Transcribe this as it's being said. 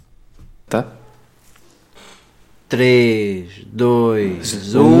Tá? 3,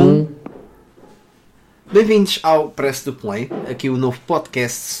 2, 1. Bem-vindos ao Press2play, aqui o novo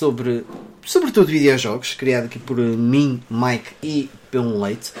podcast sobretudo videojogos, criado aqui por mim, Mike e pelo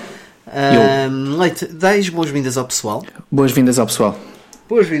Leite. Leite, dás boas-vindas ao pessoal. Boas-vindas ao pessoal.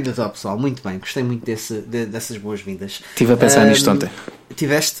 Boas-vindas ao pessoal, muito bem, gostei muito dessas boas-vindas. Estive a pensar nisto ontem.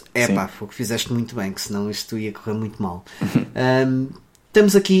 Tiveste? Foi que fizeste muito bem, que senão isto ia correr muito mal.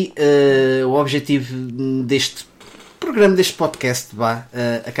 Temos aqui o objetivo deste programa, deste podcast,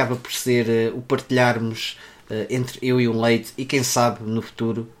 acaba por ser o partilharmos entre eu e o Leite e quem sabe no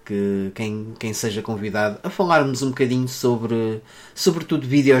futuro que quem seja convidado a falarmos um bocadinho sobretudo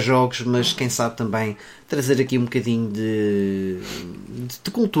videojogos, mas quem sabe também trazer aqui um bocadinho de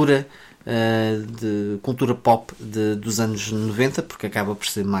cultura, de cultura pop dos anos 90, porque acaba por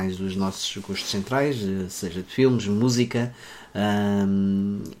ser mais os nossos gostos centrais, seja de filmes, música,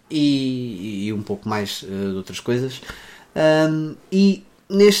 e um pouco mais de outras coisas. E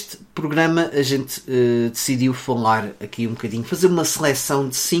neste programa a gente decidiu falar aqui um bocadinho, fazer uma seleção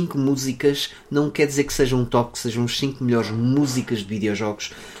de 5 músicas. Não quer dizer que sejam um top, que sejam as 5 melhores músicas de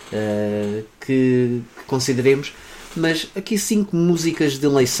videojogos que consideremos, mas aqui 5 músicas de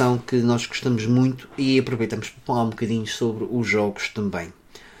eleição que nós gostamos muito e aproveitamos para falar um bocadinho sobre os jogos também.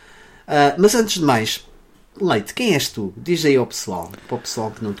 Mas antes de mais, Leite, quem és tu? Diz aí ao pessoal, para o pessoal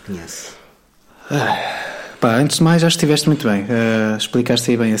que não te conhece. Antes de mais, já estiveste muito bem.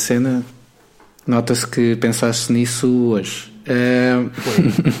 Explicaste aí bem a cena. Nota-se que pensaste nisso hoje. Foi.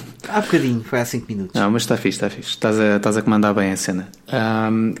 Há bocadinho, foi há 5 minutos. Não, mas está fixe. Estás a comandar bem a cena.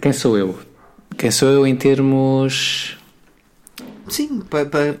 Quem sou eu? Quem sou eu em termos... Sim,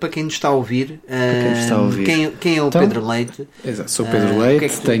 para quem nos está a ouvir. Quem é o então, Pedro Leite? Exato, sou Pedro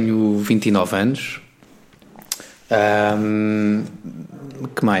Leite, tenho 29 anos.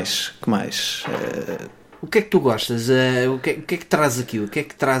 Que mais? O que é que tu gostas? O que é que traz aqui? O que é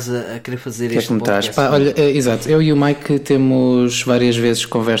que traz a querer fazer este podcast? Olha, exato, eu e o Mike temos várias vezes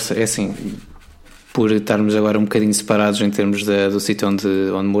conversa, é assim, por estarmos agora um bocadinho separados em termos do sítio onde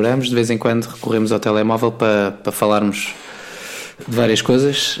moramos, de vez em quando recorremos ao telemóvel para falarmos de várias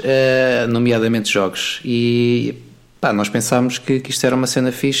coisas, nomeadamente jogos. E nós pensámos que isto era uma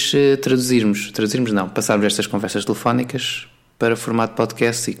cena fixe, traduzirmos não, passarmos estas conversas telefónicas para formato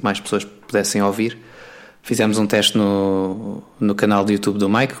podcast e que mais pessoas pudessem ouvir. Fizemos um teste no canal do YouTube do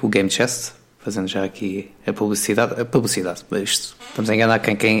Mike, o Game Chest, fazendo já aqui a publicidade. Isto, estamos a enganar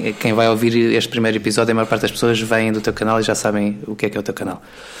quem vai ouvir este primeiro episódio. A maior parte das pessoas vêm do teu canal e já sabem o que é o teu canal.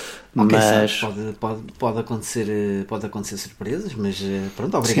 Okay, mas pode acontecer surpresas, mas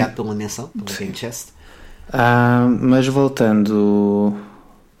pronto, obrigado pela menção, pelo Game Chest. Mas voltando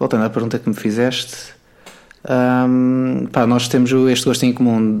à pergunta que me fizeste, nós temos este gosto em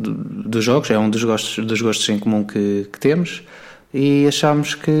comum dos jogos, é um dos gostos em comum que temos, e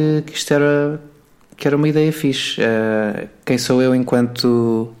achámos que isto era uma ideia fixe. Quem sou eu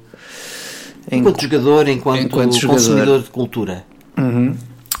enquanto jogador, enquanto consumidor de cultura?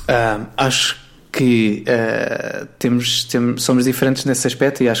 Acho que somos diferentes nesse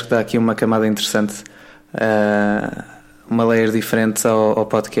aspecto, e acho que dá aqui uma camada interessante, uma layer diferente ao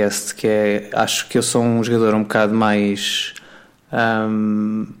podcast, que é, acho que eu sou um jogador um bocado mais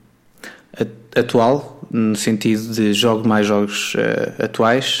atual, no sentido de jogo mais jogos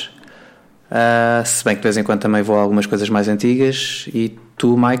atuais, se bem que de vez em quando também vou a algumas coisas mais antigas, e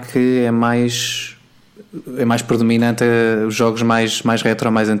tu, Mike, é mais predominante os jogos mais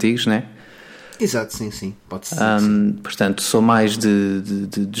retro, mais antigos, não é? Exato, sim, pode ser. Portanto, sou mais de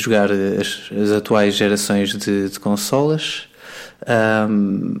jogar as atuais gerações de consolas.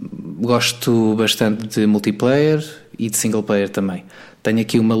 Gosto bastante de multiplayer e de single player também. Tenho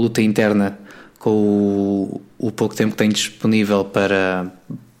aqui uma luta interna com o pouco tempo que tenho disponível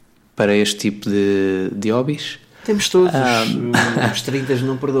para este tipo de hobbies. Temos todos, os 30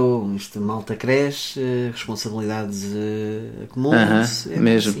 não perdoam, isto malta cresce, responsabilidades acumulam-se.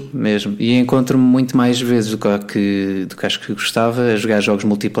 Mesmo. E encontro-me muito mais vezes do que acho que gostava a jogar jogos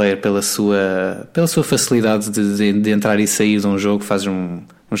multiplayer pela sua facilidade de entrar e sair de um jogo. Fazes um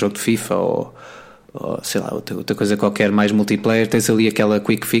jogo de FIFA ou sei lá, outra coisa qualquer mais multiplayer, tens ali aquela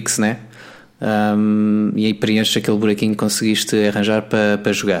quick fix, né? E aí preenches aquele buraquinho que conseguiste arranjar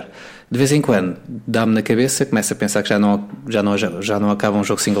para jogar. De vez em quando dá-me na cabeça, começo a pensar que já não acaba um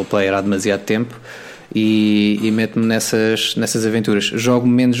jogo single player há demasiado tempo, e meto-me nessas aventuras. Jogo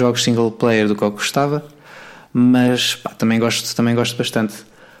menos jogos single player do que eu gostava, mas também gosto bastante.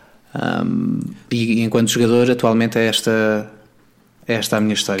 E enquanto jogador, atualmente é esta a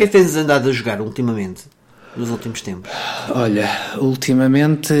minha história. O que é que tens andado a jogar ultimamente, nos últimos tempos? Olha,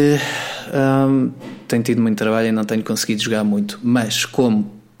 ultimamente Tenho tido muito trabalho e não tenho conseguido jogar muito, mas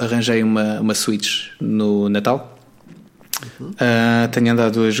como arranjei uma Switch no Natal, tenho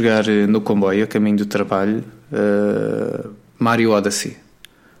andado a jogar no comboio a caminho do trabalho, Mario Odyssey.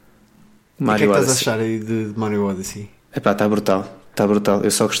 O que é que estás a achar aí de Mario Odyssey? Epá, está brutal.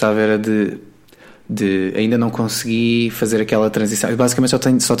 Eu só gostava era de ainda não consegui fazer aquela transição. Eu basicamente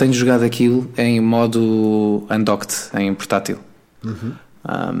só tenho jogado aquilo em modo undocked, em portátil.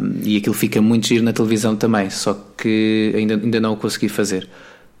 E aquilo fica muito giro na televisão também, só que ainda não o consegui fazer.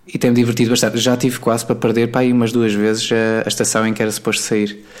 E tem-me divertido bastante. Já tive quase para perder aí umas 2 vezes a estação em que era suposto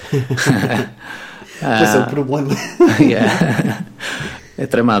sair. Esse é o problema. Yeah. É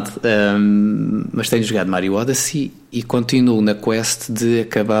tramado. Mas tenho jogado Mario Odyssey e continuo na quest de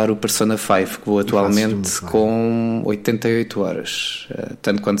acabar o Persona 5, que vou atualmente com 88 horas.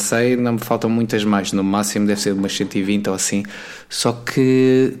 Tanto quanto sei, não me faltam muitas mais. No máximo deve ser umas 120 ou assim. Só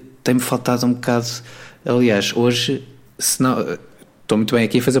que tem-me faltado um bocado. Aliás, hoje, se não... Estou muito bem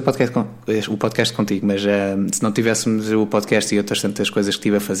aqui a fazer o podcast contigo, mas se não tivéssemos o podcast e outras tantas coisas que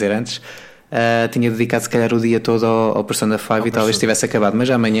estive a fazer antes... tinha dedicado se calhar o dia todo ao Persona 5 e talvez tivesse acabado, mas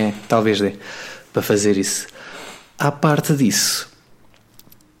amanhã talvez dê para fazer isso. À parte disso,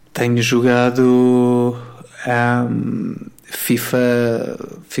 tenho jogado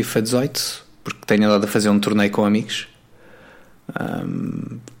FIFA 18, porque tenho andado a fazer um torneio com amigos.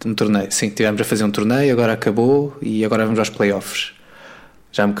 Um torneio, sim, tivemos a fazer um torneio, agora acabou e agora vamos aos playoffs.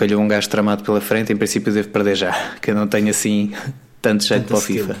 Já me calhou um gajo tramado pela frente, em princípio devo perder já, que eu não tenho assim tanto jeito para o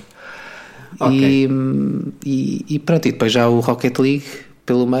FIFA. Okay. E pronto, e depois já o Rocket League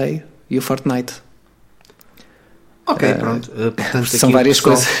pelo meio e o Fortnite. Ok, pronto. Portanto, são várias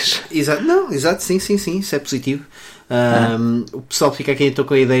coisas. Exato, sim, isso é positivo. O pessoal fica aqui então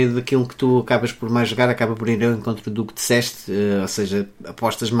com a ideia daquilo que tu acabas por mais jogar, acaba por ir ao encontro do que disseste, ou seja,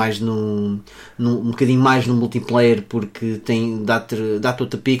 apostas mais um bocadinho mais no multiplayer, porque dá-te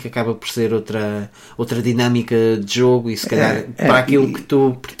outra pica, acaba por ser outra dinâmica de jogo e se calhar para aquilo que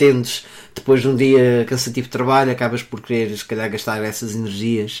tu pretendes depois de um dia cansativo de trabalho, acabas por querer se calhar gastar essas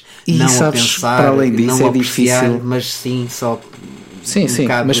energias e não sabes, a pensar, para além disso, não é apreciar, difícil, mas sim só sim,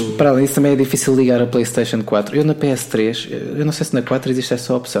 bocado... mas para além disso também é difícil ligar a PlayStation 4. Eu na PS3, eu não sei se na 4 existe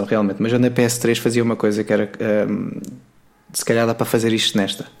essa opção realmente, mas eu na PS3 fazia uma coisa que era se calhar dá para fazer isto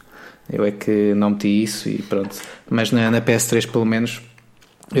nesta. Eu é que não meti isso e pronto. Mas na PS3 pelo menos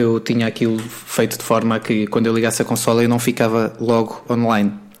eu tinha aquilo feito de forma que quando eu ligasse a consola eu não ficava logo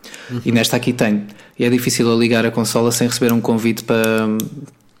online. E nesta aqui tenho. E é difícil eu ligar a consola sem receber um convite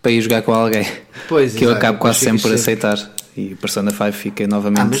para ir jogar com alguém. Pois, que eu acabo quase sempre por aceitar. E Persona 5 fica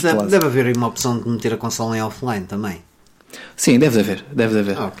novamente mas deve haver aí uma opção de meter a consola em offline também. Sim, deve haver.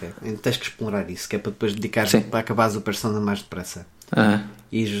 Ok, então tens que explorar isso, que é para depois dedicar para acabares o Persona mais depressa.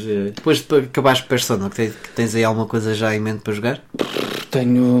 E depois de acabares o Persona, que tens aí alguma coisa já em mente para jogar?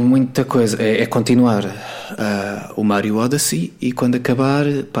 Tenho muita coisa. É continuar o Mario Odyssey e quando acabar,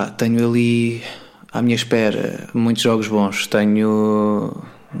 tenho ali à minha espera muitos jogos bons. Tenho...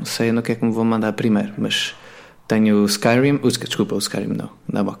 não sei no que é que me vou mandar primeiro, mas tenho o Skyrim... Desculpa, o Skyrim não,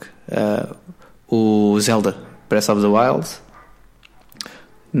 na boca. O Zelda Breath of the Wild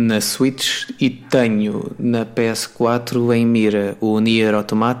na Switch e tenho na PS4 em mira o Nier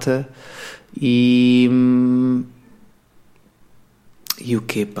Automata e o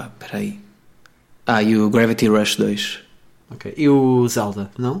quê, peraí. E o Gravity Rush 2. Ok, e o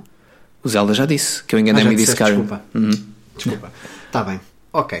Zelda, não? O Zelda já disse, que eu enganei-me e disse Skyrim. Desculpa, está bem,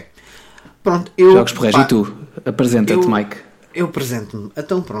 ok. Pronto, jogos porreiros, e tu? Apresenta-te, Mike. Eu apresento-me,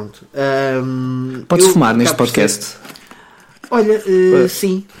 então pronto. Podes fumar neste podcast? Olha,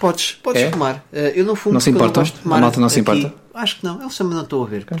 sim, podes fumar. Eu não fumo, não se importa? Eu não gosto de fumar. A malta não se importa? Acho que não, eles também não estão a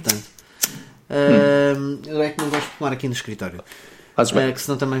ver, portanto. Eu é que não gosto de fumar aqui no escritório. Fazes bem. Que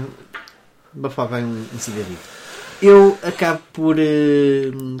senão também bafava um cigarrito. Eu acabo por,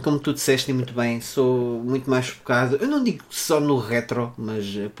 como tu disseste muito bem, sou muito mais focado, eu não digo só no retro, mas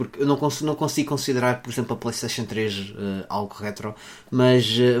porque eu não consigo considerar, por exemplo, a PlayStation 3 algo retro, mas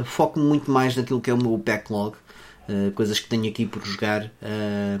foco-me muito mais naquilo que é o meu backlog, coisas que tenho aqui por jogar,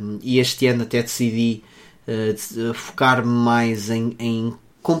 e este ano até decidi focar-me mais em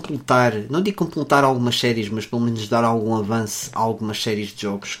completar, não digo completar algumas séries, mas pelo menos dar algum avanço a algumas séries de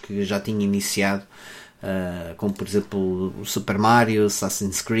jogos que já tinha iniciado. Como por exemplo o Super Mario,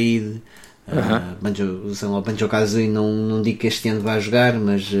 Assassin's Creed, Banjo-Kazooie, não digo que este ano vai jogar,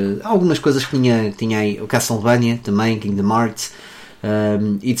 mas algumas coisas que tinha aí, o Castlevania também, Kingdom Hearts,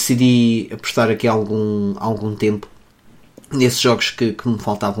 e decidi apostar aqui algum tempo nesses jogos que me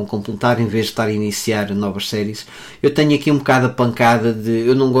faltavam completar, em vez de estar a iniciar novas séries. Eu tenho aqui um bocado a pancada de...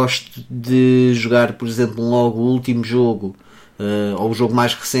 Eu não gosto de jogar, por exemplo, logo o último jogo, ou o jogo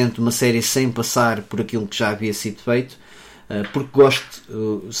mais recente de uma série, sem passar por aquilo que já havia sido feito, porque gosto,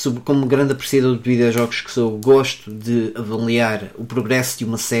 como grande apreciador de videojogos que sou, gosto de avaliar o progresso de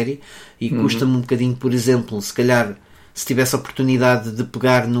uma série, e custa-me um bocadinho, por exemplo, se calhar, se tivesse a oportunidade de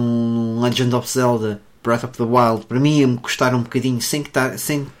pegar num Legend of Zelda Breath of the Wild, para mim ia-me custar um bocadinho sem estar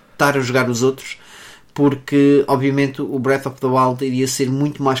a jogar os outros, porque obviamente o Breath of the Wild iria ser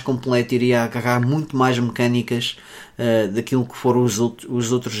muito mais completo, iria agarrar muito mais mecânicas daquilo que foram os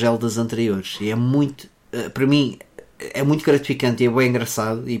outros Zeldas anteriores, e é muito, para mim é muito gratificante e é bem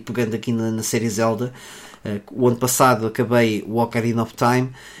engraçado. E pegando aqui na série Zelda, o ano passado acabei o Ocarina of Time,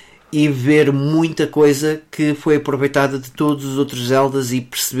 e ver muita coisa que foi aproveitada de todos os outros Zeldas, e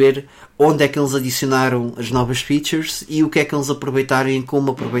perceber onde é que eles adicionaram as novas features e o que é que eles aproveitaram e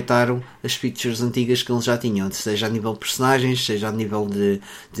como aproveitaram as features antigas que eles já tinham, seja a nível de personagens, seja a nível de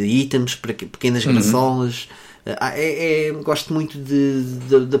itens, pequenas graçolas. Gosto muito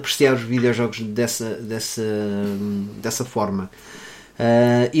de apreciar os videojogos dessa forma.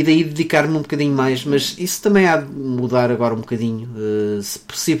 E daí dedicar-me um bocadinho mais, mas isso também há de mudar agora um bocadinho,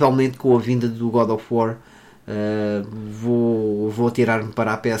 possivelmente com a vinda do God of War. Vou atirar-me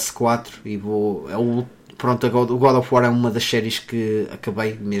para a PS4 e o God of War é uma das séries que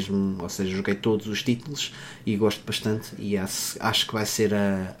acabei mesmo, ou seja, joguei todos os títulos e gosto bastante, e acho que vai ser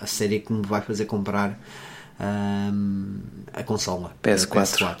a série que me vai fazer comprar a consola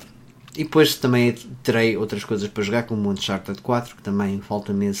PS4. E depois também terei outras coisas para jogar, como o Uncharted 4, que também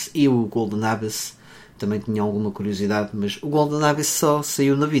falta-me esse, e o Golden Abyss. Também tinha alguma curiosidade, mas o Golden Abyss só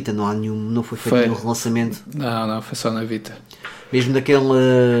saiu na Vita, não foi feito nenhum relançamento. Não, foi só na Vita. Mesmo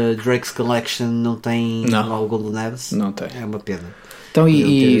daquele Drake's Collection não tem lá o Golden Abyss? Não tem. É uma pena. Então,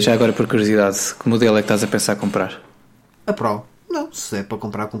 e já agora por curiosidade, que modelo é que estás a pensar comprar? A Pro. Não, se é para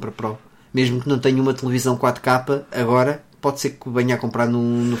comprar, compra Pro. Mesmo que não tenha uma televisão 4K agora, pode ser que venha a comprar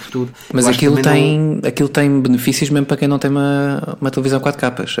no futuro. Mas aquilo tem benefícios mesmo para quem não tem uma televisão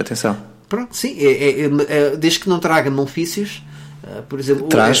 4K, atenção. Pronto, sim, desde que não traga malefícios, por exemplo...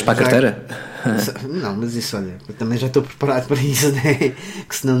 Traz para a carteira? Não, mas isso, olha, eu também já estou preparado para isso, né?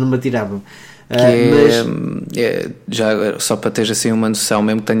 Que senão não me atiravam. Já, só para teres assim uma noção,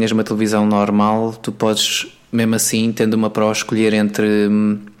 mesmo que tenhas uma televisão normal, tu podes, mesmo assim, tendo uma Pro, escolher entre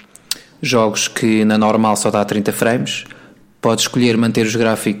jogos que na normal só dá 30 frames. Podes escolher manter os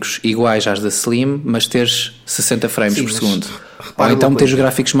gráficos iguais às da Slim, mas teres 60 frames por segundo. Ou então meter os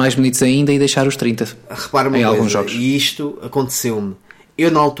gráficos mais bonitos ainda e deixar os 30. Repara-me em alguns jogos. E isto aconteceu-me.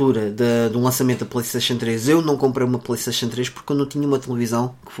 Eu, na altura do lançamento da PlayStation 3, eu não comprei uma PlayStation 3 porque eu não tinha uma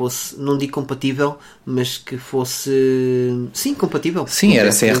televisão que fosse, não digo compatível, mas que fosse... Sim, compatível. Sim,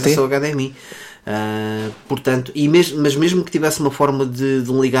 era CRT. Só HDMI. Portanto, mas mesmo que tivesse uma forma de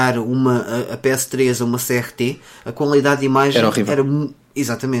ligar a PS3 a uma CRT, a qualidade de imagem era horrível.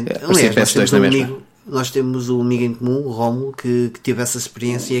 Exatamente. Aliás, nós temos um amigo em comum, o Rómulo, que teve essa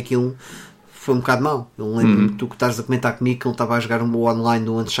experiência, e aquilo foi um bocado mau. Eu lembro-me tu que estás a comentar comigo que ele estava a jogar um online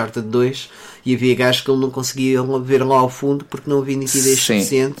do Uncharted 2 e havia gajos que ele não conseguia ver lá ao fundo porque não havia nitidez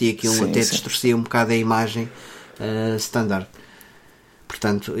suficiente, e aquilo até distorcia um bocado a imagem standard.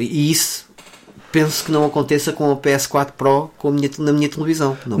 Portanto, e isso penso que não aconteça com a PS4 Pro na minha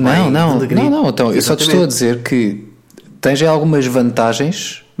televisão. Não. Então, eu só te estou a dizer que tens já algumas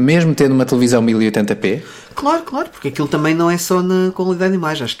vantagens, mesmo tendo uma televisão 1080p. Claro, porque aquilo também não é só na qualidade de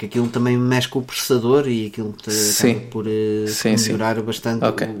imagem. Acho que aquilo também mexe com o processador, e aquilo acaba por melhorar bastante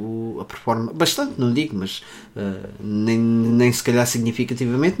a performance. Bastante, não digo, mas nem se calhar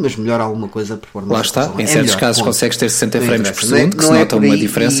significativamente, mas melhora alguma coisa a performance. Lá está, em certos casos consegues ter 60 frames por segundo, que se nota uma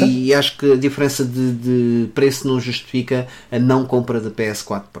diferença. E acho que a diferença de preço não justifica a não compra da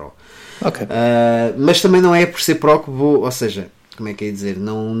PS4 Pro. Mas também não é por ser Pro que vou, ou seja, como é que é dizer,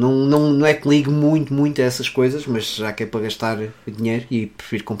 não é que ligue muito a essas coisas, mas já que é para gastar dinheiro e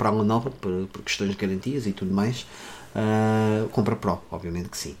prefiro comprar uma nova por questões de garantias e tudo mais, compra Pro, obviamente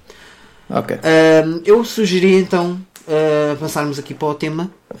que sim. Eu sugeri então avançarmos aqui para o tema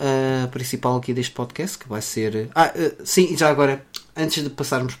principal aqui deste podcast, que vai ser... sim, já agora, antes de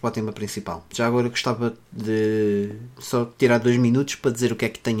passarmos para o tema principal, já agora gostava de só tirar 2 minutos para dizer o que é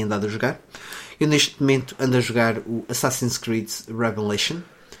que tenho andado a jogar. Eu neste momento ando a jogar o Assassin's Creed Revelation,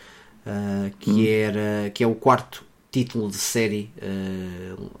 que é o 4º título de série,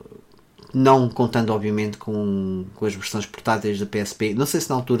 não contando obviamente com as versões portáteis da PSP. Não sei se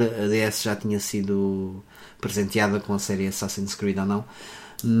na altura a DS já tinha sido presenteada com a série Assassin's Creed ou não,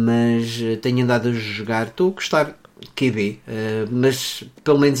 mas tenho andado a jogar, estou a gostar QB, mas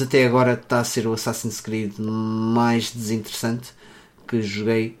pelo menos até agora está a ser o Assassin's Creed mais desinteressante que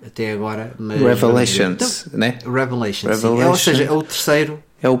joguei até agora. Mas Revelations, então, né? Revelations. Ou seja, é o terceiro.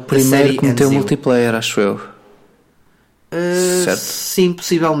 É o primeiro que meteu multiplayer, acho eu. Certo? Sim,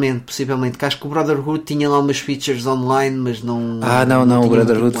 possivelmente. Que acho que o Brotherhood tinha lá umas features online, mas não. Não, o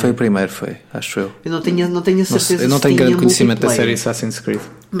Brotherhood foi o primeiro, acho eu. Eu não tenho a certeza. Eu não tenho grande conhecimento da série Assassin's Creed.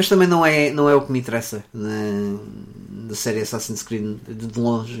 Mas também não é o que me interessa da série Assassin's Creed de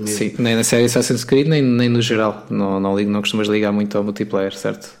longe mesmo. Sim, nem na série Assassin's Creed, nem no geral. Não costumas ligar muito ao multiplayer,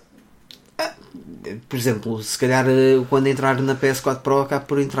 certo? Por exemplo, se calhar quando entrar na PS4 Pro acabo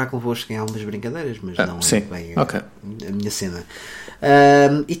por entrar convosco em algumas brincadeiras, mas não sim. É bem a minha cena.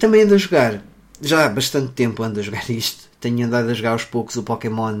 E também ando a jogar, já há bastante tempo ando a jogar isto. Tenho andado a jogar aos poucos o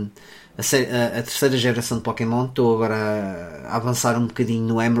Pokémon, a terceira geração de Pokémon. Estou agora a avançar um bocadinho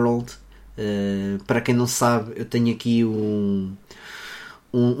no Emerald. Para quem não sabe, eu tenho aqui um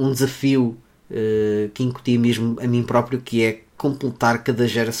desafio que incuti mesmo a mim próprio, que é completar cada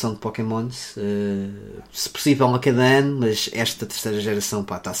geração de Pokémons, se possível a cada ano, mas esta terceira geração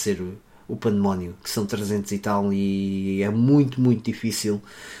está a ser o pandemónio, que são 300 e tal, e é muito, muito difícil.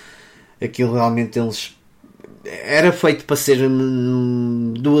 Aquilo realmente era feito para ser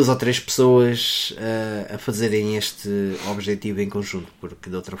 2 ou 3 pessoas a fazerem este objetivo em conjunto, porque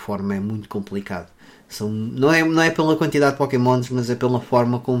de outra forma é muito complicado. Não é pela quantidade de Pokémons, mas é pela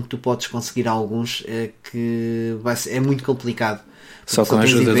forma como tu podes conseguir alguns, que é muito complicado. Só com a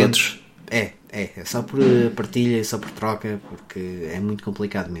ajuda de outros. É só por partilha, só por troca, porque é muito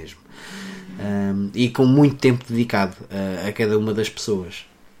complicado mesmo. E com muito tempo dedicado a cada uma das pessoas.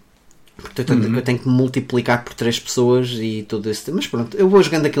 Portanto, eu tenho que multiplicar por 3 pessoas e todo esse tempo. Mas pronto, eu vou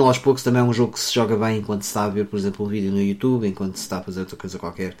jogando aquilo aos poucos. Também é um jogo que se joga bem enquanto se está a ver, por exemplo, um vídeo no YouTube, enquanto se está a fazer outra coisa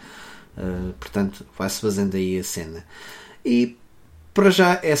qualquer. Portanto, vai-se fazendo aí a cena. E para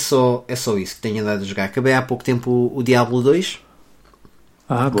já é só isso que tenho andado a jogar. Acabei há pouco tempo o Diablo 2.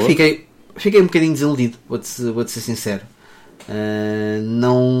 Boa. Fiquei um bocadinho desiludido, vou-te ser sincero.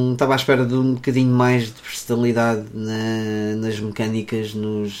 Não estava à espera de um bocadinho mais de versatilidade nas mecânicas,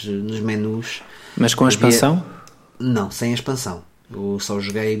 nos menus. Mas com a expansão? Não, sem a expansão. Eu só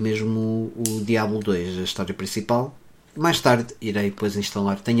joguei mesmo o Diablo 2, a história principal. Mais tarde irei depois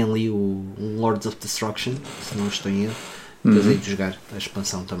instalar. Tenho ali o Lords of Destruction, se não estou em erro. Depois hei de jogar a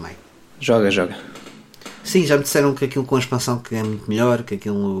expansão também. Joga. Sim, já me disseram que aquilo com a expansão que é muito melhor, que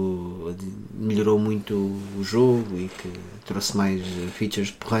aquilo melhorou muito o jogo e que trouxe mais features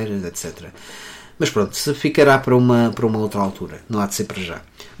de porreiras, etc. Mas pronto, se ficará para uma outra altura, não há de ser para já.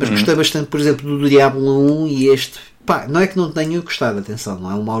 Mas gostei bastante, por exemplo, do Diablo 1 e este. Não é que não tenha gostado, atenção, não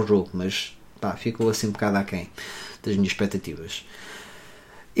é um mau jogo, mas ficou assim um bocado aquém das minhas expectativas.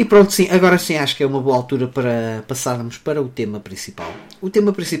 E pronto, sim, agora sim acho que é uma boa altura para passarmos para o tema principal. O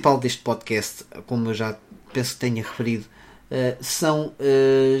tema principal deste podcast, como eu já penso que tenha referido, são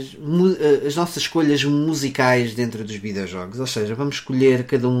as nossas escolhas musicais dentro dos videojogos. Ou seja, vamos escolher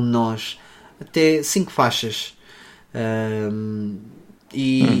cada um de nós até 5 faixas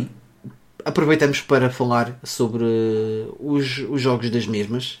e aproveitamos para falar sobre os jogos das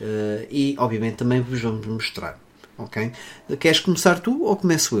mesmas e obviamente também vos vamos mostrar. Ok? Queres começar tu ou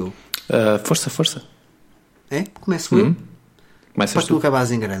começo eu? Força. É? Começo eu? Para tu acabares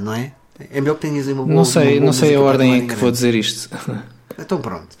em grande, não é? É melhor que tenhas uma boa. Não sei a ordem em que vou dizer isto. Então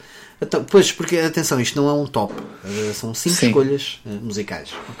pronto. Pois, porque atenção, isto não é um top. São 5 escolhas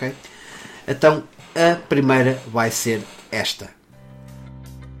musicais. Ok? Então a primeira vai ser esta.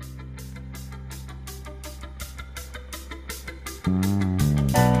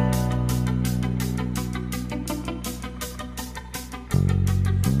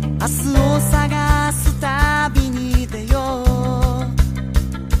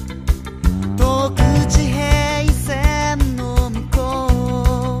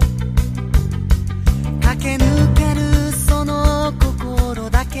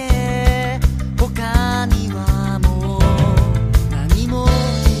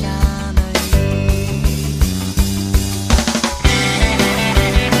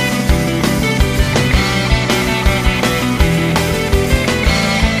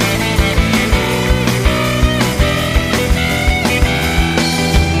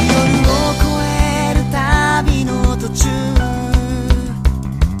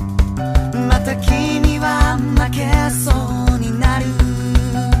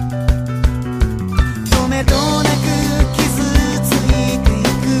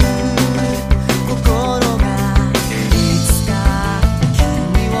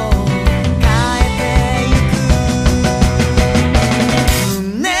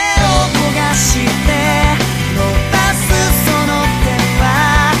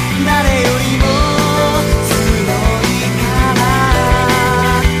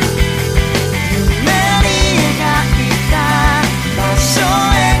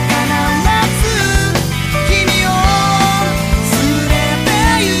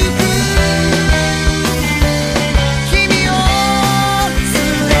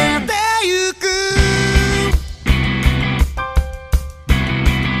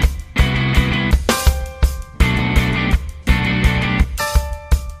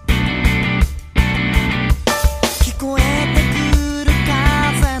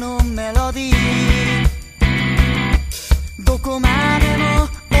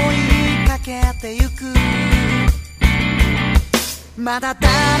 まだ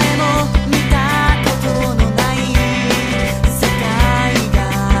誰も見たことのない世界が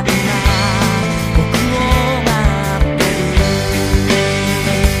今僕を待ってる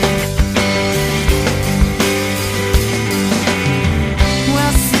忘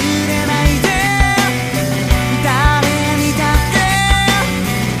れないで誰にだって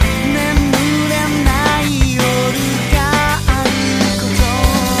眠れない夜があること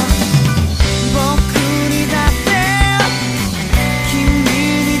僕にだって君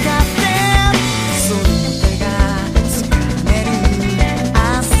にだってその手が掴める明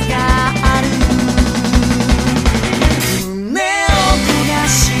日がある胸を焦が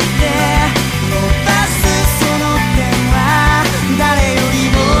して伸ばすその手は誰より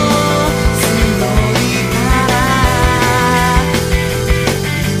も強いから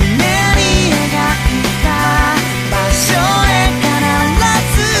夢に描いた場所へ必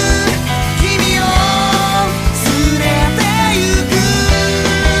ず君を連れて行く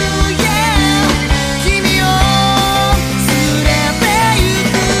Yeah 君を連れて行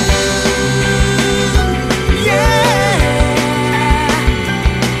く Yeah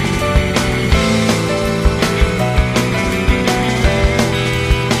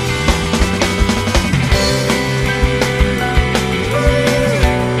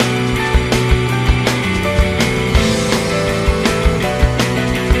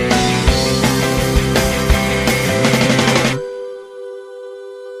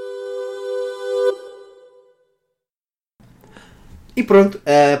E pronto,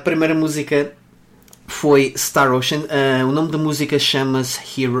 a primeira música foi Star Ocean. O nome da música chama-se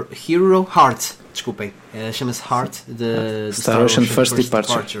Hero Heart. Desculpem, chama-se Heart de Star Ocean First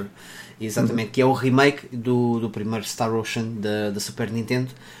Departure. Exatamente, que é o remake do primeiro Star Ocean da Super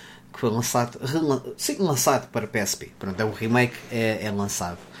Nintendo, que foi lançado para PSP. Pronto, é um remake, é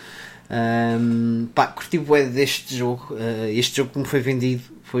lançado. Curti bué deste jogo. Este jogo que me foi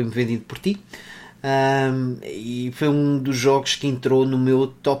vendido por ti. E foi um dos jogos que entrou no meu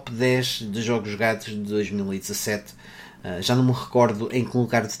top 10 de jogos jogados de 2017. Já não me recordo em que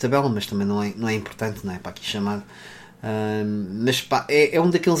lugar de tabela, mas também não é importante, não é para aqui chamado. Mas é um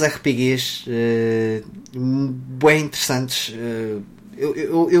daqueles RPGs bem interessantes.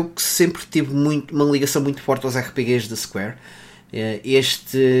 Eu sempre tive uma ligação muito forte aos RPGs da Square.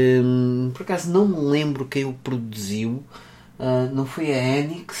 Por acaso não me lembro quem o produziu. Não foi a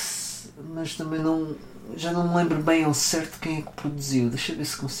Enix, mas também já não me lembro bem ao certo quem é que produziu. Deixa eu ver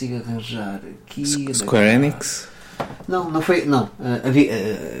se consigo arranjar aqui. Square Enix? Não foi. Não.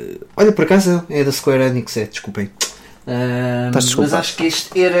 Olha, por acaso é da Square Enix, desculpem. Mas acho que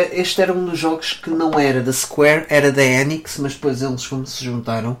este era um dos jogos que não era da Square, era da Enix, mas depois eles, como se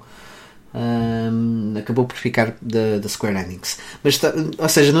juntaram, acabou por ficar da Square Enix. Mas ou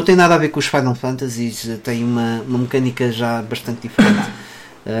seja, não tem nada a ver com os Final Fantasies, tem uma mecânica já bastante diferente.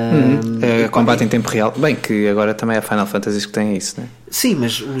 Combate em tempo real. Bem, que agora também é Final Fantasy que tem isso, né? Sim,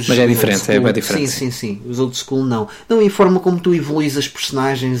 mas é diferente, é bem diferente. Sim. Os old school não. Não, e a forma como tu evoluís as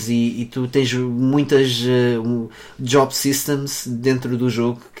personagens e tu tens muitas job systems dentro do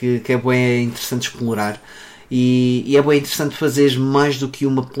jogo que é bem interessante explorar. E é bem interessante fazeres mais do que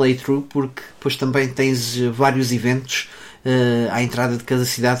uma playthrough, porque depois também tens vários eventos à entrada de cada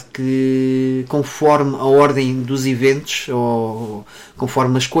cidade que, conforme a ordem dos eventos ou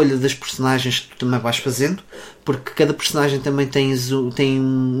conforme a escolha das personagens que tu também vais fazendo, porque cada personagem também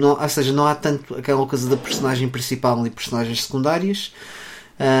ou seja, não há tanto aquela coisa da personagem principal e personagens secundárias.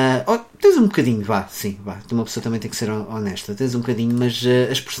 Tens um bocadinho, uma pessoa também tem que ser honesta, tens um bocadinho, mas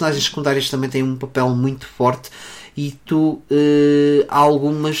as personagens secundárias também têm um papel muito forte e há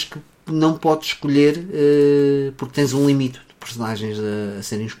algumas que não podes escolher porque tens um limite de personagens a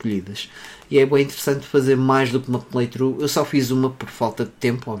serem escolhidas, e é bem interessante fazer mais do que uma playthrough. Eu só fiz uma por falta de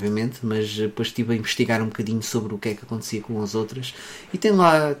tempo, obviamente, mas depois estive a investigar um bocadinho sobre o que é que acontecia com as outras, e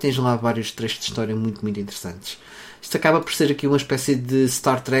tens lá vários trechos de história muito, muito interessantes. Isto acaba por ser aqui uma espécie de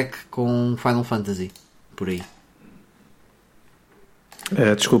Star Trek com Final Fantasy, por aí.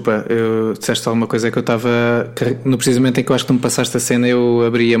 Desculpa, eu disseste alguma coisa que eu estava no precisamente em que eu acho que tu me passaste a cena, eu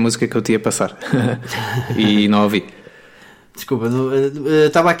abri a música que eu te ia passar e não ouvi. Desculpa,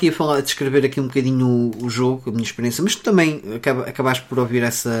 estava aqui a descrever aqui um bocadinho o jogo, a minha experiência, mas tu também acabaste por ouvir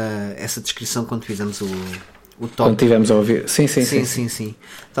essa descrição quando fizemos o top. Quando tivemos a ouvir. Sim.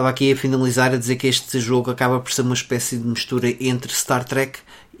 Estava aqui a finalizar a dizer que este jogo acaba por ser uma espécie de mistura entre Star Trek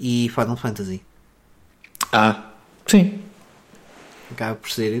e Final Fantasy. Sim. Acaba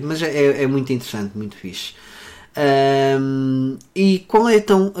por ser, mas é muito interessante, muito fixe. E qual é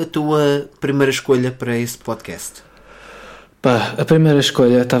então a tua primeira escolha para este podcast? A primeira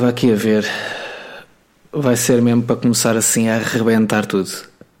escolha, estava aqui a ver. vai ser mesmo para começar assim a arrebentar tudo.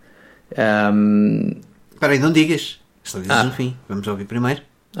 Espera aí, não digas. Só dizes no fim. Vamos ouvir primeiro.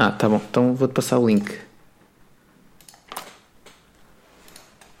 Tá bom. Então vou-te passar o link.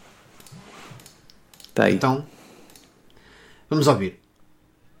 Está aí. Então, vamos ouvir.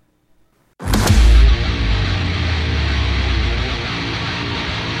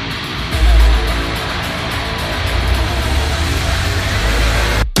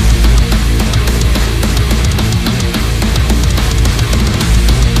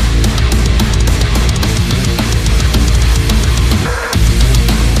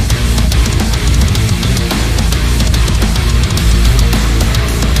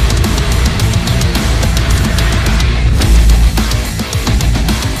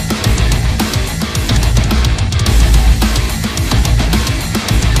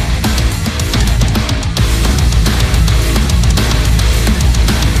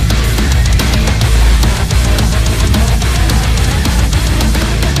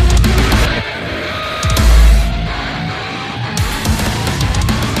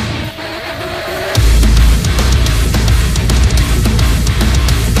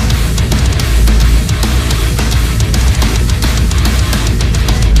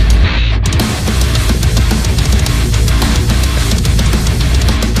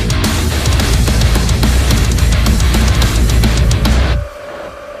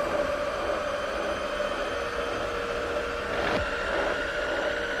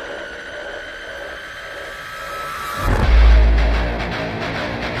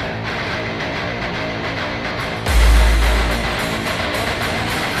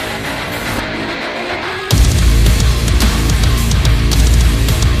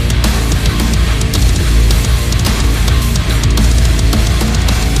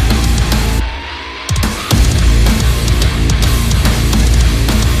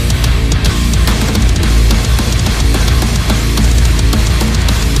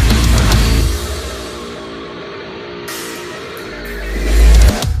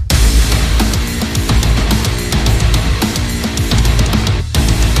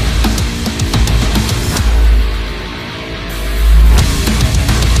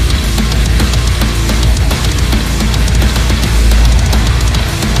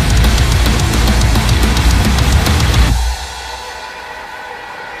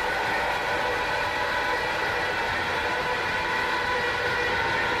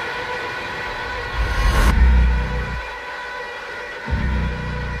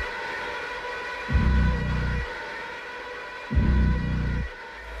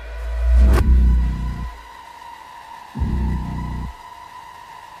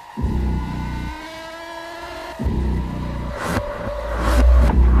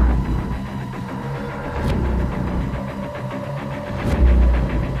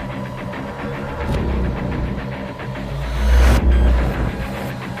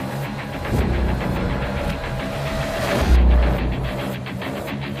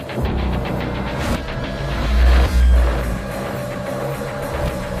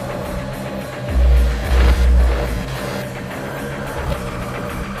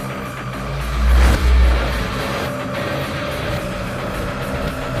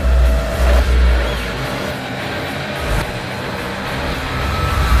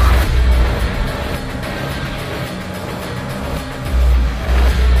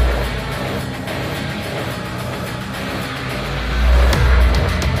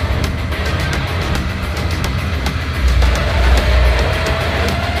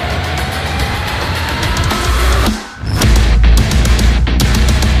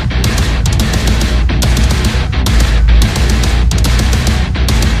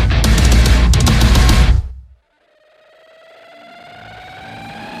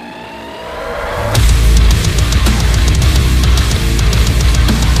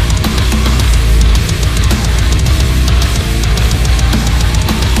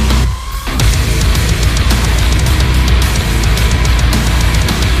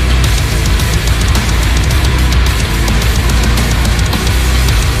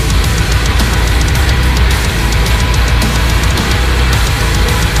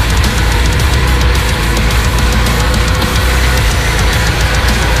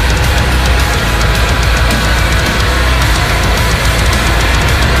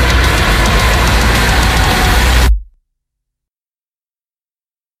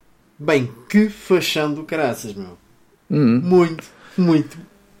 Bem, que faixão do caraças, meu. Muito, muito,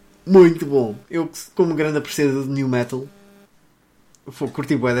 muito bom. Eu, como grande apreciador de new metal,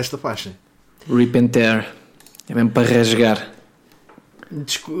 curti bué desta faixa. Rip and Tear. É mesmo para rasgar.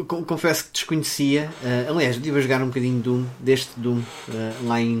 Confesso que desconhecia. Aliás, estive a jogar um bocadinho deste Doom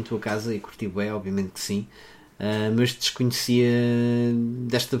lá em tua casa e curti bem, obviamente que sim. Mas desconhecia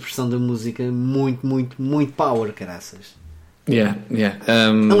desta versão da música. Muito, muito, muito power, caraças. Yeah.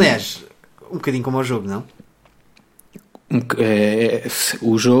 Aliás, um bocadinho como ao jogo, não?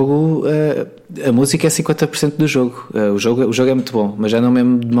 O jogo, a música é 50% do jogo. O jogo é muito bom, mas já não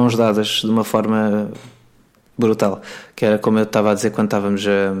mesmo de mãos dadas, de uma forma brutal, que era como eu estava a dizer quando estávamos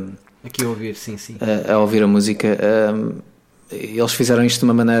aqui a ouvir, sim. A ouvir a música. Eles fizeram isto de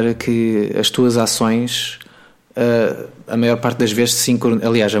uma maneira que as tuas ações, a maior parte das vezes,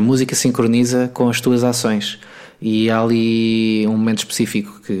 aliás, a música sincroniza com as tuas ações. E há ali um momento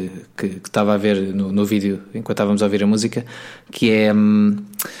específico que estava a ver no vídeo enquanto estávamos a ouvir a música, que é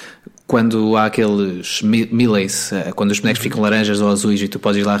quando há aqueles melees, quando os bonecos ficam laranjas ou azuis e tu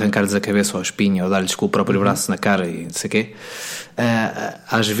podes ir lá arrancar-lhes a cabeça ou a espinha ou dar-lhes com o próprio braço na cara e não sei o quê.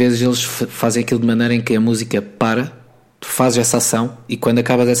 Às vezes eles fazem aquilo de maneira em que a música para, tu fazes essa ação e quando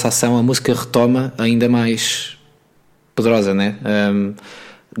acabas essa ação a música retoma ainda mais poderosa, né?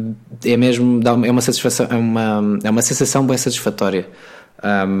 É mesmo, é uma satisfação, é uma sensação bem satisfatória.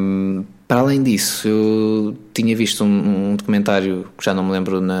 Para além disso, eu tinha visto um documentário que já não me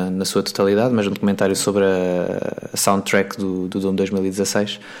lembro na sua totalidade, mas um documentário sobre a soundtrack do Doom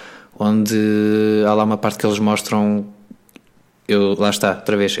 2016, onde há lá uma parte que eles mostram. Lá está,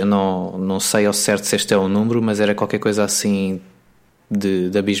 outra vez, eu não sei ao certo se este é o número, mas era qualquer coisa assim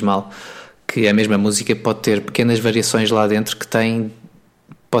de abismal, que a mesma música pode ter pequenas variações lá dentro que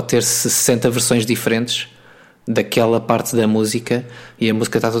pode ter 60 versões diferentes daquela parte da música e a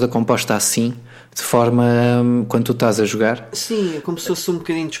música está toda composta assim, de forma quando tu estás a jogar. Sim, é como se fosse um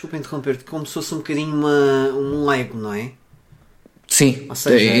bocadinho, desculpa interromper-te, como se fosse um bocadinho um Lego, não é? Sim. Ou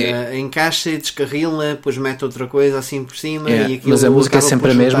seja, encaixa e descarrila, depois mete outra coisa assim por cima e aquilo. Mas a música é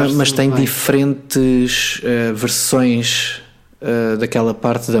sempre a mesma, mas tem diferentes versões daquela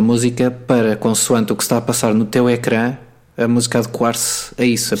parte da música para consoante o que está a passar no teu ecrã, a música adequar-se a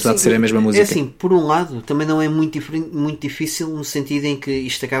isso, apesar de ser a mesma música. É assim, por um lado, também não é muito difícil no sentido em que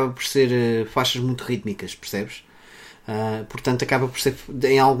isto acaba por ser faixas muito rítmicas, percebes? Portanto, acaba por ser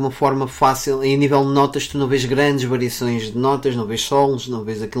em alguma forma fácil. E a nível de notas, tu não vês grandes variações de notas, não vês solos, não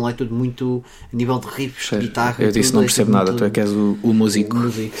vês aquilo, é tudo muito a nível de riffs, de guitarra. Eu disse não percebo nada, tu é que és o músico.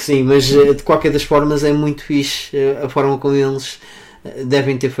 Sim, mas de qualquer das formas é muito fixe a forma como eles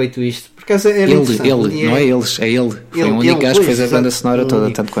devem ter feito isto. Por acaso era interessante. Ele, não é eles, é ele. Foi o único gajo que fez a banda sonora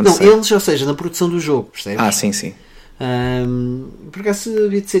toda, tanto quanto sei. Não, eles, ou seja, na produção do jogo, percebes? Sim. Por acaso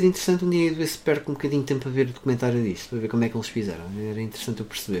havia de ser interessante um dia ver se perco um bocadinho de tempo a ver o documentário disto, para ver como é que eles fizeram. Era interessante eu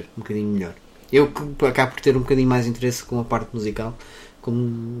perceber um bocadinho melhor. Eu que acabo por ter um bocadinho mais interesse com a parte musical,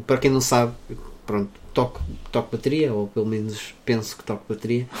 como, para quem não sabe, pronto, toco bateria, ou pelo menos penso que toco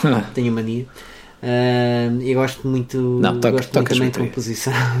bateria, tenho mania. E gosto muito, também de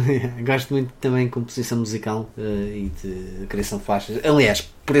composição. Gosto muito também de composição musical e de criação de faixas. Aliás,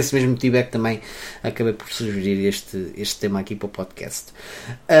 por esse mesmo motivo é que também acabei por sugerir este tema aqui para o podcast.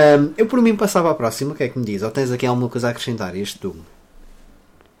 Eu por mim passava à próxima. O que é que me diz? Ou tens aqui alguma coisa a acrescentar a este Doom?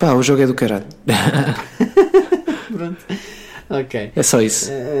 Pá, o jogo é do caralho. Pronto. Ok. É só isso.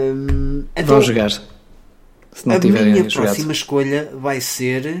 Então, vão jogar. Se não tiverem a minha jogado. próxima escolha vai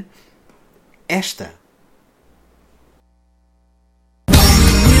ser esta.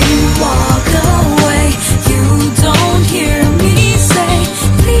 Walk away, you don't hear me say,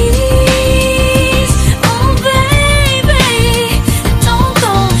 please, oh baby, don't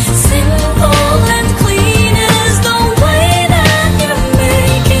go. Simple and clean is the way that you're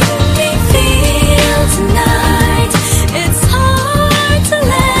making me feel tonight. It's hard to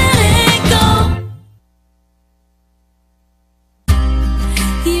let it go.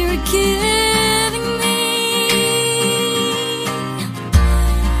 You're giving me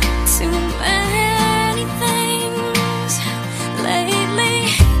too many things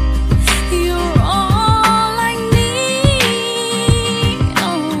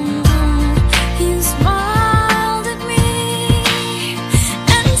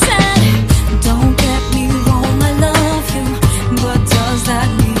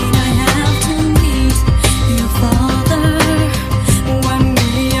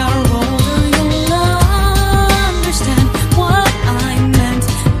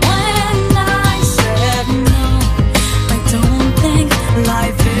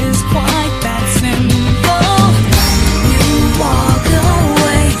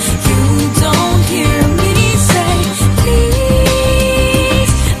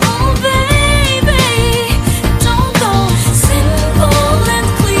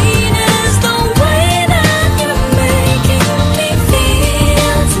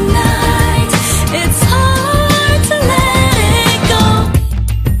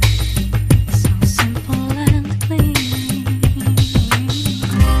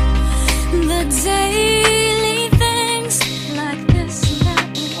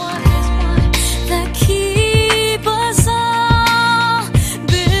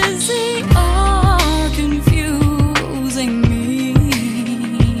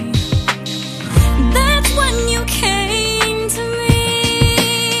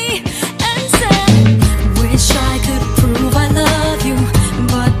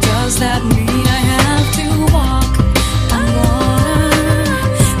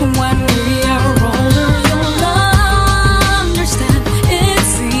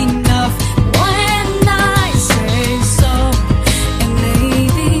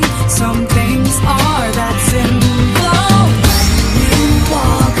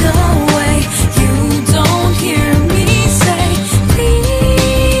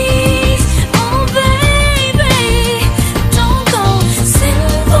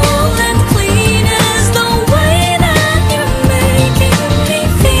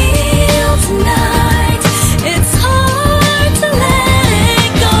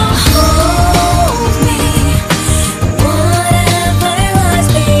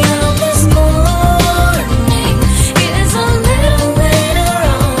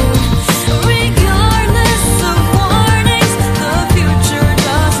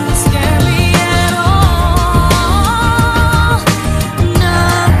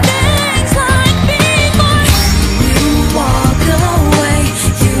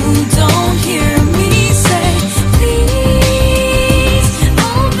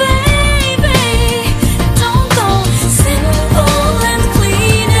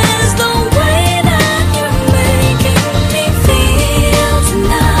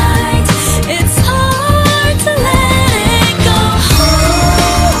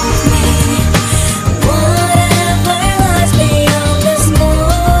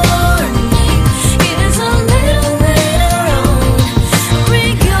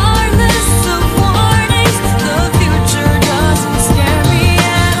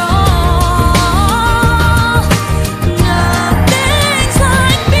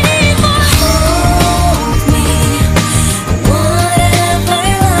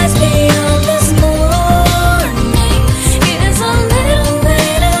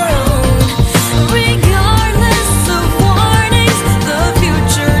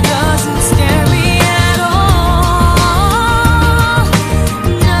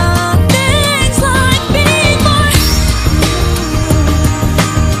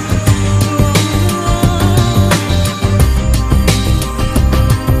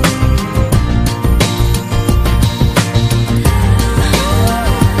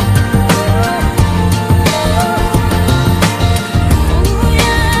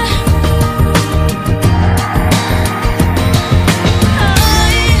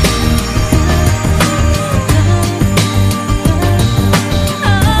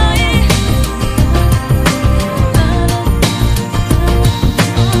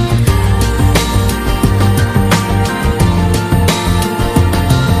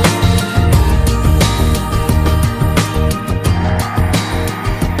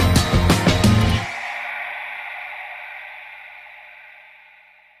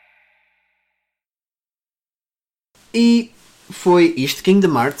E foi isto,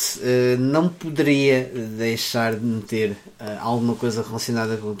 Kingdom Hearts. Não poderia deixar de meter alguma coisa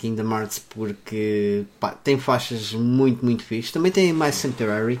relacionada com Kingdom Hearts, porque tem faixas muito, muito fixe. Também tem mais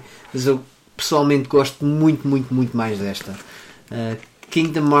Sanctuary, mas eu pessoalmente gosto muito, muito, muito mais desta.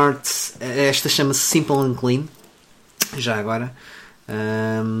 Kingdom Hearts, esta chama-se Simple and Clean, já agora.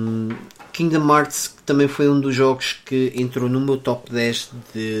 Kingdom Hearts, que também foi um dos jogos que entrou no meu top 10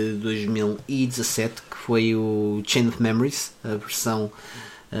 de 2017, que foi o Chain of Memories, a versão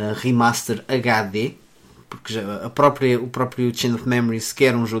remaster HD, porque já o próprio Chain of Memories, que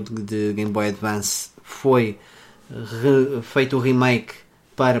era um jogo de Game Boy Advance, foi feito o remake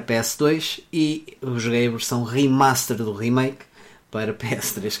para PS2, e eu joguei a versão remaster do remake para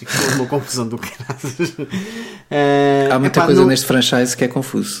PS3, que foi uma confusão do caralho. Há muita coisa neste franchise que é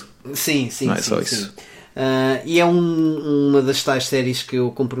confuso. Sim, não é só isso. E é uma das tais séries que eu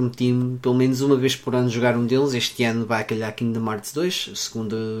comprometi-me pelo menos uma vez por ano jogar um deles. Este ano vai calhar Kingdom Hearts 2,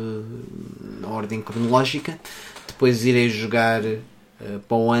 segundo a ordem cronológica. Depois irei jogar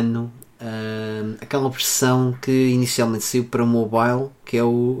para o ano aquela versão que inicialmente saiu para mobile, que é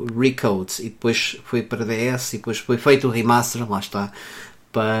o Recode, e depois foi para DS, e depois foi feito o remaster, lá está,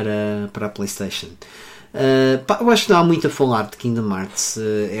 para a PlayStation. Eu acho que não há muito a falar de Kingdom Hearts.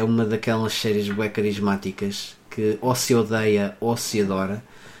 É uma daquelas séries bem carismáticas que ou se odeia ou se adora.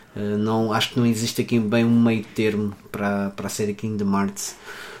 Acho que não existe aqui bem um meio termo para a série Kingdom Hearts,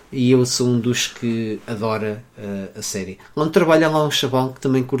 e eu sou um dos que adora a série. Onde trabalha lá um chaval que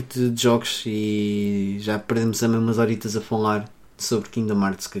também curte de jogos, e já perdemos também umas horitas a falar sobre Kingdom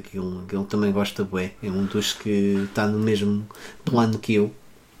Hearts, que ele também gosta bué. É um dos que está no mesmo plano que eu.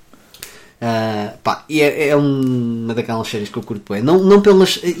 E é uma daquelas séries que eu curto bem. Não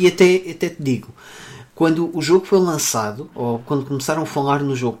pelas, e até te digo, quando o jogo foi lançado, ou quando começaram a falar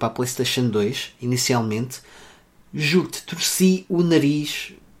no jogo para a PlayStation 2 inicialmente, juro-te, torci o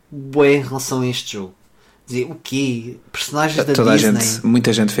nariz bué em relação a este jogo. Dizer, o quê? Personagens da Disney?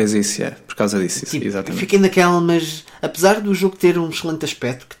 Muita gente fez isso, por causa disso. Tipo, exatamente. Fiquei naquela, mas apesar do jogo ter um excelente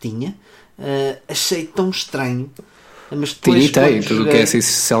aspecto que tinha, achei tão estranho. Mas depois, tudo o que é assim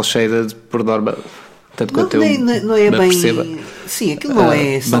cel-shaded por norma, tanto quanto eu não é bem perceba. Sim, aquilo não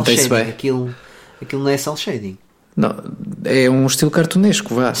é cel-shading, aquilo não é cel-shading. Não, é um estilo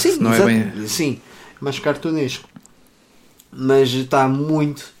cartunesco, vá. Sim, não é bem... sim, mais cartunesco, mas está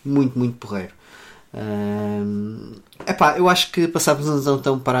muito, muito, muito porreiro. Eu acho que passávamos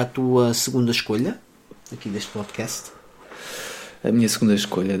então para a tua segunda escolha aqui deste podcast. A minha segunda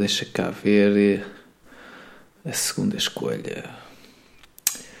escolha, deixa cá ver. A segunda escolha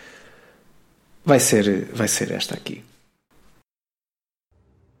vai ser esta aqui.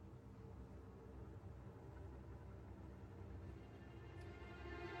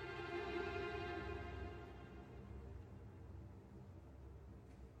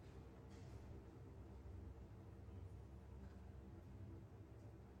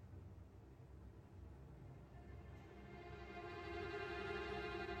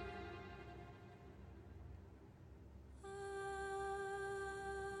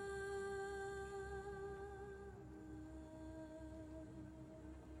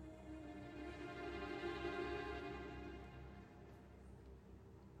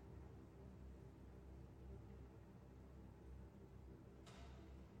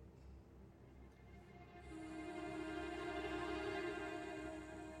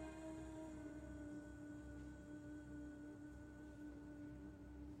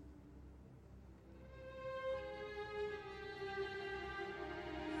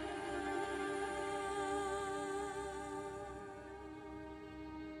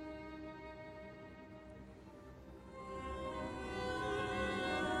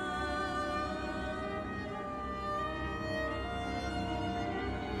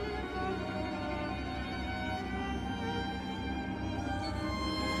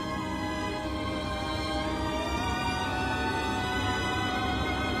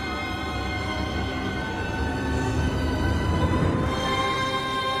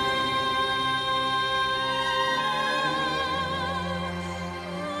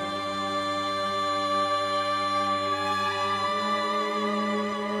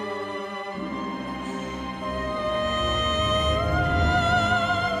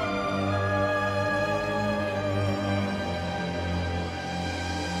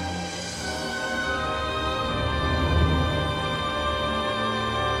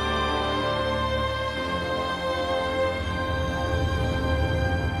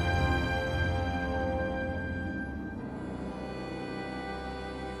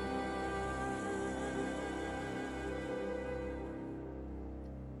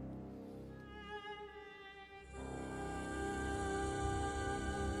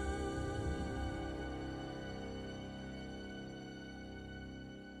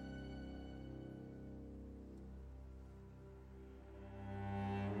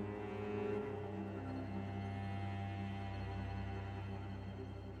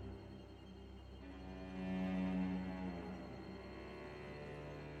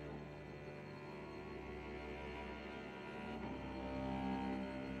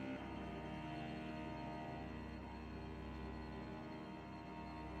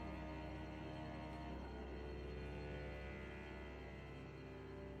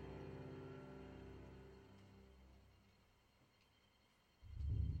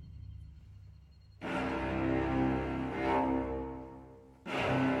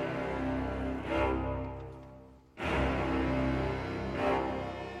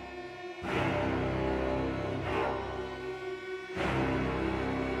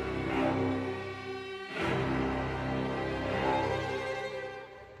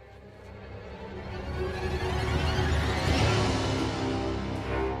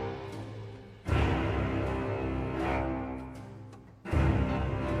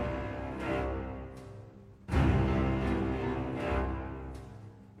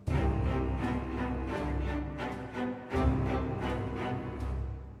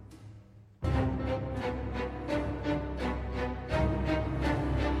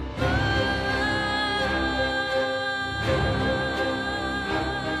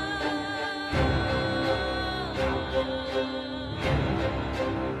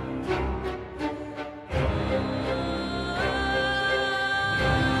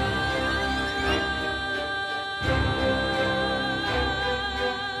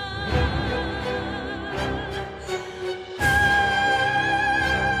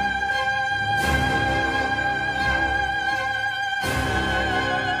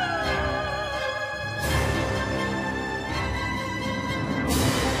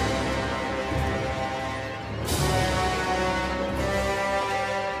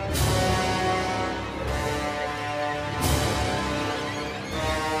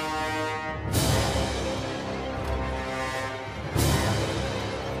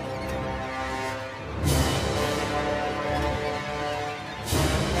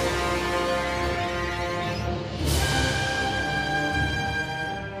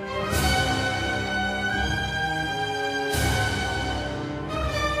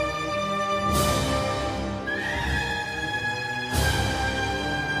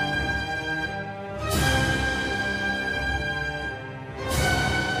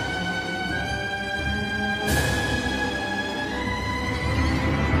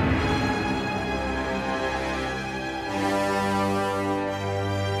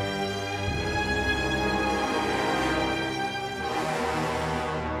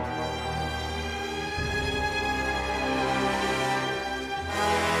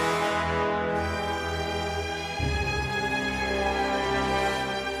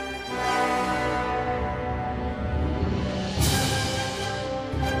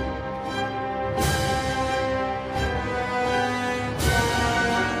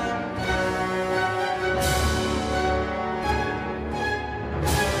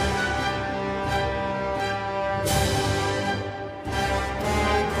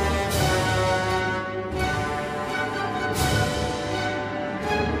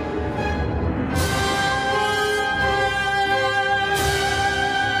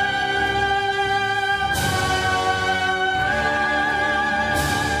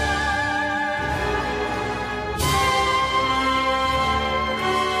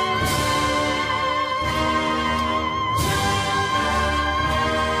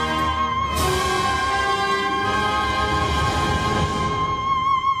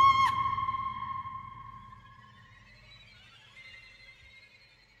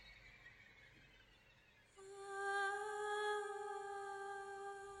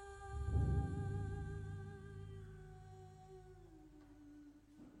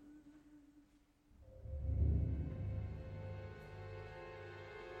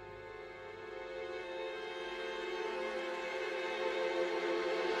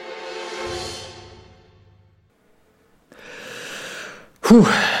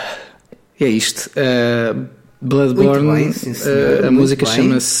 É isto. Bloodborne, Muito bem, sim, senhor. a Muito música bem.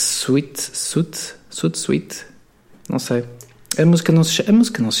 chama-se Sweet. Não sei. A música não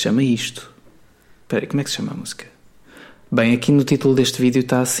se chama isto. Espera aí, como é que se chama a música? Bem, aqui no título deste vídeo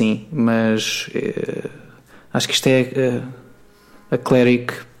está assim, mas acho que isto é a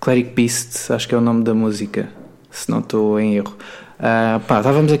Cleric Beast, acho que é o nome da música, se não estou em erro.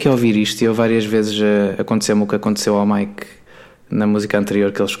 Estávamos aqui a ouvir isto e eu várias vezes aconteceu-me o que aconteceu ao Mike na música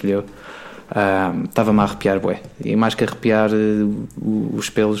anterior que ele escolheu. Estava-me a arrepiar, bué. E mais que arrepiar os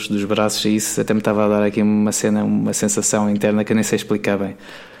pelos dos braços, e isso até me estava a dar aqui uma sensação interna que eu nem sei explicar bem.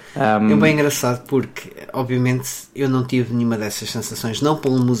 É bem engraçado porque, obviamente, eu não tive nenhuma dessas sensações, não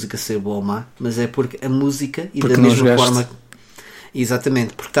pela música ser boa ou má, mas é porque a música, e porque da não mesma jogaste. forma.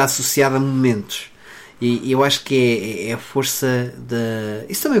 Exatamente, porque está associada a momentos. E eu acho que é a força da.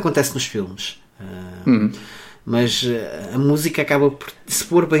 Isso também acontece nos filmes. Mas a música acaba por, se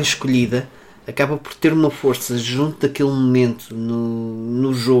for bem escolhida, acaba por ter uma força junto daquele momento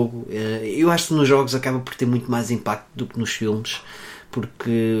no jogo. Eu acho que nos jogos acaba por ter muito mais impacto do que nos filmes,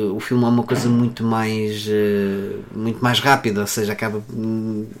 porque o filme é uma coisa muito mais rápida, ou seja,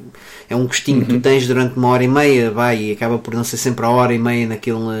 é um gostinho que tu tens durante 1h30, e acaba por não ser sempre a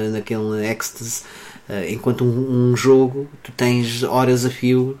 1h30 naquele êxtase, enquanto um jogo tu tens horas a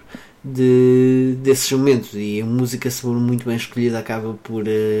fio desses momentos, e a música, se for muito bem escolhida, acaba por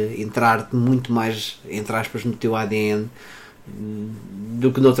entrar muito mais, entre aspas, no teu ADN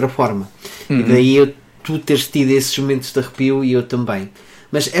do que de outra forma. E daí tu teres tido esses momentos de arrepio e eu também.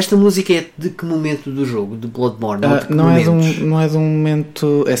 Mas esta música é de que momento do jogo, de Bloodborne? Não é de um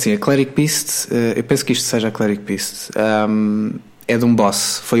momento. É assim, a Cleric Beast, eu penso que isto seja a Cleric Beast. É de um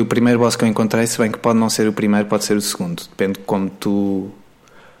boss. Foi o primeiro boss que eu encontrei, se bem que pode não ser o primeiro, pode ser o segundo. Depende de como tu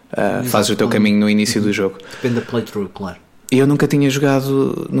fazes o teu caminho no início do jogo. Depende da playthrough, claro. Eu nunca tinha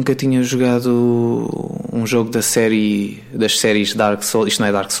jogado um jogo das séries Dark Souls. Isto não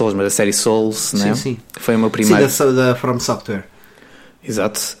é Dark Souls, mas da série Souls, né? Sim. Foi o meu primeiro. Sim, da From Software.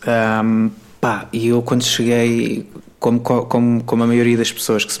 Exato. E eu quando cheguei, como a maioria das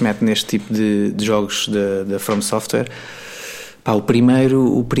pessoas que se metem neste tipo de jogos da From Software, o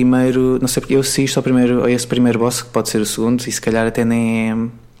primeiro, não sei porque eu assisto a esse primeiro boss, que pode ser o segundo, e se calhar até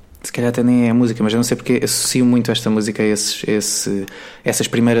nem é a música, mas eu não sei porque associo muito esta música a essas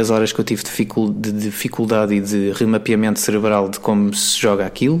primeiras horas que eu tive de dificuldade e de remapeamento cerebral de como se joga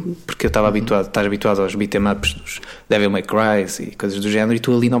aquilo, porque eu estava habituado aos beat'em ups dos Devil May Cry e coisas do género, e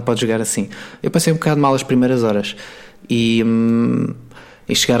tu ali não podes jogar assim. Eu passei um bocado mal as primeiras horas, e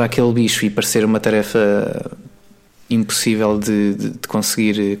chegar àquele bicho e parecer uma tarefa impossível de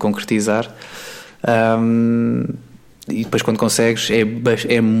conseguir concretizar, e depois quando consegues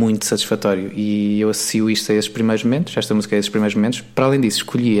é muito satisfatório, e eu associo isto a esses primeiros momentos, esta música a esses primeiros momentos. Para além disso,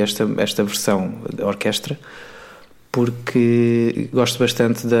 escolhi esta versão da orquestra porque gosto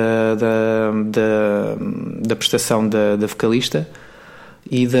bastante da prestação da vocalista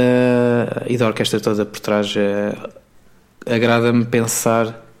e da orquestra toda por trás. Agrada-me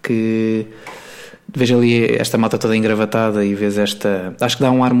pensar que vejo ali esta malta toda engravatada e vês acho que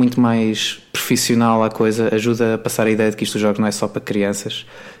dá um ar muito mais profissional à coisa, ajuda a passar a ideia de que isto jogo não é só para crianças,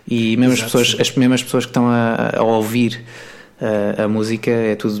 e mesmo as mesmas pessoas que estão a ouvir a música,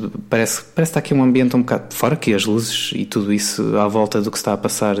 é tudo, parece que está aqui um ambiente um bocado fora, que as luzes e tudo isso à volta do que se está a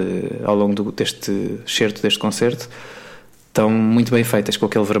passar ao longo deste excerto deste concerto estão muito bem feitas, com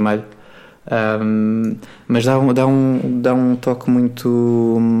aquele vermelho. Mas dá um toque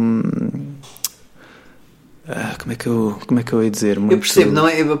muito como é que eu ia dizer? Muito, eu percebo, não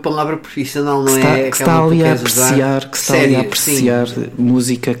é a palavra profissional, não é aquela que está ali a apreciar, que está ali a apreciar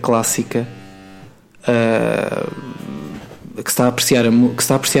música clássica, que está a apreciar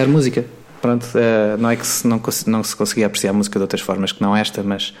música. Pronto, não é que não se conseguia apreciar música de outras formas que não esta,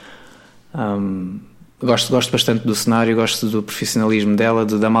 mas gosto bastante do cenário, gosto do profissionalismo dela,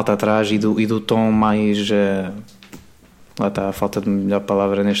 da malta atrás e do tom mais. Lá está a falta de melhor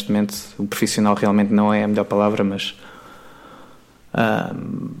palavra neste momento. O profissional realmente não é a melhor palavra, mas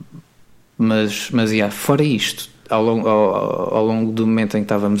fora isto, ao longo do momento em que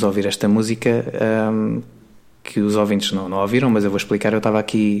estávamos a ouvir esta música, que os ouvintes não ouviram, mas eu vou explicar. Eu estava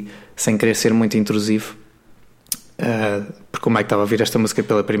aqui sem querer ser muito intrusivo, porque o Mike estava a ouvir esta música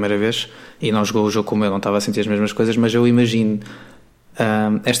pela primeira vez e não jogou o jogo como eu, não estava a sentir as mesmas coisas, mas eu imagino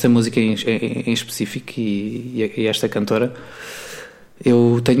esta música em específico e esta cantora.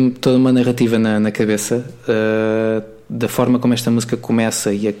 Eu tenho toda uma narrativa na cabeça da forma como esta música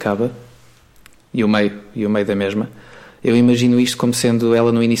começa e acaba, e o meio da mesma. Eu imagino isto como sendo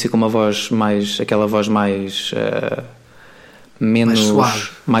ela no início com uma voz mais, aquela voz mais menos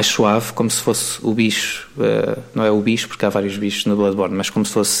mais suave. como se fosse o bicho, não é o bicho porque há vários bichos no Bloodborne, mas como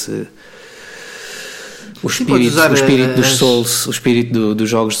se fosse o espírito dos Souls, o espírito dos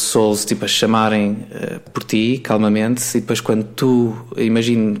jogos de Souls, tipo a chamarem por ti calmamente, e depois quando tu,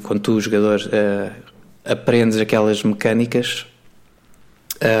 imagino, quando tu, o jogador, aprendes aquelas mecânicas,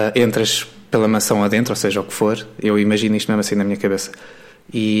 entras pela mansão adentro, ou seja, o que for, eu imagino isto mesmo assim na minha cabeça,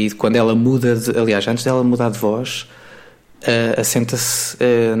 e quando ela muda aliás, antes dela mudar de voz, assenta-se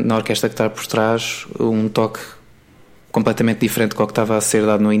na orquestra que está por trás um toque completamente diferente do que estava a ser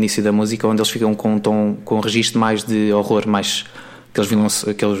dado no início da música, onde eles ficam com um tom, com um registro mais de horror, mais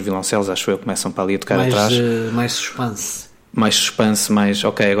aqueles violoncelos, acho eu, começam para ali a tocar atrás. Mais suspense. Mais suspense, mais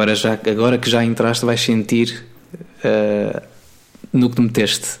ok, agora que já entraste vais sentir no que te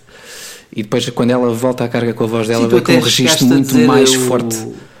meteste. E depois quando ela volta à carga com a voz dela, vai com um registro muito mais forte.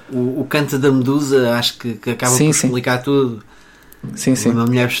 O canto da Medusa, acho que acaba por explicar tudo. Sim. Uma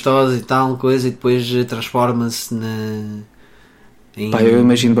mulher vestosa e tal, coisa, e depois transforma-se Pá, eu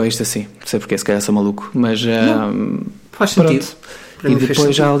imagino bem isto assim, não sei porque, se calhar sou maluco, mas faz sentido. E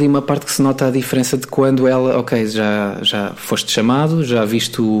depois já há ali uma parte que se nota a diferença de quando ela, ok, já foste chamado, já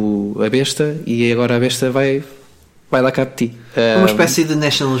viste a besta, e agora a besta vai dar cá de ti. Uma espécie de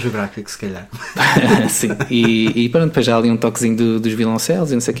National Geographic, se calhar. Sim, e pronto, depois já há ali um toquezinho dos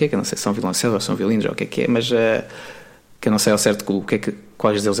violoncelos e não sei o quê, que eu não sei se são violoncelos ou são violinos ou o que é, mas que eu não sei ao certo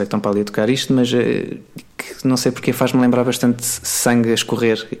quais deles é que estão para ali a tocar isto, mas que não sei porque faz-me lembrar bastante sangue a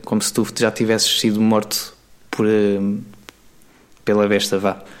escorrer, como se tu já tivesses sido morto pela besta,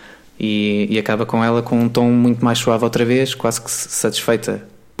 vá. E acaba com ela com um tom muito mais suave outra vez, quase que satisfeita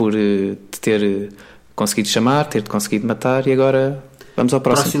por te ter conseguido chamar, ter-te conseguido matar, e agora vamos ao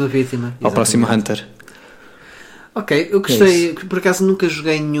próximo. Próxima vítima. Ao Exatamente. próximo Hunter. Ok, eu gostei, por acaso nunca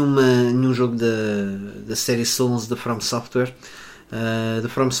joguei nenhum jogo da série Souls da From Software. Da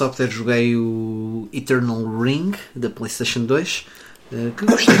From Software joguei o Eternal Ring da PlayStation 2, que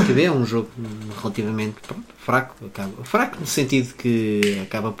gostei de ver, é um jogo relativamente fraco, fraco no sentido que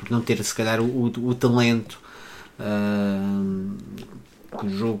acaba por não ter se calhar o talento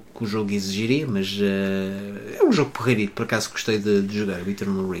que o jogo exigiria, mas é um jogo porreirito, por acaso gostei de jogar o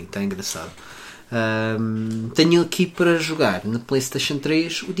Eternal Ring, está engraçado. Tenho aqui para jogar na PlayStation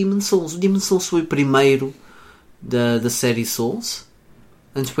 3 o Demon's Souls. O Demon's Souls foi o primeiro da série Souls.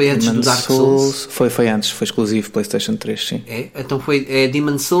 Foi antes do Dark Souls. Foi antes, foi exclusivo PlayStation 3, sim. Então é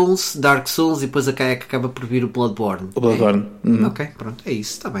Demon's Souls, Dark Souls e depois acaba por vir o Bloodborne. O Bloodborne. Ok, pronto, é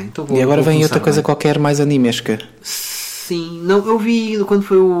isso, está bem. Então e agora vem outra coisa qualquer mais animesca. Sim, não, eu vi quando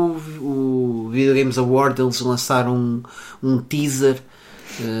foi o Video Games Award, eles lançaram um teaser.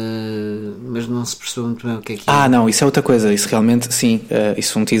 Mas não se percebeu muito bem o que é. Não, isso é outra coisa. Isso realmente, sim,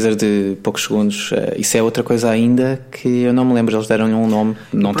 isso foi um teaser de poucos segundos. Isso é outra coisa ainda que eu não me lembro. Eles deram-lhe um nome,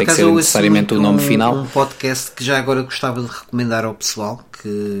 não tem que ser necessariamente o nome final. Um podcast que já agora gostava de recomendar ao pessoal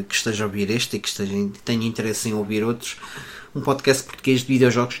que esteja a ouvir este e que tenha interesse em ouvir outros. Um podcast português de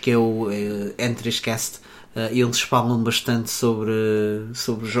videojogos que é o N3Cast. Eles falam bastante sobre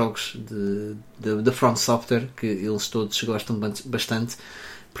jogos da From Software, que eles todos gostam bastante.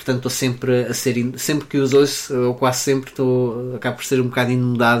 Portanto, sempre que os ouço, ou quase sempre, acabo por ser um bocado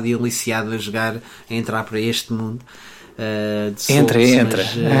inundado e aliciado a entrar para este mundo de Souls. Entra.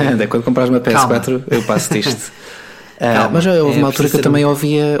 Quando comprares uma PS4 eu passo disto. Mas houve uma altura que eu também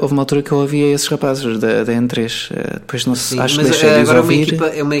ouvia esses rapazes da N3. Depois não sei, acho que deixei de os ouvir.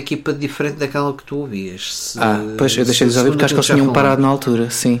 É uma equipa diferente daquela que tu ouvias. Pois eu deixei de os ouvir porque acho que eles tinham parado na altura.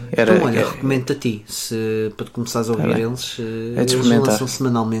 Sim, então olha, recomendo a ti para te começares a ouvir eles. Eles lançam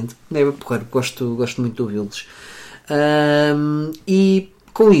semanalmente. É porreiro, gosto muito de ouvi-los. E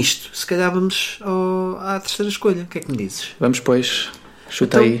com isto, se calhar vamos à terceira escolha. O que é que me dizes? Vamos, pois,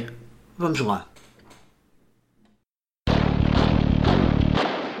 chuta então, aí. Vamos lá.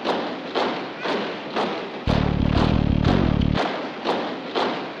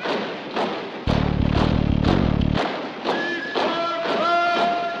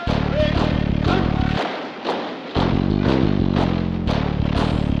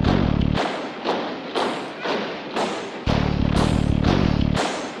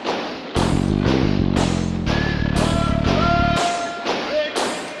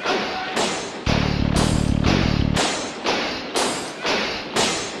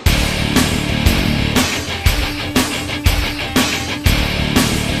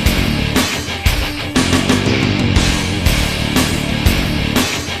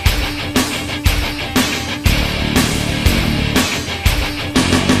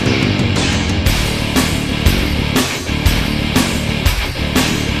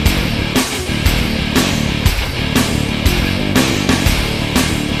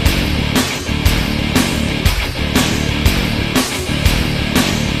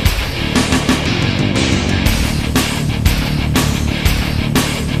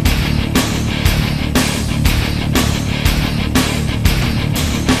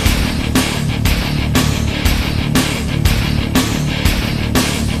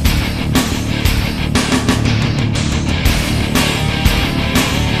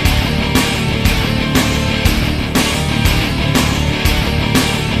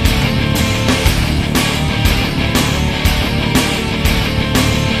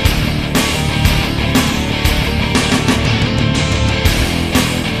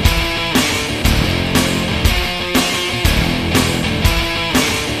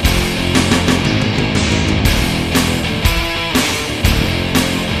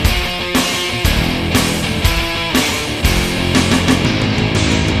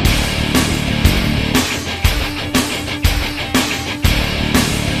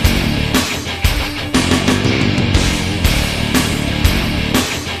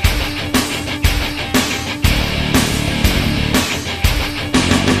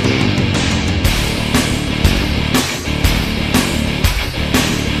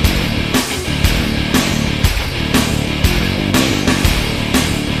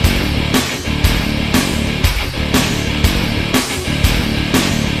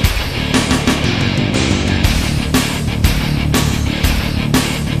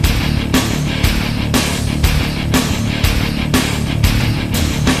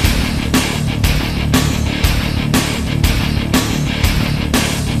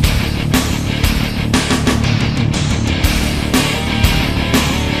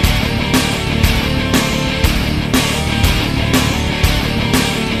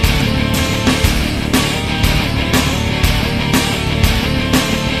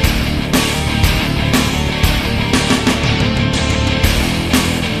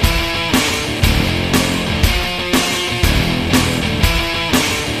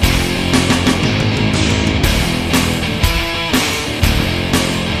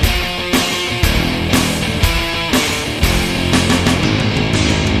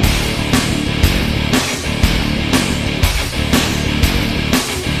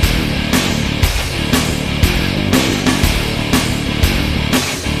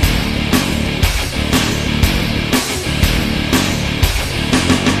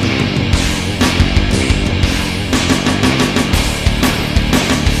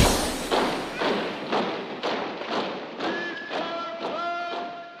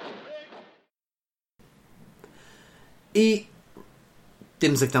 E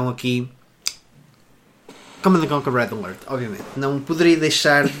temos então aqui Command & Conquer Red Alert, obviamente. Não poderia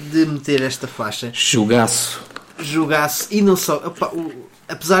deixar de meter esta faixa. Jogaço. E não só. Opa,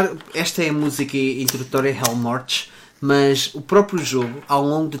 apesar, esta é a música introdutória Hell March, mas o próprio jogo, ao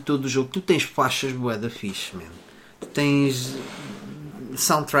longo de todo o jogo, tu tens faixas bué da fixe, man. Tu tens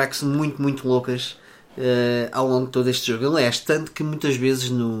soundtracks muito, muito loucas ao longo de todo este jogo. Aliás, tanto que muitas vezes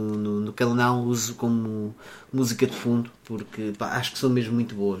no canal uso como música de fundo, porque pá, acho que são mesmo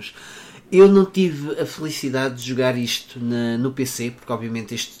muito boas. Eu não tive a felicidade de jogar isto no PC, porque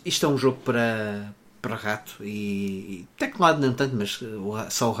obviamente isto é um jogo para rato e teclado não tanto, mas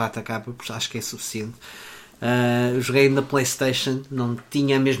só o rato acaba, porque acho que é suficiente. Joguei na PlayStation, não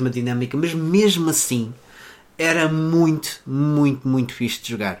tinha a mesma dinâmica, mas mesmo assim era muito, muito, muito fixe de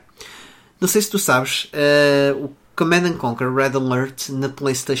jogar. Não sei se tu sabes, o Command & Conquer Red Alert na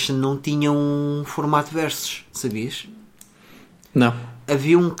PlayStation não tinha um formato versus, sabias? Não.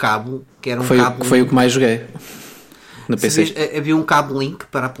 Havia um cabo que era cabo. Foi o que mais joguei no PC. Sabias, havia um cabo link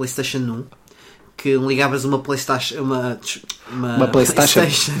para a PlayStation 1 que ligavas uma PlayStation. Uma PlayStation.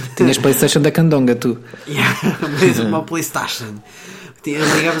 Tinhas PlayStation da Candonga, tu. Uma PlayStation.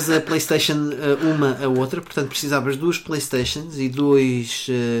 Ligavas a PlayStation uma a outra, portanto precisavas de duas PlayStations e dois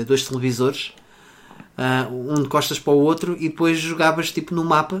televisores, um de costas para o outro, e depois jogavas tipo no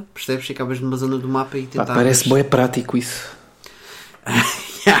mapa, percebes? Ficavas numa zona do mapa e tentavas. Parece bem prático isso.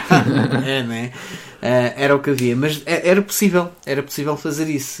 É, né? Era o que havia, mas era possível fazer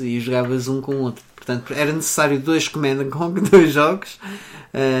isso e jogavas um com o outro. Portanto, era necessário 2 Command & Conquer, 2 jogos,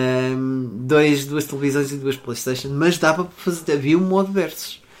 duas televisões e 2 PlayStation, mas dava para fazer, havia um modo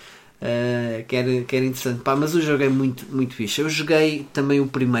versus, que era interessante. Pá, mas o jogo é muito, muito fixe. Eu joguei também o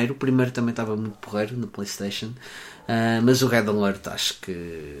primeiro também estava muito porreiro na PlayStation, mas o Red Alert acho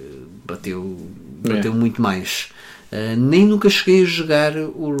que bateu muito mais. Nem nunca cheguei a jogar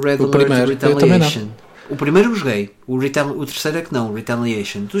o Red Alert Retaliation. O primeiro eu joguei, o terceiro é que não, o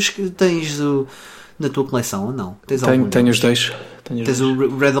Retaliation. Tu tens na tua coleção ou não? Tenho os dois. Tens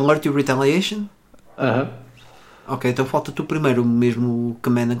o Red Alert e o Retaliation? Ok, então falta-te o primeiro, mesmo o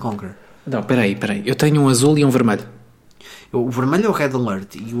Command & Conquer. Não, peraí. Eu tenho um azul e um vermelho. O vermelho é o Red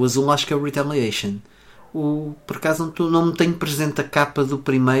Alert e o azul acho que é o Retaliation. Por acaso não me tenho presente a capa do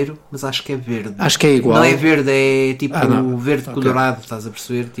primeiro, mas acho que é verde. Acho que é igual. Não é verde, é tipo verde colorado, estás a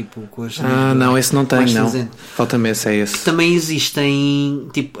perceber? Tipo, com as não, esse não tem, não. Falta-me esse, é esse. Que também existem,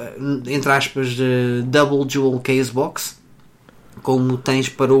 tipo, entre aspas, Double Jewel Case Box, como tens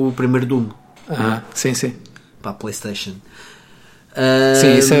para o primeiro Doom. Sim. Para a PlayStation.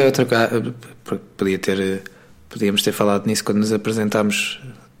 Sim, isso é outra coisa. Podíamos ter falado nisso quando nos apresentámos.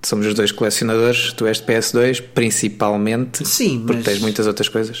 Somos os dois colecionadores. Tu és de PS2 principalmente. Sim, porque tens muitas outras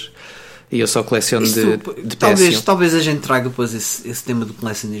coisas e eu só coleciono de PS1. Talvez a gente traga depois esse tema do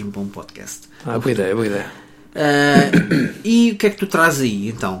colecionismo para um podcast. Boa ideia. E o que é que tu traz aí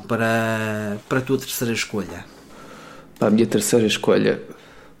então para a tua terceira escolha? Para a minha terceira escolha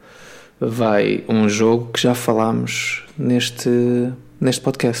vai um jogo que já falámos neste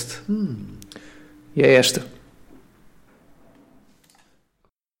podcast. E é esta.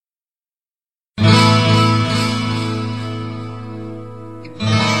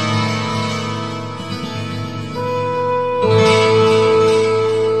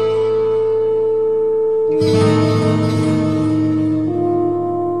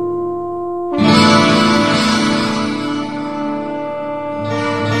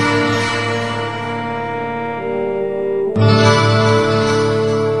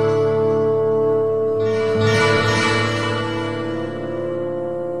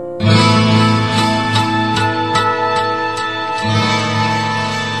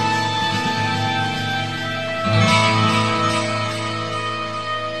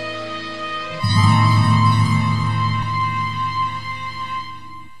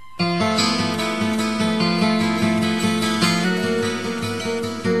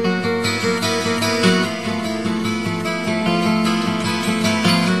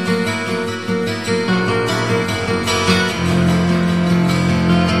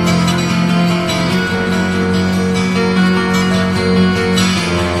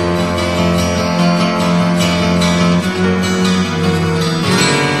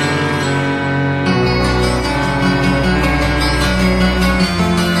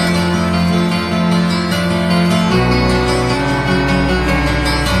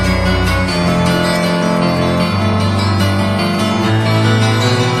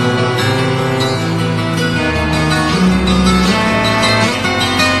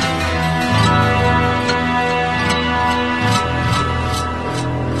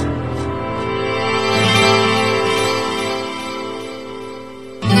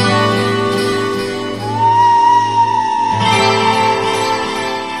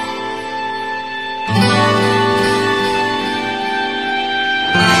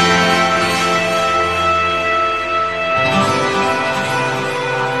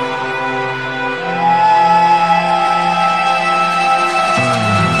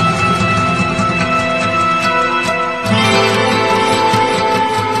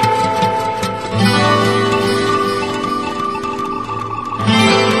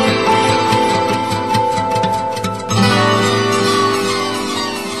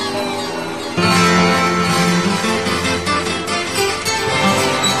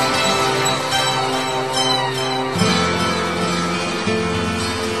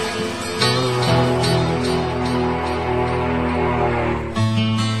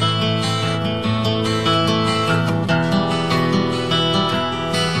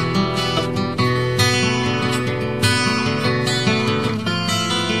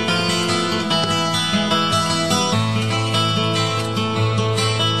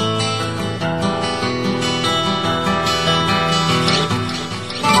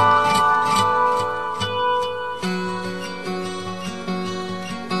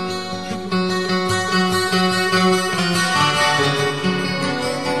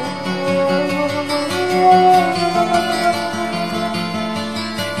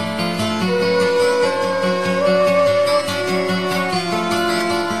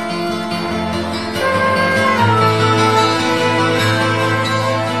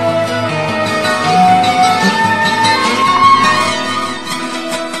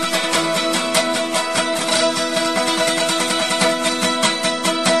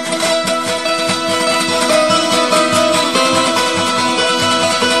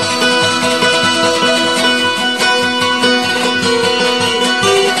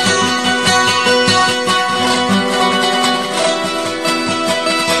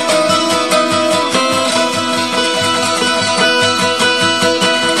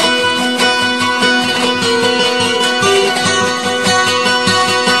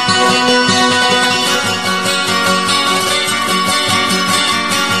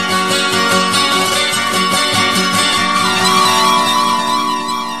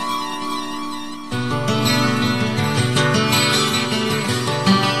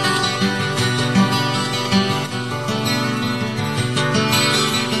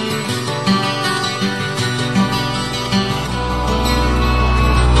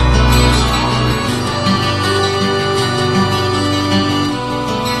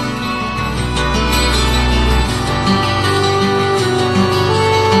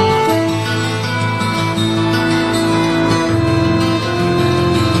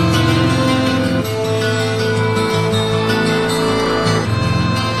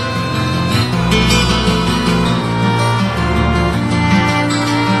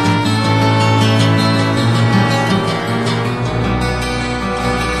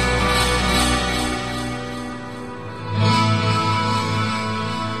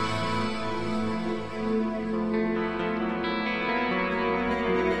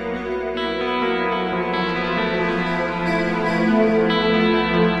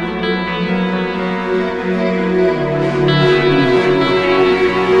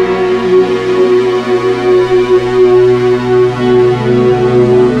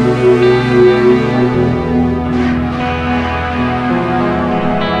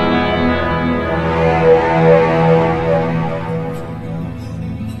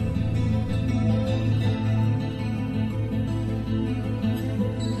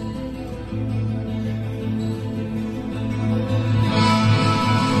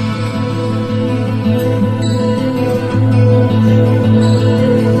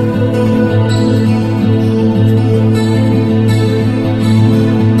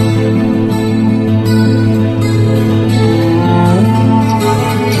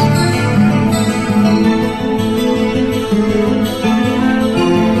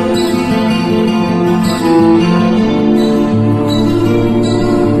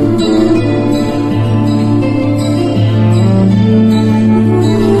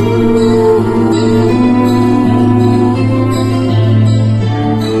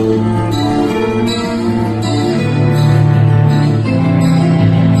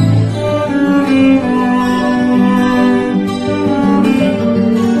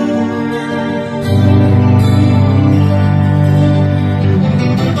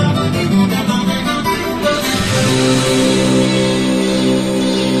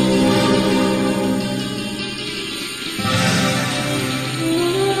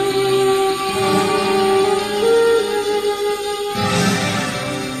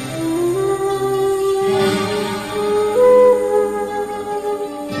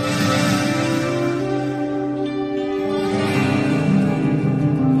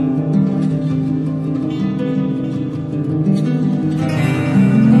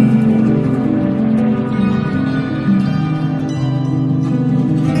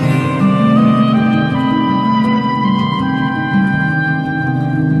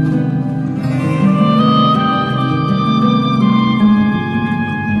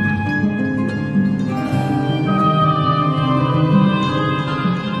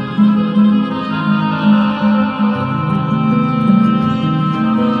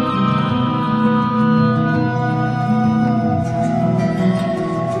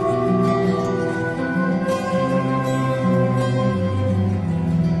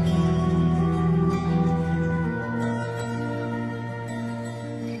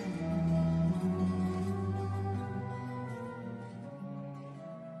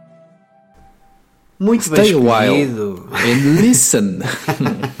 Muito bem Stay a while escolhido. and listen.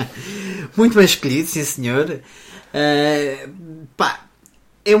 Muito bem escolhido, sim senhor. Pá,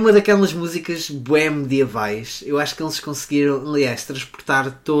 é uma daquelas músicas bué medievais. Eu acho que eles conseguiram, aliás,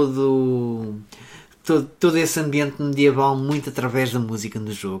 transportar todo esse ambiente medieval muito através da música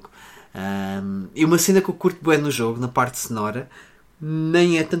no jogo. E uma cena que eu curto bué no jogo, na parte sonora,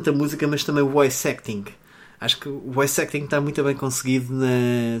 nem é tanta música, mas também o voice acting. Acho que o voice acting está muito bem conseguido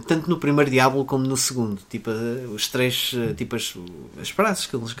tanto no primeiro Diablo como no segundo. Tipo, os três, tipo as frases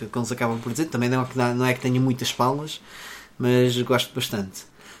que eles acabam por dizer. Também não é que tenha muitas palmas, mas gosto bastante.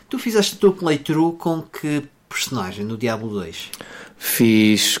 Tu fizeste a tua playthrough com que personagem no Diablo 2?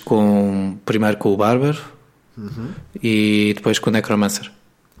 Fiz primeiro com o Bárbaro e depois com o Necromancer.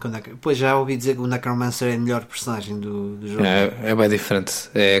 Pois já ouvi dizer que o Necromancer é a melhor personagem do jogo. É bem diferente.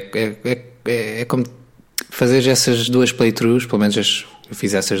 É como fazer essas duas playthroughs, pelo menos eu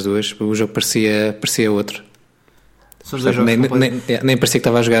fiz essas duas, o jogo parecia outro. São dois jogos nem parecia que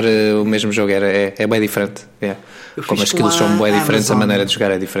estava a jogar o mesmo jogo, é bem diferente. Como as skills são bem diferentes, a maneira de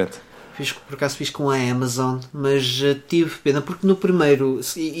jogar é diferente. Por acaso fiz com a Amazon, mas tive pena, porque no primeiro,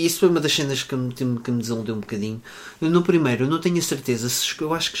 e isso foi uma das cenas que me desiludiu um bocadinho. No primeiro eu não tenho a certeza,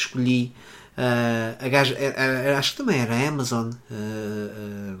 eu acho que escolhi a gaja, acho que também era a Amazon,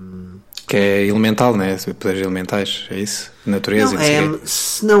 que é elemental, né? Poderes elementais, é isso? Natureza.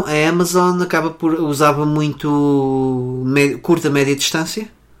 Não, a Amazon usava muito curta, média distância.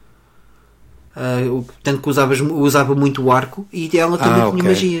 Tanto que usava muito o arco, e ela também tinha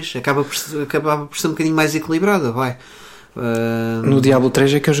magias. Acabava por ser um bocadinho mais equilibrada, vai. No Diablo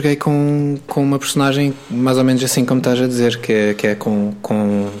 3 é que eu joguei com uma personagem mais ou menos assim como estás a dizer, que é com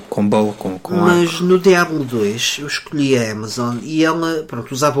bow, com mas arco. No Diablo 2 eu escolhi a Amazon e ela, pronto,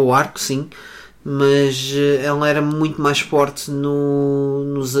 usava o arco, sim, mas ela era muito mais forte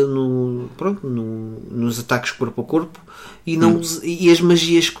nos ataques corpo a corpo, e as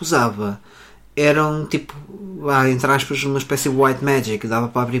magias que usava eram tipo, entre aspas, uma espécie de white magic. Dava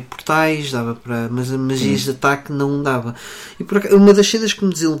para abrir portais, mas magias de ataque não dava. E uma das cenas que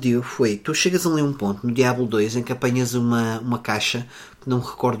me desiludiu foi: tu chegas ali a um ponto no Diablo 2 em que apanhas uma caixa, que não me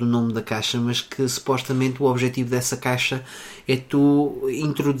recordo o nome da caixa, mas que supostamente o objetivo dessa caixa é tu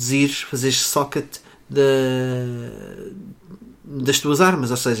fazeres socket das tuas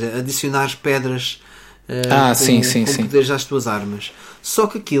armas, ou seja, adicionares pedras com poderes às tuas armas. Só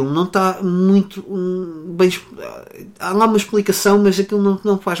que aquilo não está muito bem. Há lá uma explicação, mas aquilo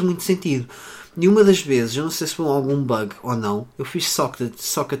não faz muito sentido. E uma das vezes, eu não sei se foi algum bug ou não, eu fiz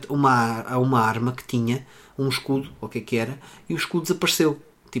socket a uma arma que tinha um escudo, ou o que era, e o escudo desapareceu,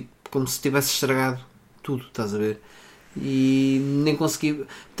 tipo, como se tivesse estragado tudo, estás a ver? E nem consegui,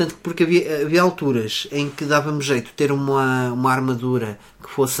 tanto que porque havia alturas em que dava-me jeito de ter uma armadura que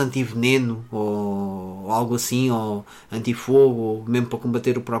fosse anti-veneno ou algo assim, ou anti-fogo, ou mesmo para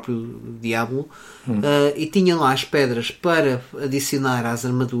combater o próprio Diablo, e tinha lá as pedras para adicionar às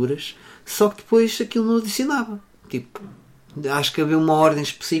armaduras, só que depois aquilo não adicionava. Tipo, acho que havia uma ordem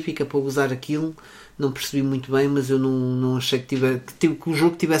específica para usar aquilo, não percebi muito bem, mas eu não achei que o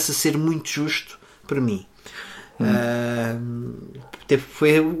jogo tivesse a ser muito justo para mim.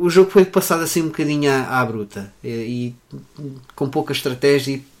 O jogo foi passado assim um bocadinho à bruta, e com pouca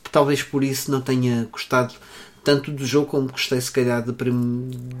estratégia, e talvez por isso não tenha gostado tanto do jogo como gostei se calhar do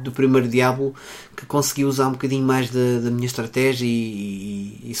primeiro Diablo, que consegui usar um bocadinho mais da minha estratégia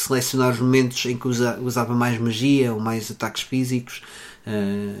e selecionar os momentos em que usava mais magia ou mais ataques físicos,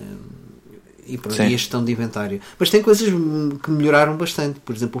 e a gestão de inventário. Mas tem coisas que melhoraram bastante.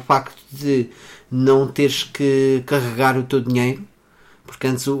 Por exemplo, o facto de não teres que carregar o teu dinheiro, porque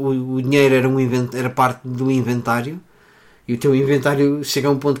antes o dinheiro era parte do inventário, e o teu inventário chega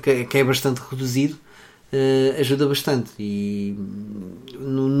a um ponto que é bastante reduzido, ajuda bastante. E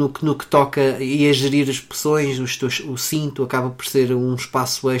no que toca e a gerir as poções, o cinto acaba por ser um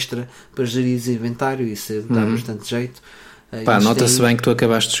espaço extra para gerir o inventário, e isso dá bastante jeito. Nota-se bem que tu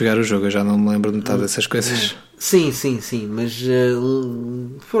acabaste de jogar o jogo, eu já não me lembro de metade dessas coisas. Sim, mas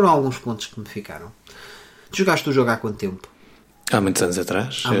foram alguns pontos que me ficaram. Tu jogaste o jogo há quanto tempo? Há muitos anos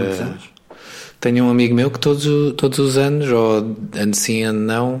atrás. Há muitos anos. Tenho um amigo meu que todos os anos, ou ano sim, ano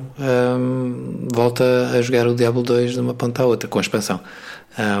não, volta a jogar o Diablo 2 de uma ponta à outra, com a expansão.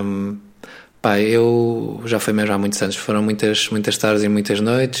 Eu já foi mesmo há muitos anos, foram muitas tardes e muitas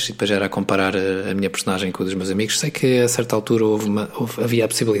noites, e depois era a comparar a minha personagem com a dos meus amigos. Sei que a certa altura havia a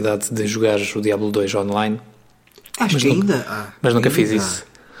possibilidade de jogar o Diablo 2 online. Acho que ainda. Mas nunca fiz isso.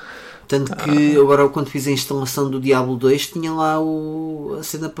 Tanto que agora, quando fiz a instalação do Diablo 2, tinha lá a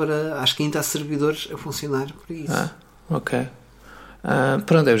cena para. Acho que ainda há servidores a funcionar por isso. Ok.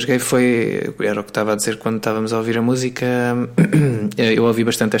 Pronto, eu joguei, era o que estava a dizer quando estávamos a ouvir a música. Eu ouvi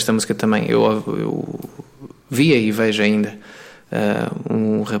bastante esta música também. Eu via e vejo ainda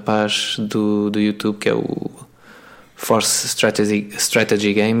um rapaz do YouTube que é o Force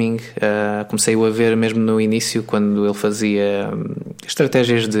Strategy Gaming. Comecei a ver mesmo no início, quando ele fazia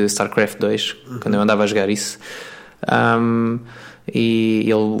estratégias de StarCraft 2, quando eu andava a jogar isso. E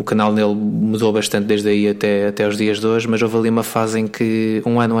o canal dele mudou bastante desde aí até os dias de hoje, mas houve ali uma fase em que,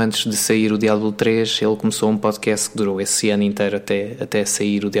 um ano antes de sair o Diablo 3, ele começou um podcast que durou esse ano inteiro até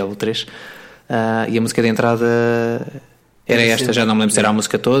sair o Diablo 3, e a música de entrada era esta, já não me lembro se era a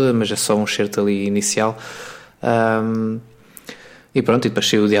música toda, mas é só um certo ali inicial. E pronto, e depois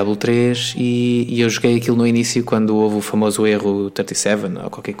saiu o Diablo 3 e eu joguei aquilo no início quando houve o famoso erro 37 ou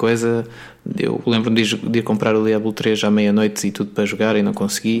qualquer coisa. Eu lembro-me de ir comprar o Diablo 3 à meia-noite e tudo para jogar e não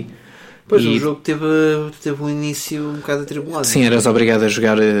consegui. Pois, o jogo teve um início um bocado atribulado. Sim, eras obrigado a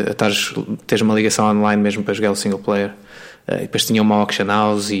jogar, teres uma ligação online mesmo para jogar o single player. E depois tinha uma auction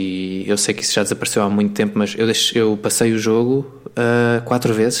house e eu sei que isso já desapareceu há muito tempo, mas eu passei o jogo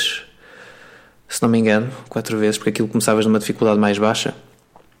 4 vezes, se não me engano, 4 vezes, porque aquilo começavas numa dificuldade mais baixa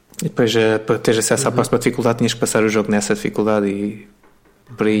e depois para teres acesso à próxima dificuldade tinhas que passar o jogo nessa dificuldade e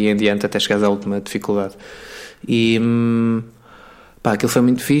por aí em diante até chegares à última dificuldade. E aquilo foi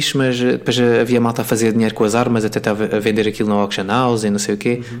muito fixe, mas depois havia malta a fazer dinheiro com as armas, até estava a vender aquilo no auction house e não sei o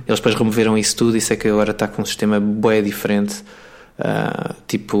quê. Eles depois removeram isso tudo e sei que agora está com um sistema bué diferente,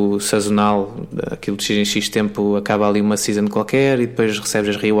 tipo sazonal. Aquilo de x em x tempo acaba ali uma season qualquer e depois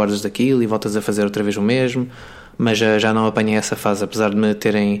recebes as rewards daquilo e voltas a fazer outra vez o mesmo, mas já não apanhei essa fase, apesar de me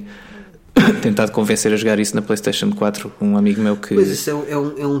terem tentado convencer a jogar isso na PlayStation 4, um amigo meu que,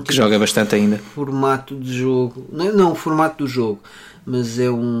 tipo que joga bastante ainda. Formato de jogo, não o formato do jogo, mas é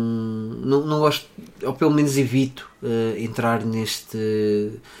não gosto, ou pelo menos evito entrar neste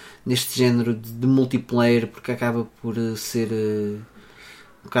género de multiplayer, porque acaba por ser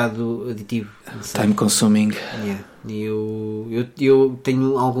um bocado aditivo, time consuming. E eu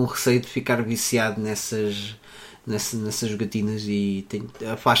tenho algum receio de ficar viciado nessas jogatinas e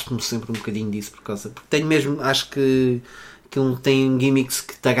afasto-me sempre um bocadinho disso porque tenho mesmo, acho que ele tem gimmicks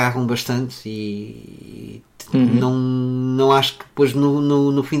que te agarram bastante e não acho que depois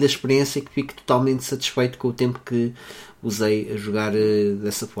no fim da experiência que fique totalmente satisfeito com o tempo que usei a jogar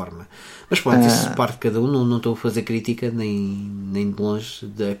dessa forma. Mas pronto, isso parte de cada um, não estou a fazer crítica nem de longe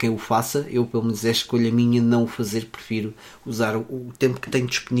a quem o faça. Eu, pelo menos, é a escolha minha não o fazer, prefiro usar o tempo que tenho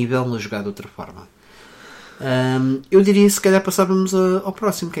disponível a jogar de outra forma. Eu diria, se calhar passávamos ao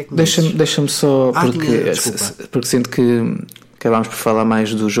próximo. Que é que deixa-me só, porque sinto que acabámos por falar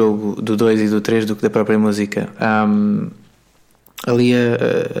mais do jogo do 2 e do 3 do que da própria música. Ali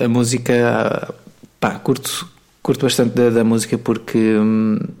a música, curto bastante da música porque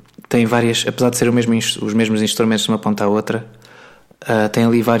tem várias, apesar de ser os mesmos instrumentos de uma ponta à outra, tem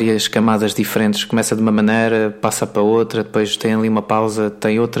ali várias camadas diferentes. Começa de uma maneira, passa para outra, depois tem ali uma pausa,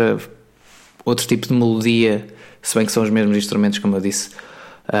 tem outro tipo de melodia, se bem que são os mesmos instrumentos, como eu disse.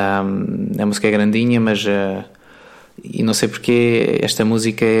 A música é grandinha, mas e não sei porque esta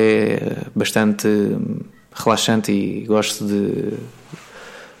música é bastante relaxante e gosto de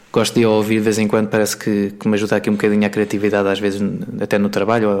a ouvir de vez em quando. Parece que me ajuda aqui um bocadinho a criatividade, às vezes até no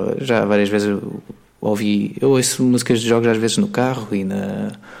trabalho. Já várias vezes eu ouço músicas de jogos às vezes no carro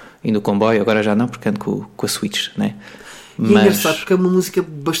e no comboio. Agora já não, porque ando com a Switch, né? E é engraçado porque é uma música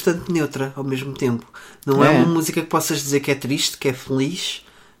bastante neutra ao mesmo tempo. Não é uma música que possas dizer que é triste, que é feliz,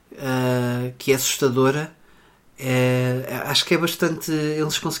 que é assustadora. Acho que é bastante.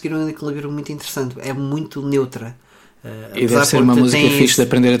 Eles conseguiram um equilíbrio muito interessante. É muito neutra. E deve ser uma música fixe de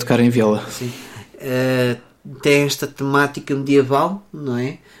aprender a tocar em viola. Sim. Tem esta temática medieval, não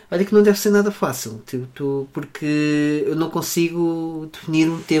é? Olha que não deve ser nada fácil, porque eu não consigo definir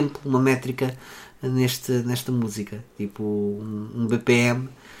um tempo, uma métrica nesta música, tipo um BPM,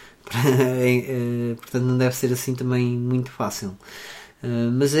 portanto não deve ser assim também muito fácil.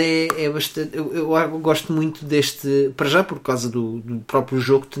 Mas é bastante. Eu gosto muito deste, para já por causa do próprio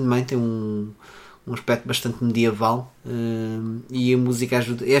jogo, também tem um aspecto bastante medieval, e a música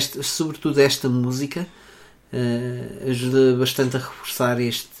ajuda, sobretudo esta música ajuda bastante a reforçar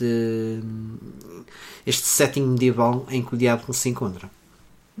este setting medieval em que o diabo se encontra.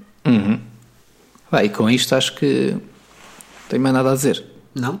 E com isto acho que não tenho mais nada a dizer.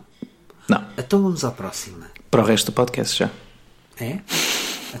 Não? Não. Então vamos à próxima. Para o resto do podcast já. É?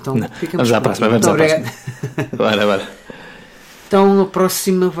 Então vamos à próxima. Bora. Então a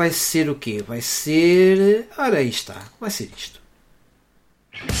próxima vai ser o quê? Vai ser... Ora, aí está. Vai ser isto.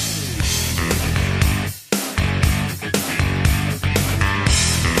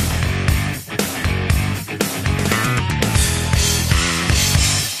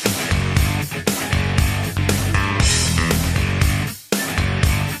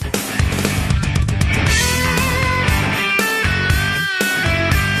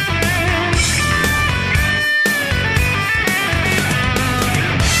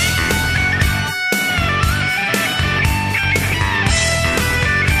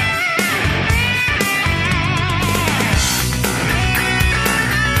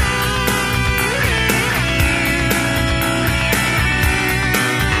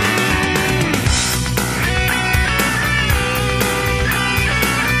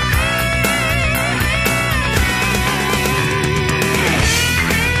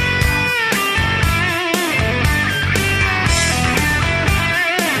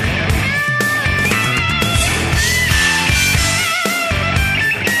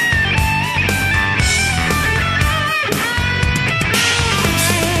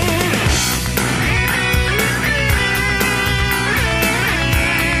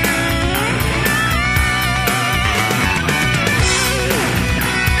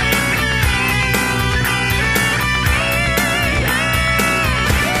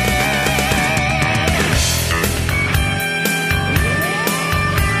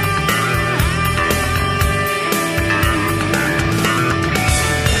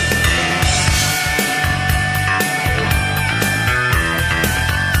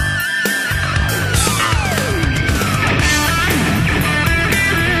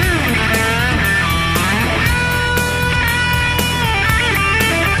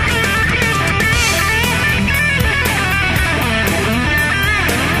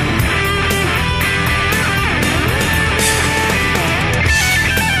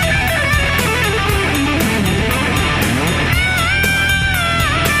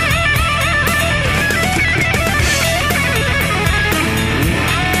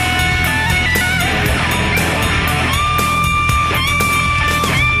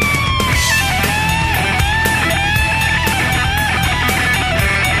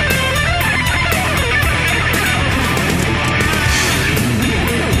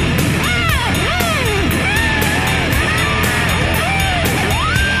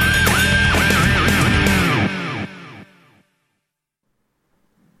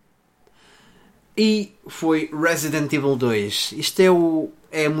 E foi Resident Evil 2. Isto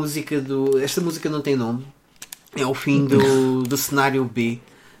é a música do... Esta música não tem nome. É o fim do cenário B.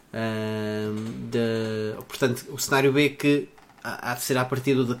 Portanto, o cenário B que há de ser a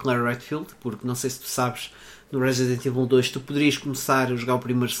partir do Claire Redfield, porque não sei se tu sabes, no Resident Evil 2 tu poderias começar a jogar o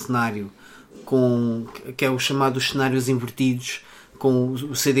primeiro cenário que é o chamado os cenários invertidos com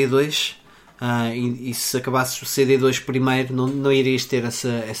o CD2. E se acabasses o CD2 primeiro não irias ter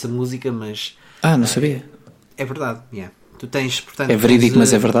essa música, mas não sabia. é verdade, yeah. Tu tens, portanto, é verídico,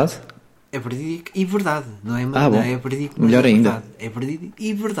 mas é verdade? É verídico e verdade, não é? Bom. Não é verídico, mas melhor é ainda. verdade. É verídico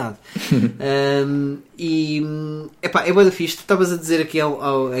e verdade. É bué da fixe. Tu estavas a dizer aqui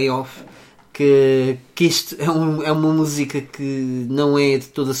em off que isto é uma música que não é de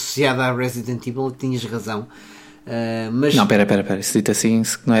toda associada a Resident Evil. Tinhas razão. Mas... Não, pera, isso dito assim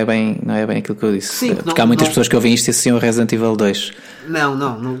não é bem aquilo que eu disse. Sim, porque há muitas pessoas que ouvem isto e associam a Resident Evil 2. Não,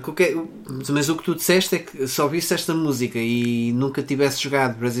 mas o que tu disseste é que se ouvisse esta música e nunca tivesse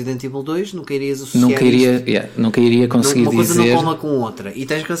jogado Resident Evil 2, nunca irias associar nunca iria conseguir uma coisa dizer... não cola com outra. E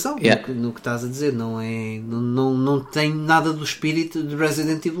tens razão no que estás a dizer. Não tem nada do espírito de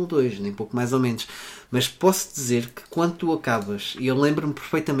Resident Evil 2, nem pouco mais ou menos. Mas posso dizer que quando tu acabas, e eu lembro-me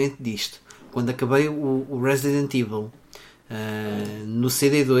perfeitamente disto, quando acabei o Resident Evil no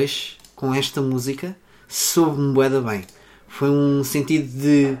CD2 com esta música, soube-me bué da bem. Foi um sentido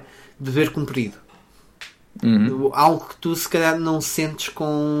de dever cumprido. Algo que tu se calhar não sentes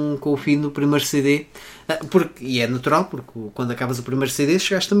com o fim do primeiro CD, e é natural, porque quando acabas o primeiro CD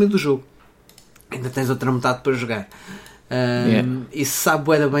chegaste a meio do jogo, ainda tens outra metade para jogar. E se sabe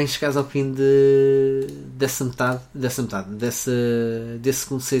bué da bem chegares ao fim desse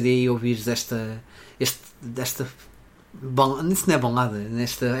segundo CD e ouvires esta isso não é balada,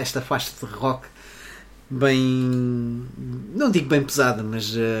 esta faixa de rock bem, não digo bem pesada,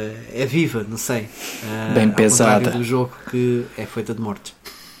 mas é viva, não sei, bem pesada, do jogo que é feita de mortes.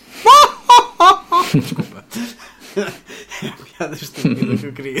 Desculpa. É a piada estúpida que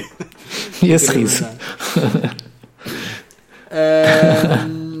eu queria. E esse riso.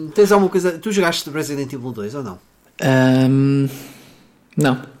 Tens alguma coisa? Tu jogaste Resident Evil 2 ou não?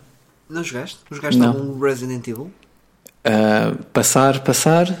 Não. Não jogaste? Não jogaste algum Resident Evil? Passar,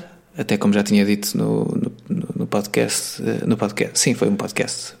 até como já tinha dito no podcast, sim, foi um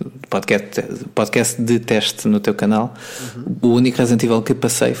podcast de teste no teu canal. O único Resident Evil que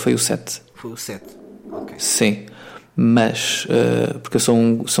passei foi o 7. Foi o 7, ok. Sim, mas porque eu sou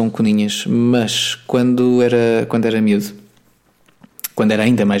um coninhas, mas quando era miúdo, quando era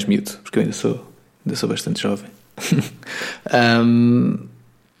ainda mais miúdo, porque eu ainda sou bastante jovem,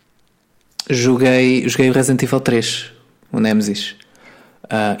 joguei o Resident Evil 3, o Nemesis,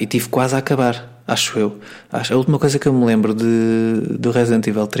 e tive quase a acabar, acho eu. A última coisa que eu me lembro do Resident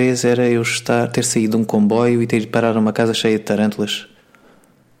Evil 3 era eu ter saído de um comboio e ter ido parar a uma casa cheia de tarântulas.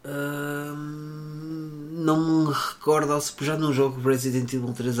 Não me recordo, já não jogo Resident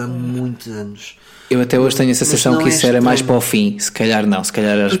Evil 3 há muitos anos. Eu até hoje tenho a sensação que isso era mais para o fim. Se calhar não, se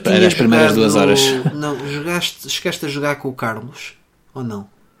calhar era as primeiras 2 horas. Não, chegaste a jogar com o Carlos ou não?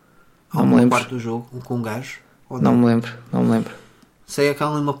 Não me lembro. Parte do jogo com um gajo? Ou não me lembro. Sei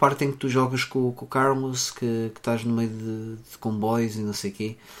aquela uma parte em que tu jogas com o Carlos, que estás no meio de comboios e não sei o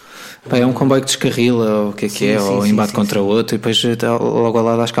quê. É um comboio que descarrila, ou o que é que é, ou embate contra o outro, e depois logo ao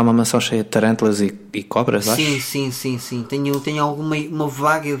lado acho que há uma mansão cheia de tarântulas e cobras, acho. Sim. Tenho uma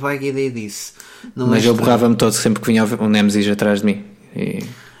vaga ideia disso. Mas eu borrava-me todo sempre que vinha o Nemesis atrás de mim. E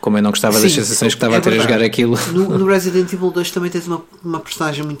como eu não gostava das sensações que estava a ter a jogar aquilo. No Resident Evil 2 também tens uma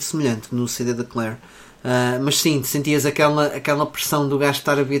personagem muito semelhante no CD da Claire. Mas sim, sentias aquela pressão do gajo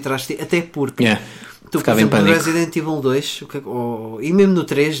estar a vir atrás de ti, até porque tu, por exemplo, no Resident Evil 2 e mesmo no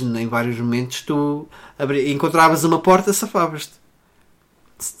 3, em vários momentos, tu encontravas uma porta, safavas-te,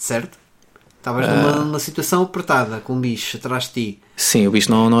 certo? Estavas numa situação apertada com um bicho atrás de ti. Sim, o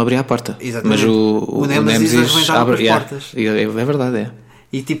bicho não abria a porta. Exatamente. Mas o Nemesis abre as portas. É verdade, é.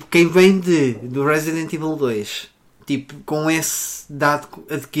 E tipo, quem vem do Resident Evil 2, tipo, com esse dado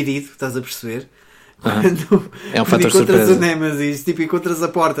adquirido, estás a perceber? Quando é um fator encontras surpresa. o Nemesis, tipo, encontras a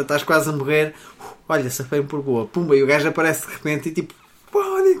porta, estás quase a morrer, olha, safei-me por boa, pumba, e o gajo aparece de repente e tipo,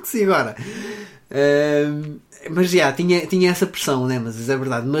 olha que sim agora. Mas já, tinha essa pressão, o Nemesis, é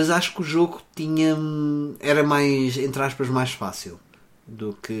verdade, mas acho que o jogo era mais, entre aspas, mais fácil.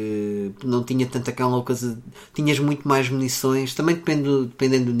 Do que não tinha tanto aquela coisa, tinhas muito mais munições, também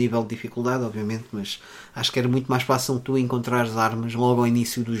dependendo do nível de dificuldade, obviamente, mas acho que era muito mais fácil tu encontrares armas logo ao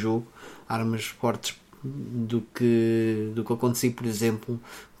início do jogo, armas fortes, do que acontecia, por exemplo,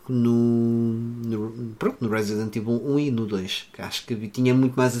 no Resident Evil 1 e no 2. Que acho que tinha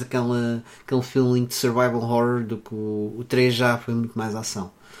muito mais aquele feeling de survival horror do que o 3 já foi muito mais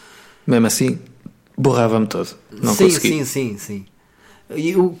ação. Mesmo assim, borrava-me todo. Não sim, consegui. sim.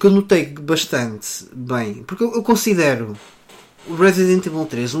 E o que eu notei bastante bem, porque eu considero o Resident Evil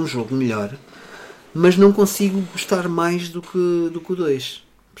 3 um jogo melhor, mas não consigo gostar mais do que o 2.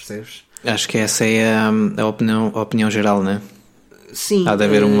 Percebes? Acho que essa é a opinião geral, não é? Sim. Há de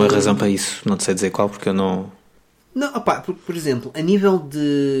haver uma razão para isso. Não te sei dizer qual, porque eu não... Não, por exemplo, a nível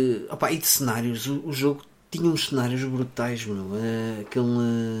de... e de cenários, o jogo tinha uns cenários brutais, meu.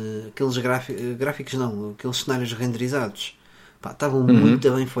 Aqueles gráficos não, aqueles cenários renderizados. Estavam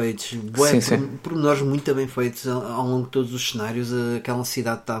muito bem feitos. Pormenores muito bem feitos ao longo de todos os cenários. Aquela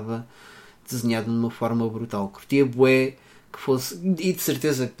cidade estava desenhada de uma forma brutal. Curtia bué que fosse, e de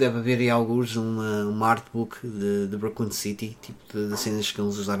certeza que deve haver aí alguns uma artbook de Raccoon City, tipo de cenas que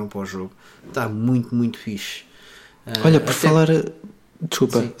eles usaram para o jogo. Está muito, muito fixe. Olha, por falar...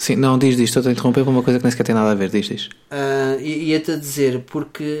 Desculpa, sim, não, diz, estou a interromper por uma coisa que nem sequer tem nada a ver, diz. Ia-te a dizer,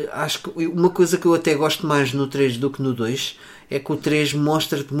 porque acho que uma coisa que eu até gosto mais no 3 do que no 2 é que o 3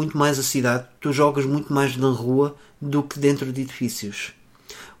 mostra-te muito mais a cidade, tu jogas muito mais na rua do que dentro de edifícios.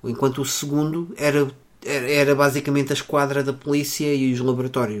 Enquanto o segundo era basicamente a esquadra da polícia e os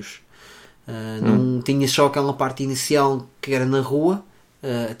laboratórios. Não tinha só aquela parte inicial que era na rua,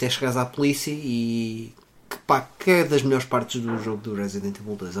 até chegares à polícia e... que é das melhores partes do jogo do Resident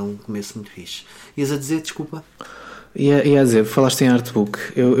Evil 2. É um começo muito fixe. Ias a dizer, desculpa? Ia a dizer, falaste em artbook.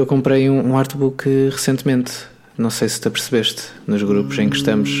 Eu comprei um artbook recentemente. Não sei se te apercebeste nos grupos em que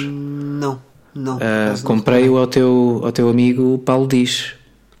estamos. Não. Comprei-o ao teu amigo Paulo Diz.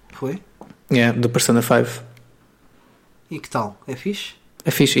 Foi? Do Persona 5. E que tal? É fixe? É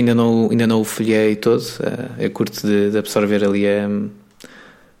fixe, ainda não o folhei todo. Eu curto de absorver ali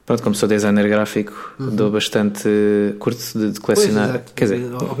pronto, como sou designer gráfico, dou bastante curto de colecionar. Pois, quer dizer,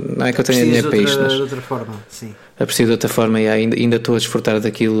 não é que eu tenha dinheiro para isto, mas de outra forma, sim. Aprecio de outra forma e ainda estou a desfrutar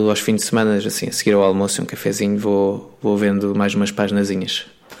daquilo aos fins de semana, assim, a seguir ao almoço, um cafezinho, vou vendo mais umas paginazinhas.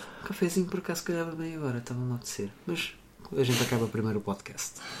 Um cafezinho por acaso calhava bem agora, estava-me a apetecer, mas a gente acaba primeiro o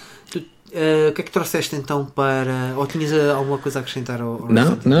podcast. Tu, o que é que trouxeste então para... Ou tinhas alguma coisa a acrescentar ao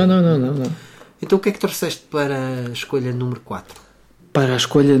Não. Então o que é que trouxeste para a escolha número 4? Para a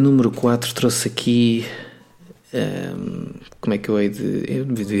escolha número 4 trouxe aqui... como é que eu hei de... Eu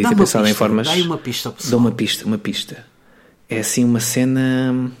devia ter pensado em formas... Dá-lhe uma pista ao pessoal. Dou uma pista. É assim uma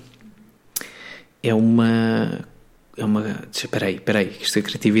cena... É uma... Espera aí. Isto a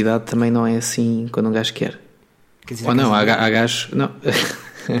criatividade também não é assim quando um gajo quer. Quer dizer, ou não, há gajos... Não.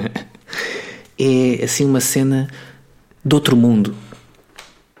 É assim uma cena de outro mundo.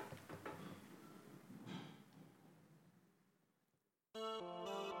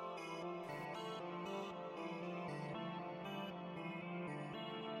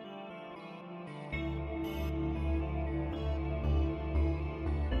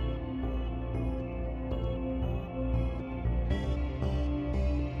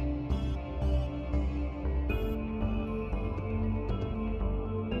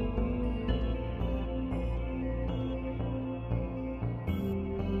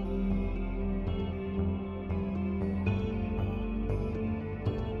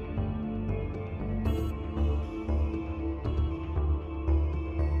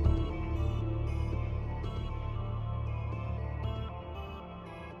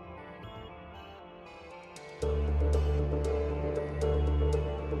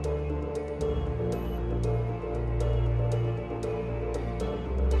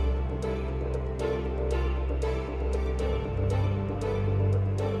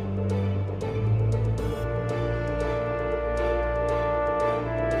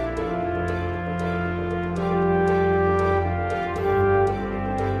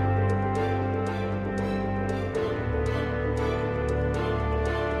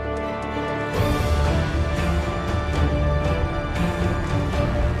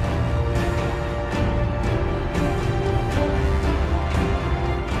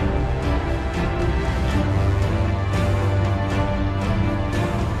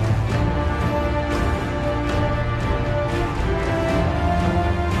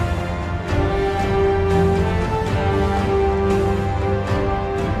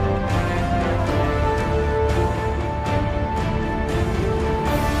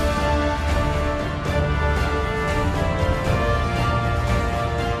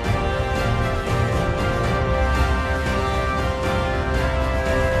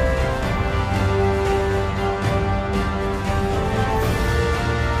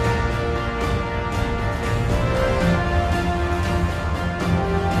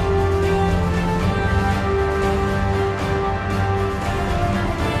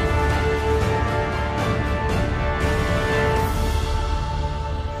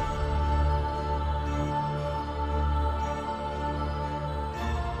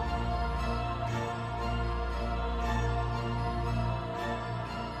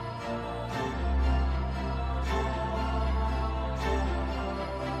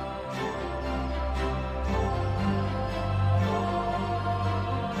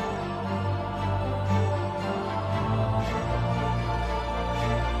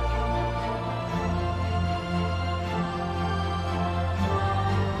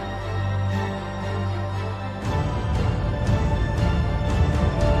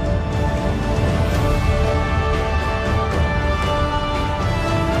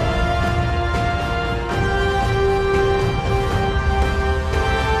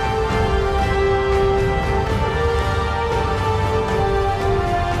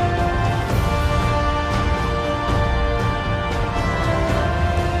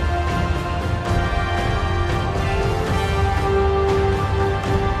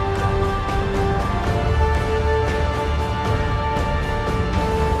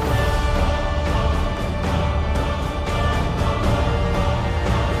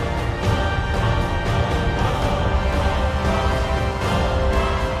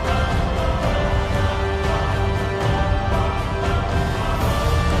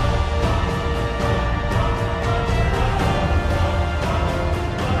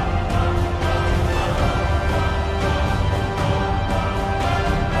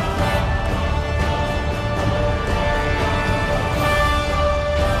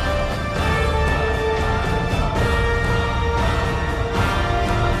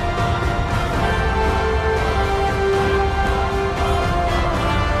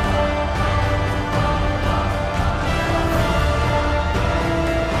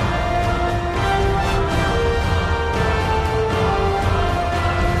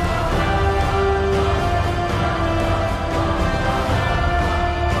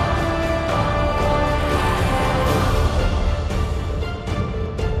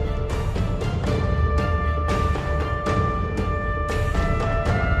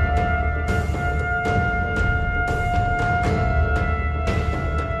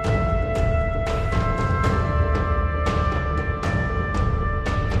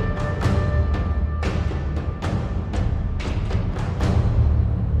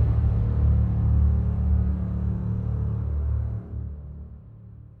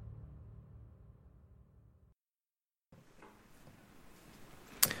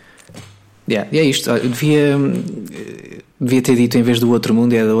 Yeah, e é isto. Eu devia ter dito, em vez do outro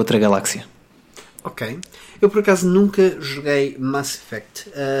mundo, é da outra galáxia. Ok. Eu por acaso nunca joguei Mass Effect.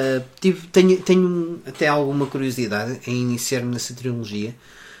 Tenho até alguma curiosidade em iniciar-me nessa trilogia.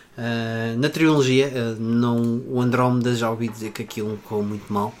 Na trilogia, o Andrómeda já ouvi dizer que aquilo correu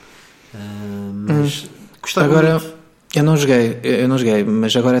muito mal. Mas gostava agora, muito. eu não joguei,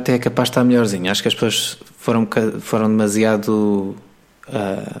 mas agora até é capaz de estar melhorzinho. Acho que as pessoas foram demasiado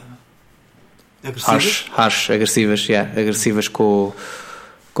agressivas com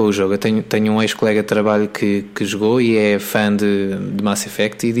o jogo. Eu tenho um ex-colega de trabalho que jogou e é fã de Mass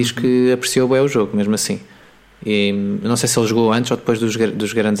Effect e diz que apreciou bem o jogo, mesmo assim. E não sei se ele jogou antes ou depois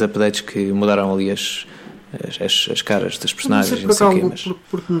dos grandes updates que mudaram ali as caras dos personagens. Não sei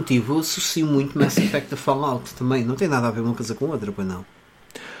por que motivo. Eu associo muito Mass Effect a Fallout também. Não tem nada a ver uma coisa com a outra, pois não?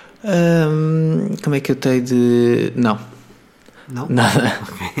 Como é que eu tenho de... Não? Nada.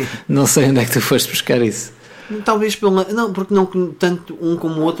 Okay. Não sei onde é que tu foste buscar isso. Talvez não, porque não, tanto um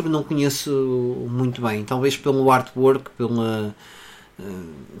como o outro não conheço muito bem. Talvez pelo artwork, pela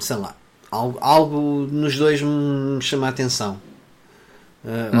sei lá, algo nos dois me chama a atenção.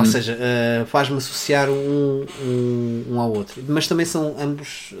 Ou seja, faz-me associar um ao outro. Mas também são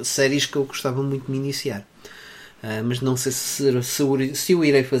ambos séries que eu gostava muito de me iniciar. Mas não sei se eu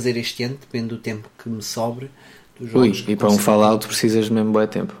irei fazer este ano, depende do tempo que me sobre. E para um Fallout precisas de mesmo bom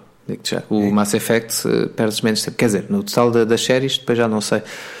tempo. Digo-te já. O Mass Effect perdes menos tempo. Quer dizer, no total das séries, depois já não sei.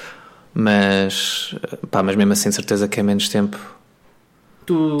 Mas mesmo assim, certeza que é menos tempo.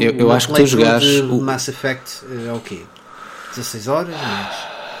 Eu acho que tu jogares. O Mass Effect é o quê? 16 horas?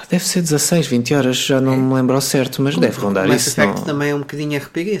 Deve ser 16, 20 horas, já não me lembro ao certo, mas deve rondar isso. O Mass Effect também é um bocadinho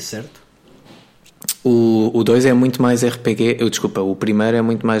RPG, certo? O 2 é muito mais RPG. O primeiro é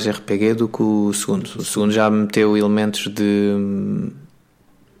muito mais RPG do que o segundo. O segundo já meteu elementos de.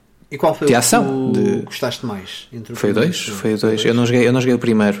 E qual foi de o ação? que gostaste mais? Foi o 2? Foi o 2. Eu não joguei o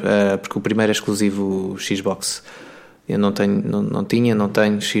primeiro, porque o primeiro é exclusivo Xbox. Eu não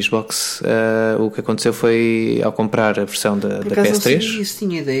tenho Xbox. O que aconteceu foi, ao comprar a versão da PS3. Eu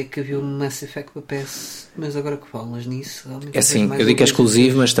tinha ideia que havia um Mass Effect para PS, mas agora que falas nisso, é assim, eu digo que é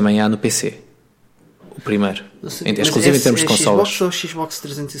exclusivo, mas também há no PC. O primeiro. É exclusivo em termos de consoles. Xbox ou Xbox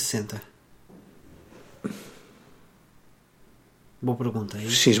 360? Boa pergunta. É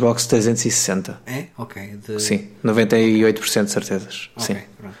isso? Xbox 360. É? Ok. Sim, 98% de certezas. Okay, sim.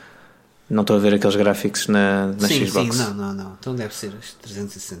 Pronto. Não estou a ver aqueles gráficos na Xbox. Sim, não. Então deve ser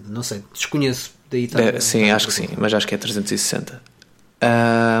 360. Não sei, desconheço. Daí sim, acho que sim, mas acho que é 360.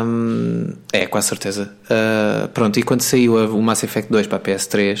 É, com a certeza. Pronto, e quando saiu o Mass Effect 2 para a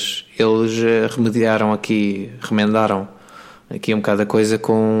PS3, eles remendaram aqui um bocado a coisa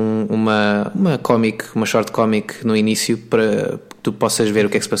com uma short comic no início para que tu possas ver o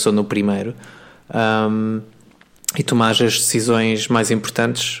que é que se passou no primeiro e tomar as decisões mais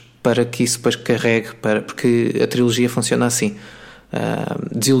importantes para que isso depois carregue, porque a trilogia funciona assim.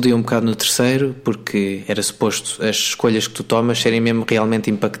 Desiludiu um bocado no terceiro, porque era suposto as escolhas que tu tomas serem mesmo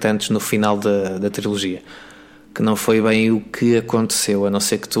realmente impactantes no final da trilogia, que não foi bem o que aconteceu, a não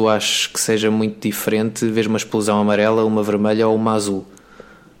ser que tu aches que seja muito diferente, vês uma explosão amarela, uma vermelha ou uma azul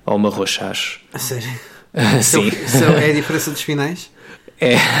ou uma roxa, acho. A sério? Sim. É a diferença dos finais?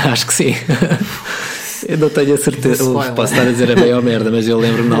 É, acho que sim. Eu não tenho a certeza, posso estar a dizer a bem ou merda, mas eu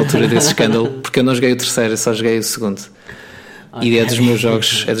lembro-me na altura desse escândalo, porque eu não joguei o terceiro, eu só joguei o segundo. Okay. E é dos meus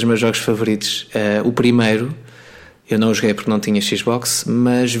jogos favoritos. O primeiro eu não joguei porque não tinha Xbox,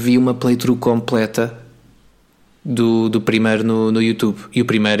 mas vi uma playthrough completa do primeiro no YouTube, e o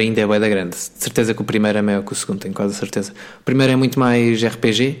primeiro ainda é bué da grande. De certeza que o primeiro é maior que o segundo, tenho quase certeza. O primeiro é muito mais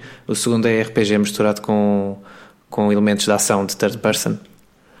RPG, o segundo é RPG misturado com elementos de ação de third person.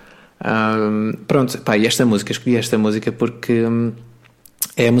 Pronto, e escolhi esta música porque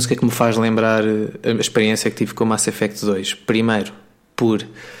é a música que me faz lembrar a experiência que tive com o Mass Effect 2. Primeiro,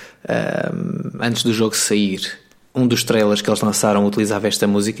 antes do jogo sair, um dos trailers que eles lançaram utilizava esta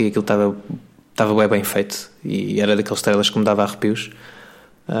música e aquilo estava bem feito, e era daqueles trailers que me dava arrepios.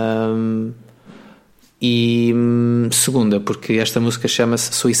 E segunda, porque esta música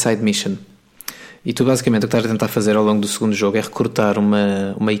chama-se Suicide Mission, e tu basicamente o que estás a tentar fazer ao longo do segundo jogo é recrutar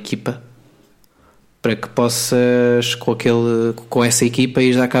uma equipa para que possas com essa equipa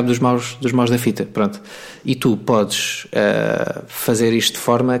ir dar cabo dos maus da fita. Pronto. E tu podes fazer isto de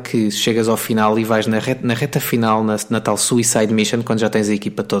forma que chegas ao final e vais na reta final, na tal Suicide Mission, quando já tens a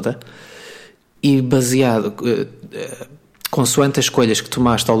equipa toda, e baseado consoante as escolhas que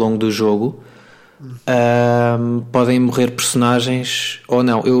tomaste ao longo do jogo, podem morrer personagens ou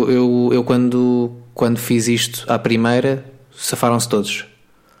não. Eu quando fiz isto à primeira, safaram-se todos.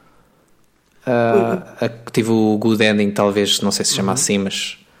 Tive o Good Ending, talvez, não sei se chama assim,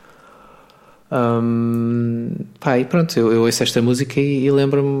 mas e pronto, eu ouço esta música e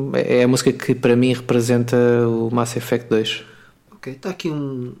lembro-me, é a música que para mim representa o Mass Effect 2. Ok, está aqui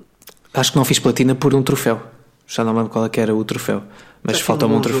um... Acho que não fiz platina por um troféu, já não me lembro qual é que era o troféu, mas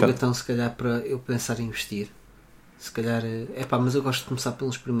falta-me um troféu. Jogo, então, se calhar, para eu pensar em investir. Se calhar, mas eu gosto de começar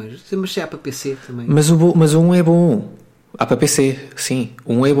pelos primeiros. Mas se há para PC também. Mas o 1 é bom. Há para PC, sim.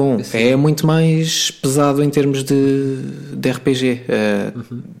 O 1 é bom. É muito mais pesado em termos de RPG.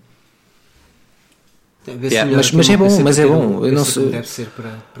 Mas é bom, mas é bom. Eu não sei. Deve ser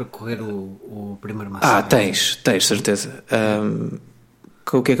para correr o primeiro Mass Effect. Tens certeza.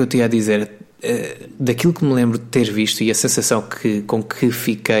 O que é que eu te ia dizer? Daquilo que me lembro de ter visto e a sensação com que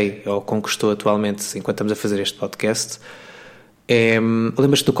fiquei, ou com que estou atualmente enquanto estamos a fazer este podcast,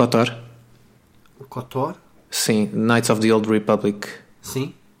 lembras-te do KOTOR? O KOTOR? Sim, Knights of the Old Republic.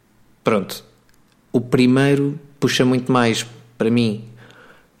 Sim. Pronto. O primeiro puxa muito mais, para mim,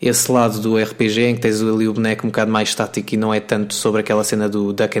 esse lado do RPG, em que tens ali o boneco um bocado mais estático e não é tanto sobre aquela cena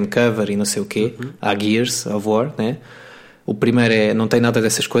do duck and cover e não sei o quê. Há Gears of War, né? O primeiro não tem nada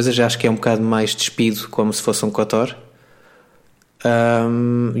dessas coisas, já acho que é um bocado mais despido, como se fosse um KOTOR.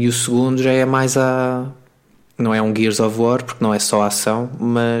 E o segundo já é mais não é um Gears of War, porque não é só a ação,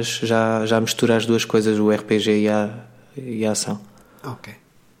 mas já mistura as duas coisas, o RPG e a ação. Ok.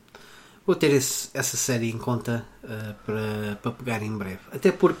 Vou ter essa série em conta para pegar em breve.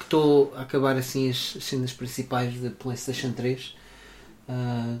 Até porque estou a acabar assim as cenas principais da PlayStation 3.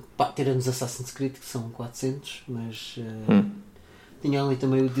 Tirando os Assassin's Creed, que são 400, mas tinha ali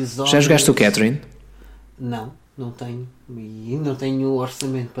também o Dishonored. Já jogaste o Catherine? Não tenho, e não tenho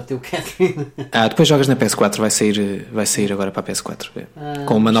orçamento para ter o Catherine. Depois jogas na PS4, vai sair agora para a PS4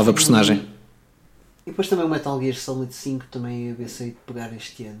 com uma nova personagem. E depois também o Metal Gear Solid 5 também ia ver se de pegar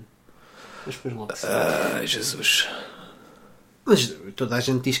este ano, mas depois logo se Jesus. Mas toda a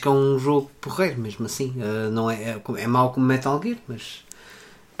gente diz que é um jogo porreiro mesmo assim. Não é mau como Metal Gear, mas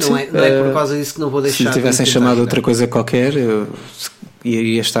não é por causa disso que não vou deixar. Se tivessem chamado outra coisa qualquer, eu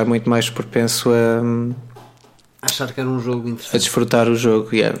iria estar muito mais propenso a achar que era um jogo interessante, a desfrutar o jogo.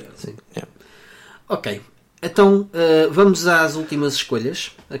 Sim. Ok, então vamos às últimas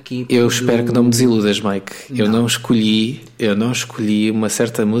escolhas aqui. Eu espero que não me desiludas, Mike. Eu não escolhi uma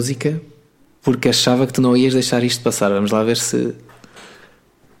certa música porque achava que tu não ias deixar isto passar. Vamos lá ver se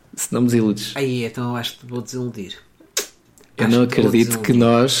não me desiludes. Aí, então eu acho que te vou desiludir. Eu não acredito que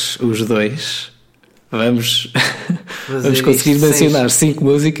nós, os dois, vamos conseguir mencionar 5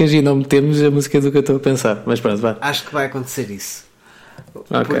 músicas e não metemos a música do que eu estou a pensar. Mas pronto, vá. Acho que vai acontecer isso.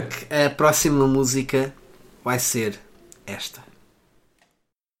 Okay. Porque a próxima música vai ser esta.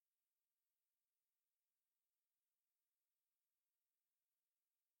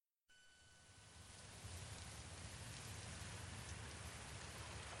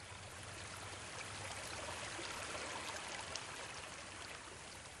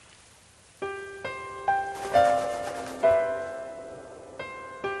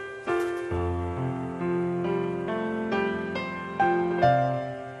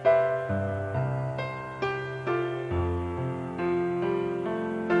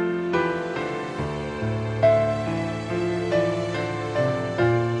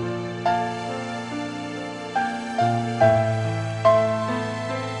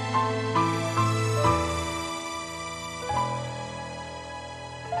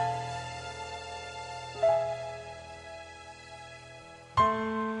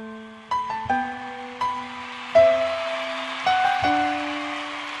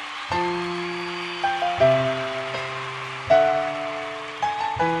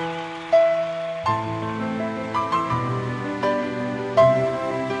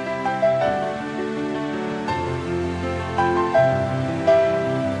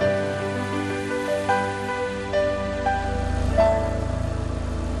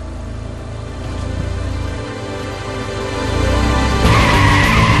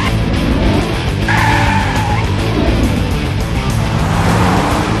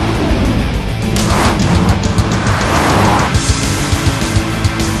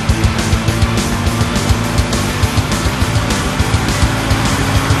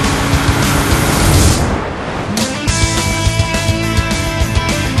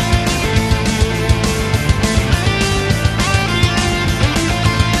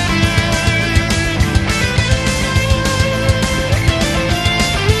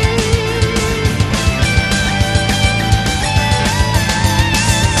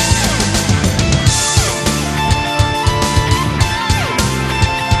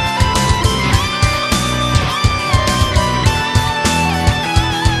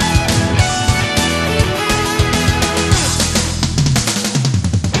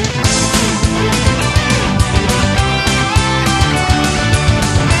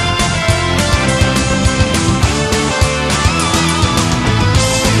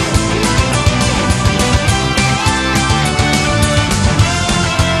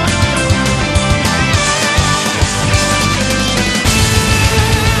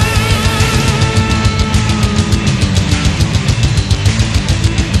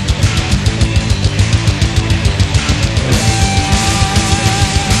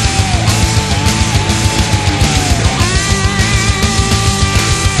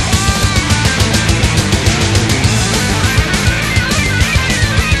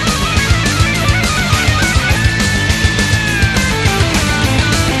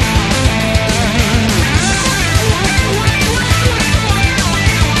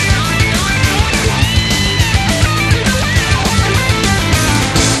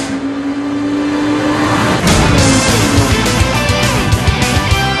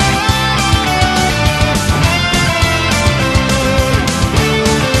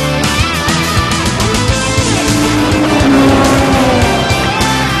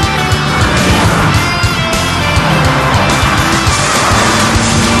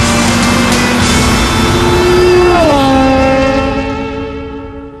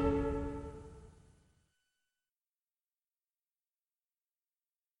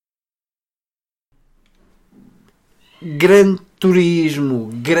 Gran Turismo,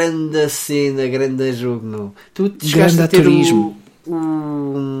 grande cena, grande jogo, meu. Tu chegaste a ter o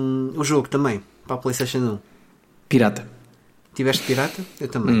jogo também, para a PlayStation 1? Pirata. Tiveste pirata? Eu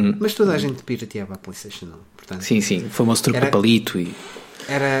também. Mas toda a gente pirateava a PlayStation 1. Portanto, Sim, o famoso truque do palito.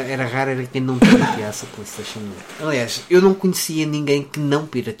 Era raro era quem não pirateasse a PlayStation 1. Aliás, eu não conhecia ninguém que não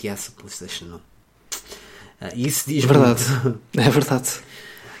pirateasse a PlayStation 1. Isso diz verdade. muito. É verdade.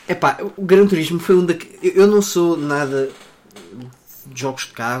 Epá, o Gran Turismo foi um daqueles... Eu não sou nada de jogos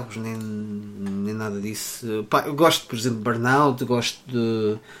de carros, nem nada disso. Pá, eu gosto, por exemplo, de Burnout, gosto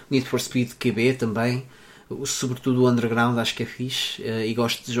de Need for Speed QB também. Sobretudo o Underground, acho que é fixe. E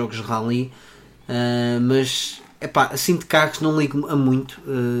gosto de jogos de rally. Mas, epá, assim de carros não ligo a muito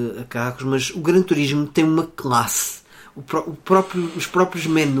a carros, mas o Gran Turismo tem uma classe. Os próprios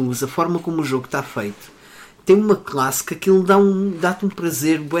menus, a forma como o jogo está feito, tem uma classe que aquilo dá-te um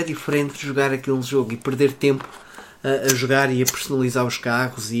prazer bem diferente de jogar aquele jogo e perder tempo a jogar e a personalizar os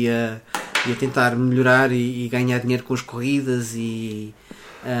carros e a tentar melhorar e ganhar dinheiro com as corridas e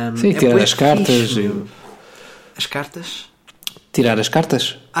sim, tirar as cartas. As cartas? Tirar as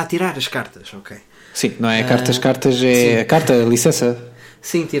cartas? Tirar as cartas, ok. Sim, não é cartas, é a carta, a licença.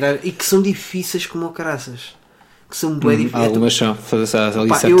 Sim, tirar. E que são difíceis como o caraças. Que são bem difíceis. Algumas são. Fazer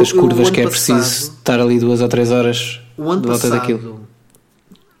ali certas curvas que é preciso estar ali 2 ou 3 horas de volta daquilo.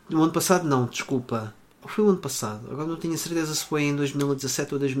 O ano passado não, desculpa. Foi o ano passado. Agora não tenho certeza se foi em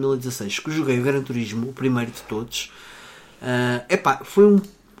 2017 ou 2016 que eu joguei o Gran Turismo, o primeiro de todos. Foi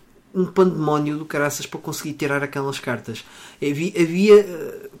um pandemónio do caraças para conseguir tirar aquelas cartas. Havia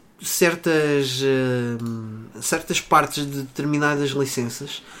certas partes de determinadas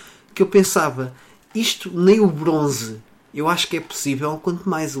licenças que eu pensava, isto nem o bronze eu acho que é possível, quanto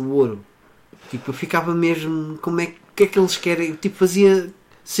mais o ouro. Tipo, eu ficava mesmo, o que é que eles querem? Eu, tipo, fazia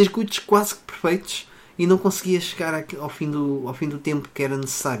circuitos quase que perfeitos e não conseguia chegar ao fim do tempo que era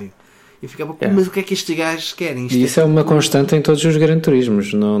necessário. Eu ficava, mas o que é que estes gajos querem? E isso é uma constante em todos os Gran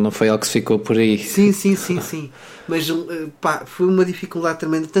Turismos, não foi algo que se ficou por aí. Sim. Mas foi uma dificuldade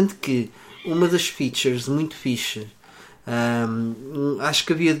tremenda, tanto que uma das features muito fixe, acho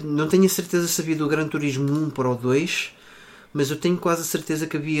que havia, não tenho a certeza se havia do Gran Turismo 1 para o 2, mas eu tenho quase a certeza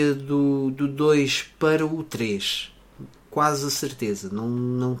que havia do 2 para o 3. Quase a certeza,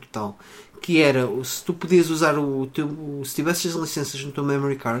 não total. Que era, se tu podias usar se tivesses as licenças no teu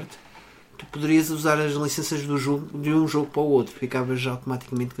memory card, tu poderias usar as licenças do jogo de um jogo para o outro, ficavas já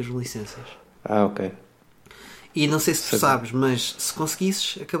automaticamente com as licenças. Ok. E não sei se tu sabes, mas se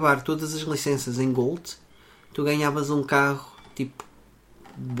conseguisses acabar todas as licenças em Gold, tu ganhavas um carro tipo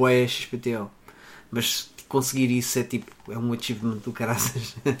bué XPTO. Mas conseguir isso é um achievement do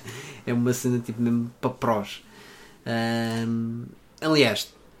caraças. É uma cena tipo mesmo para prós.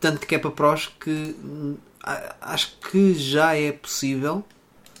 Aliás, tanto que é para prós que acho que já é possível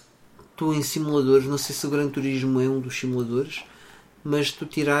tu em simuladores, não sei se o Gran Turismo é um dos simuladores, mas tu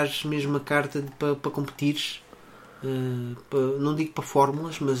tirares mesmo a carta para competires, não digo para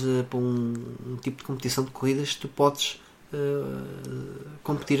fórmulas, mas para um tipo de competição de corridas, tu podes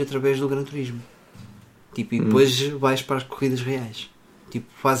competir através do Gran Turismo. Tipo, e depois vais para as corridas reais. Tipo,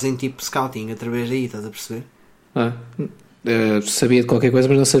 fazem tipo scouting através daí, estás a perceber? Sabia de qualquer coisa,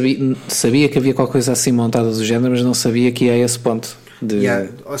 mas não sabia que havia qualquer coisa assim montada do género, mas não sabia que ia a esse ponto.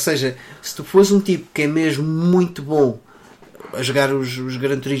 Ou seja, se tu fores um tipo que é mesmo muito bom a jogar os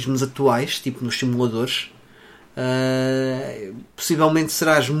Gran Turismos atuais, tipo nos simuladores, possivelmente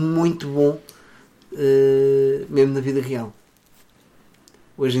serás muito bom mesmo na vida real.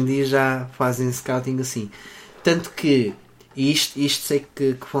 Hoje em dia já fazem scouting assim. Tanto que isto sei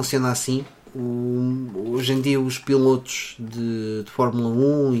que funciona assim. Hoje em dia os pilotos de Fórmula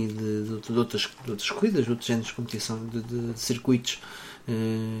 1 e de outras corridas, de outros géneros de competição, de circuitos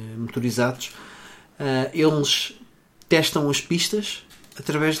motorizados, eles testam as pistas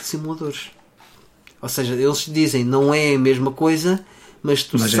através de simuladores. Ou seja, eles dizem não é a mesma coisa, mas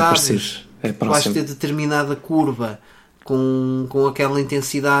tu sabes que vais ter determinada curva com aquela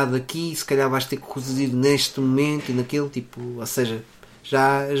intensidade aqui, se calhar vais ter que reduzir neste momento e naquele tipo, ou seja,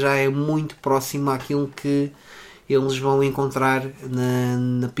 já é muito próximo àquilo que eles vão encontrar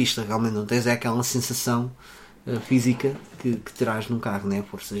na pista. Realmente não tens aquela sensação física que terás num carro, né?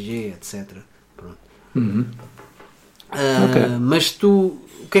 Força G, etc. Pronto. Okay. Mas tu,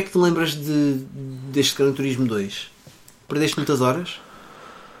 o que é que te lembras deste Gran Turismo 2? Perdeste muitas horas?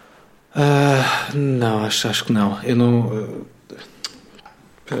 Não, acho que não. Eu não.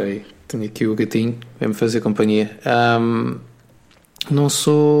 Espera aí, tenho aqui o gatinho, vai-me fazer companhia. Não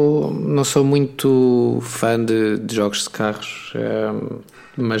sou muito fã de jogos de carros,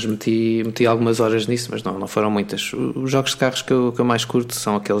 mas meti algumas horas nisso, mas não foram muitas. Os jogos de carros que eu mais curto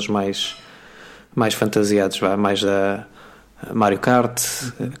são aqueles mais fantasiados, mais da Mario Kart,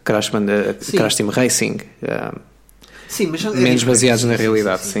 Crash Team Racing, sim, mas menos baseados na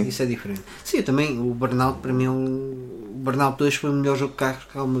realidade. Sim, isso é diferente. Sim, eu também, o Burnout para mim o Burnout 2 foi o melhor jogo de carros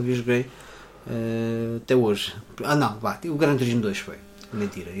que alguma vez joguei. Até hoje. Não, o Gran Turismo 2 foi.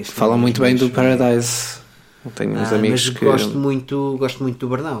 Mentira. Falam muito bem do Paradise. Eu tenho uns amigos mas que gosto muito do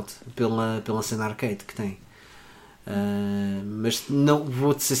Burnout pela cena arcade que tem. Mas não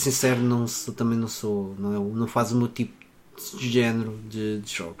vou-te ser sincero, não faz o meu tipo de género de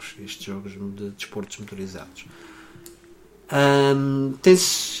jogos, estes jogos de desportos motorizados.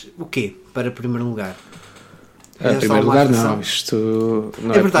 Tens o quê para primeiro lugar? Em primeiro lugar não, isto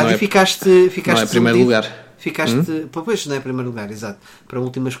não é verdade, não e ficaste não é primeiro lugar. Ficaste, pois não é primeiro lugar, exato, para a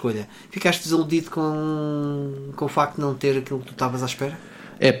última escolha. Ficaste desiludido com o facto de não ter aquilo que tu estavas à espera?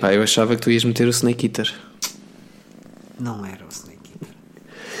 Eu achava que tu ias meter o Snake Eater. Não era o Snake Eater.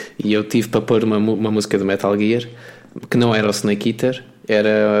 E eu tive para pôr uma música do Metal Gear que não era o Snake Eater,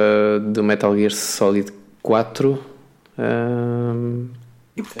 era do Metal Gear Solid 4.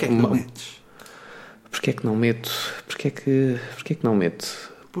 E porquê que não metes? Porquê que não meto? Porquê que não meto?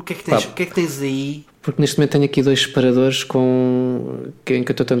 O que é que tens aí? Porque neste momento tenho aqui dois separadores em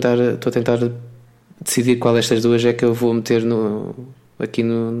que eu estou a tentar decidir qual destas duas é que eu vou meter aqui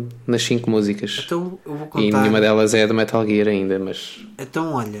nas 5 músicas. Então eu vou contar. E nenhuma delas é do Metal Gear ainda, mas...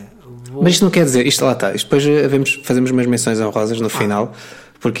 Então olha... Mas isto não quer dizer... Isto lá está. Isto depois fazemos umas menções honrosas no final,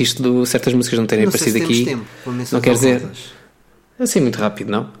 porque isto certas músicas não terem aparecido aqui. Não quer dizer... Assim muito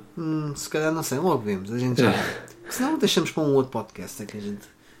rápido, não? Se calhar não sei, logo vemos. A gente já... Senão deixamos para um outro podcast que a gente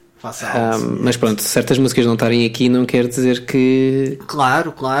faça algo. Mas pronto, certas músicas não estarem aqui não quer dizer que...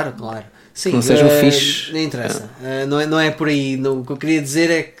 Claro. Sim, não sejam fixe. Não interessa. Não é por aí. O que eu queria dizer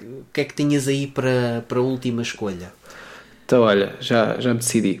é que, o que é que tinhas aí para a última escolha. Então olha, já me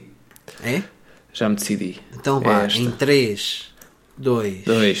decidi. É? Já me decidi. Então vá, em 3,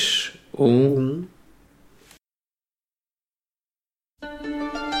 2, 1...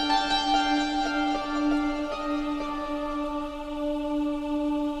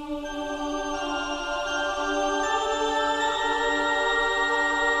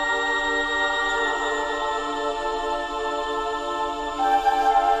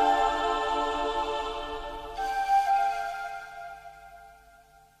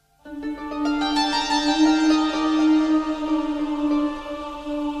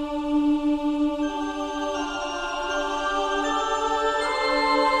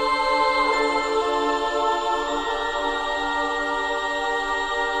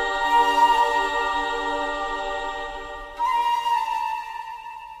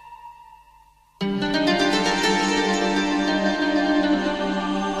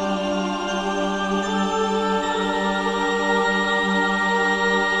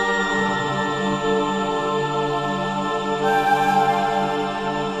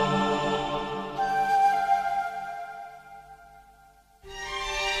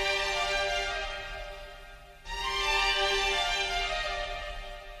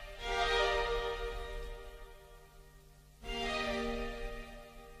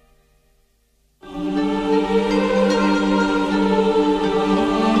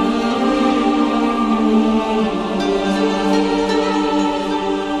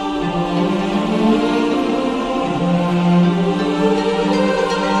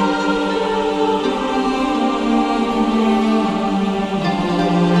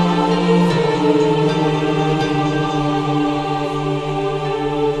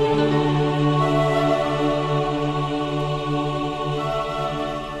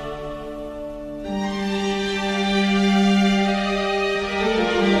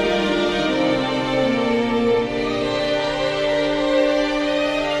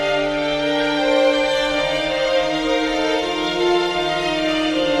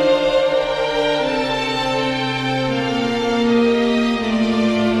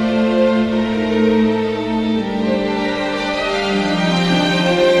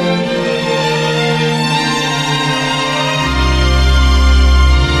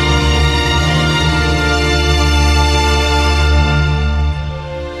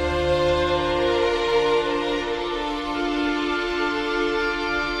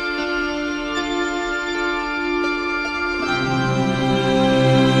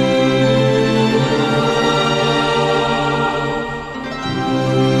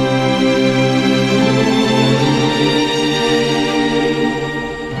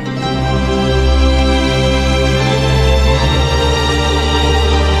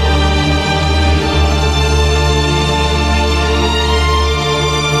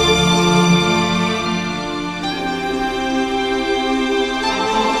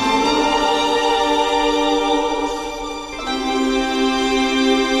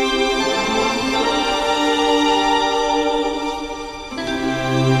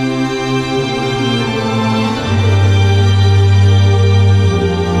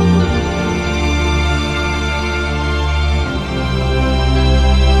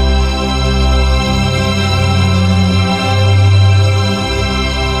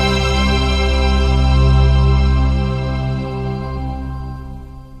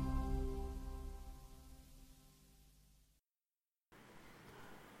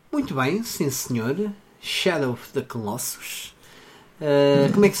 Muito bem, sim senhor. Shadow of the Colossus.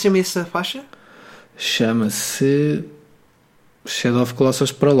 Como é que se chama essa faixa? Chama-se Shadow of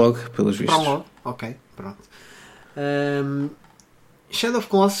Colossus Prologue, pelos vistos. Prologue, ok, pronto. Shadow of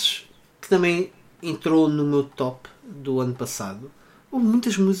Colossus, que também entrou no meu top do ano passado. Houve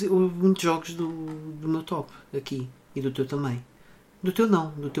muitos jogos do meu top aqui. E do teu também. Do teu não,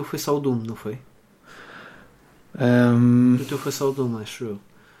 do teu foi só o Doom, não foi? Do teu foi só o Doom, acho eu.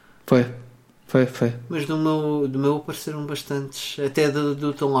 Foi. Mas do meu apareceram bastantes, até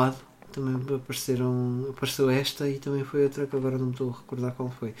do teu lado também apareceu esta e também foi outra que agora não me estou a recordar qual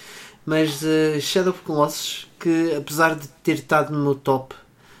foi. Mas Shadow of Colossus, que apesar de ter estado no meu top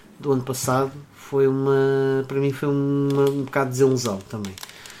do ano passado, para mim foi um bocado de desilusão também.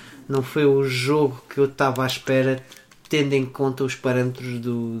 Não foi o jogo que eu estava à espera, tendo em conta os parâmetros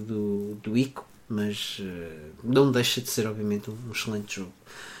do ICO, mas não deixa de ser obviamente um excelente jogo.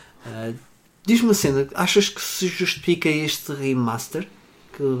 Diz-me uma cena, achas que se justifica este remaster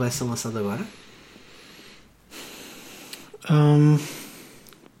que vai ser lançado agora?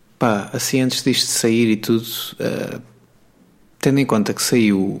 Assim antes disto sair e tudo, tendo em conta que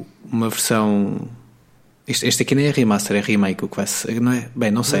saiu uma versão, este aqui nem é remaster, é remake, o que vai ser, não é?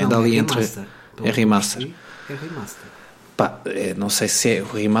 Bem, não sei, anda ali entre. É remaster. É remaster. Não sei se é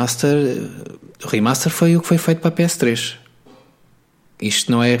o remaster. O remaster foi o que foi feito para a PS3.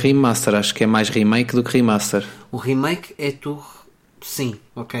 Isto não é remaster, acho que é mais remake do que remaster. O remake é tu. Sim,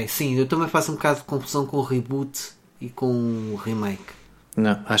 ok. Sim, eu também faço um bocado de confusão com o reboot e com o remake.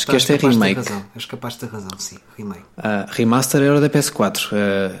 Não, acho que este é remake. És capaz de ter razão, sim, remake. Remaster era da PS4.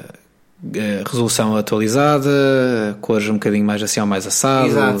 Resolução atualizada, cores um bocadinho mais assim ou mais assado.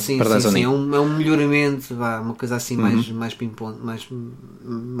 Exato, sim. É um melhoramento, uma coisa assim mais ping-pong,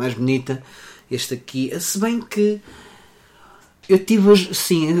 mais bonita. Este aqui, se bem que eu tive hoje,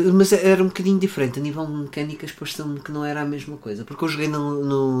 sim, mas era um bocadinho diferente a nível de mecânicas, pareceu-me que não era a mesma coisa, porque eu joguei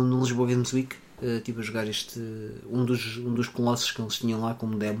no Lisboa Games Week, estive a jogar um dos colossos que eles tinham lá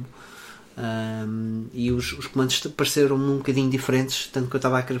como demo, e os comandos pareceram-me um bocadinho diferentes, tanto que eu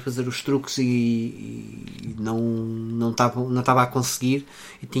estava a querer fazer os truques e não estava a conseguir,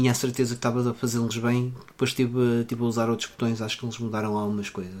 e tinha a certeza que estava a fazê-los bem. Depois estive a usar outros botões, acho que eles mudaram algumas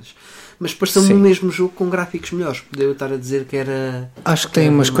coisas, mas pareceu-me o mesmo jogo com gráficos melhores. Podia eu estar a dizer que era, acho que tem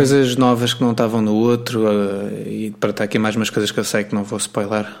umas coisas novas que não estavam no outro, e para estar aqui mais umas coisas que eu sei que não vou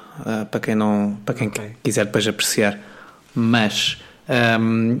spoiler, para quem quiser depois apreciar. Mas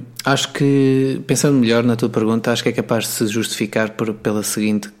acho que, pensando melhor na tua pergunta, acho que é capaz de se justificar pela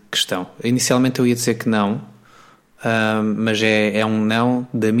seguinte questão. Inicialmente eu ia dizer que não, mas é um não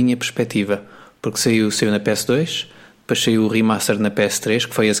da minha perspectiva, porque saiu na PS2, depois saiu o remaster na PS3,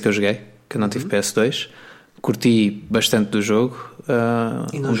 que foi esse que eu joguei, que eu não tive PS2. Curti bastante do jogo,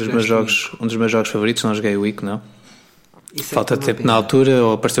 um dos meus jogos favoritos. Não joguei o ICO, não. Falta de tempo na altura,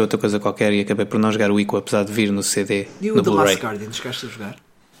 ou apareceu outra coisa qualquer e acabei por não jogar o ICO, apesar de vir no CD. E o The Last Guardian, chegaste a jogar?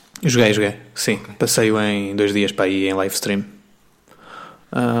 Joguei, sim. Okay. Passei-o em 2 dias para ir em live stream,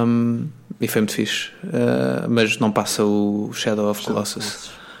 e foi muito fixe, mas não passa o Shadow of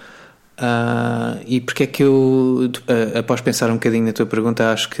Colossus. E porque é que eu, após pensar um bocadinho na tua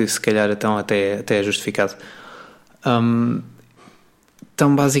pergunta, acho que se calhar então até é justificado.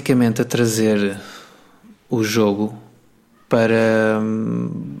 Estão basicamente a trazer o jogo para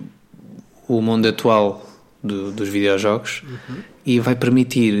o mundo atual dos videojogos, e vai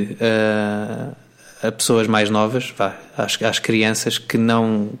permitir a pessoas mais novas, às crianças que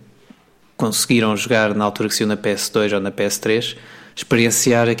não conseguiram jogar na altura que saiu na PS2 ou na PS3,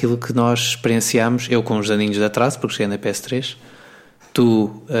 experienciar aquilo que nós experienciámos, eu com uns aninhos de atraso, porque cheguei na PS3,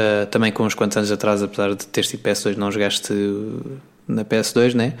 tu também com uns quantos anos de atraso, apesar de teres tido PS2, não jogaste na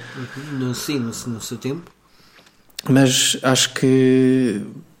PS2, né? Sim, no seu tempo. Mas acho que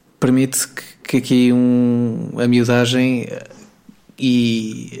permite que aqui a miudagem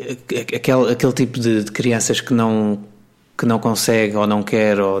e aquele tipo de crianças que não consegue ou não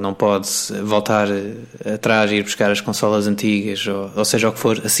quer ou não pode voltar atrás e ir buscar as consolas antigas, ou seja o que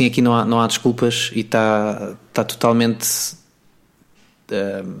for, assim aqui não há desculpas, e está totalmente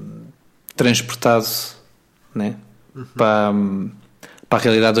transportado, né? Para a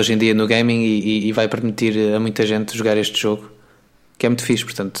realidade hoje em dia no gaming, e vai permitir a muita gente jogar este jogo, que é muito fixe.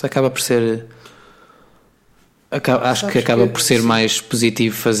 Portanto, acaba por ser por ser mais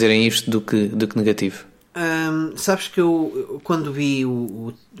positivo fazerem isto do que negativo. Sabes que eu quando vi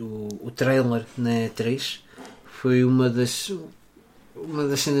o trailer na E3, foi uma das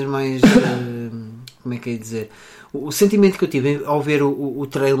cenas mais como é que é dizer, o sentimento que eu tive ao ver o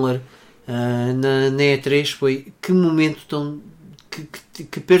trailer na E3 foi: que momento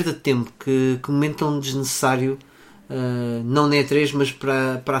que perda de tempo, que momento tão desnecessário, não na E3, mas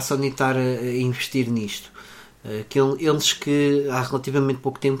para a Sony estar a investir nisto. Eles que há relativamente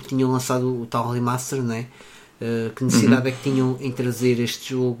pouco tempo tinham lançado o tal remaster, não é? Que necessidade é que tinham em trazer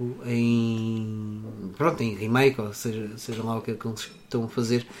este jogo em remake, ou seja lá o que é que eles estão a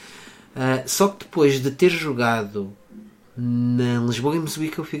fazer. Só que depois de ter jogado na Lisboa Games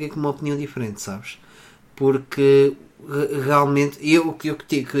Week, eu fiquei com uma opinião diferente, sabes? Porque realmente eu que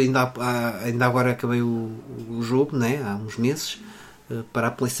ainda agora acabei o jogo, né? Há uns meses, para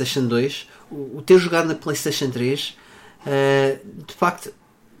a PlayStation 2, o ter jogado na PlayStation 3, de facto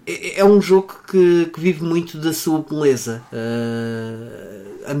é um jogo que vive muito da sua beleza,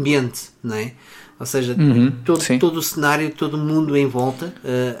 ambiente, não é? Ou seja, todo o cenário, todo o mundo em volta,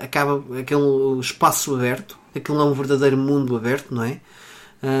 acaba aquele espaço aberto, aquilo é um verdadeiro mundo aberto, não é?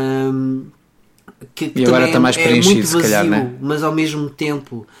 Que e agora está mais preenchido, muito vazio, se calhar, né? Mas ao mesmo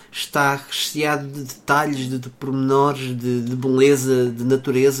tempo está recheado de detalhes, de pormenores, de beleza, de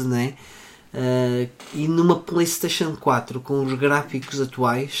natureza, não é? E numa PlayStation 4 com os gráficos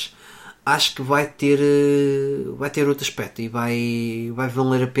atuais, acho que vai ter outro aspecto e vai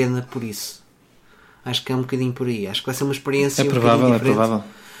valer a pena por isso. Acho que é um bocadinho por aí. Acho que vai ser uma experiência provável.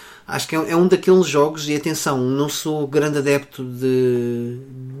 Acho que é um daqueles jogos, e atenção, não sou grande adepto de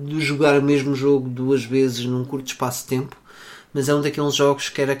jogar o mesmo jogo duas vezes num curto espaço de tempo, mas é um daqueles jogos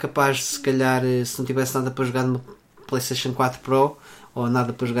que era capaz, se calhar, se não tivesse nada para jogar numa PlayStation 4 Pro ou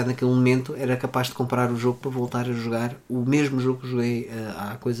nada para jogar naquele momento, era capaz de comprar o jogo para voltar a jogar o mesmo jogo que joguei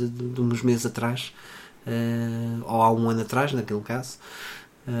há coisa de uns meses atrás, ou há um ano atrás, naquele caso,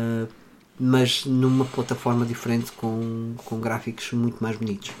 mas numa plataforma diferente com gráficos muito mais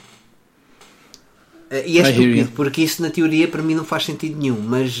bonitos. E é estúpido, porque isso na teoria para mim não faz sentido nenhum,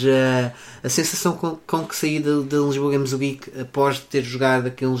 mas a sensação com que saí da Lisboa Games Week após ter jogado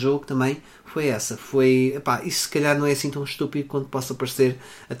aquele jogo também foi essa. Isso se calhar não é assim tão estúpido quanto possa parecer,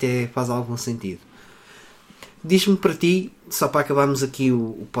 até faz algum sentido. Diz-me para ti, só para acabarmos aqui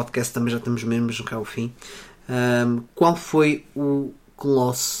o podcast, também já estamos mesmo a jogar ao fim, qual foi o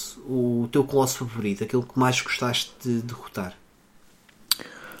teu colosso favorito, aquele que mais gostaste de derrotar?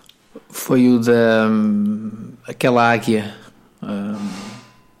 Foi o aquela águia,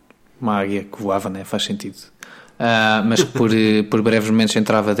 uma águia que voava, né? Faz sentido, mas por breves momentos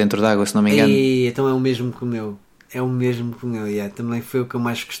entrava dentro d'água, se não me engano. Então é o mesmo que o meu, também foi o que eu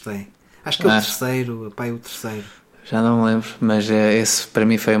mais gostei. Acho que é o terceiro, o terceiro. Já não me lembro, mas esse para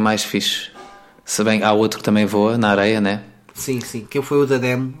mim foi o mais fixe. Se bem há outro que também voa na areia, né? Sim, que foi o da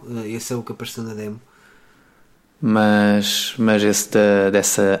demo, esse é o que apareceu na demo. Mas esse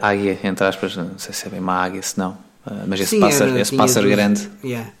dessa águia, entre aspas, não sei se é bem uma águia, se não, mas esse pássaro grande,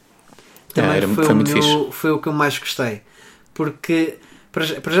 também foi muito fixe. Foi o que eu mais gostei, porque para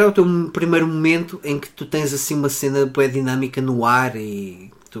já é o teu primeiro momento em que tu tens assim uma cena bem dinâmica no ar,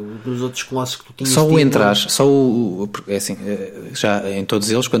 e nos outros colossos que tu tinhas só o entrar, é assim, já em todos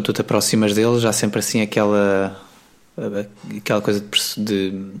eles, quando tu te aproximas deles, já sempre assim aquela coisa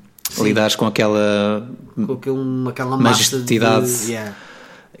de lidares com aquela majestade.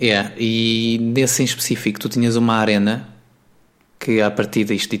 E nesse em específico tu tinhas uma arena que à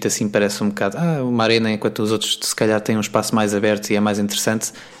partida, isto dito assim parece um bocado uma arena, enquanto os outros se calhar têm um espaço mais aberto e é mais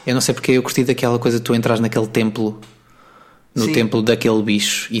interessante. Eu não sei porque eu curti daquela coisa de tu entras naquele templo, templo daquele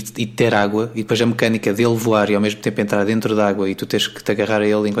bicho, e ter água, e depois a mecânica dele voar e ao mesmo tempo entrar dentro da água e tu tens que te agarrar a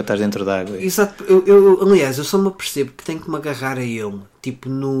ele enquanto estás dentro da água. Exato, aliás, eu só me apercebo que tenho que me agarrar a ele tipo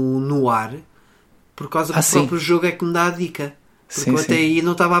no ar, por causa que o próprio jogo é que me dá a dica. Porque eu até aí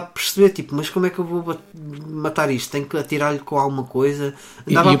não estava a perceber, tipo, mas como é que eu vou matar isto? Tenho que atirar-lhe com alguma coisa?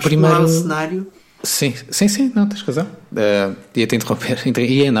 Andava a explorar o cenário. Sim, não, tens razão. Ia-te interromper,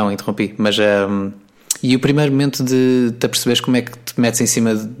 interrompi, mas e o primeiro momento de te aperceberes como é que te metes em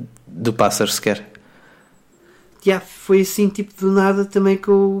cima do pássaro sequer? Foi assim, tipo, do nada também que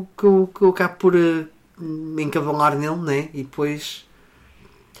eu acabo por me encavalar nele, né? E depois...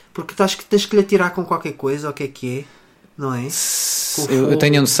 Porque acho que tens que lhe atirar com qualquer coisa, o que é, não é? Eu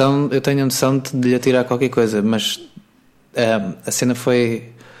tenho a noção de lhe atirar qualquer coisa, mas a cena foi...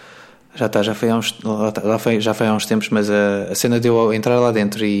 Já foi há uns tempos, mas a cena de eu entrar lá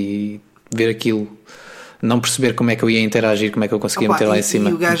dentro e ver aquilo, não perceber como é que eu ia interagir, como é que eu conseguia meter lá em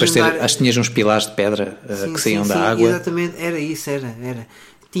cima. Depois acho que tinhas uns pilares de pedra que saíam da água. Exatamente, era isso, era.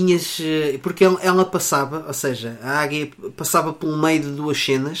 Tinhas, porque ela passava, ou seja, a águia passava pelo meio de duas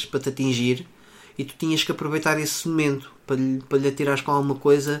cenas para te atingir, e tu tinhas que aproveitar esse momento para lhe atirares com alguma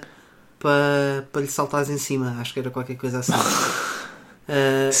coisa para lhe saltares em cima. Acho que era qualquer coisa assim.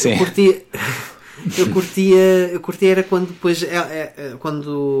 Sim. eu curtia era quando depois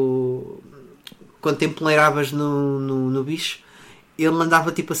quando te empoleiravas no bicho, ele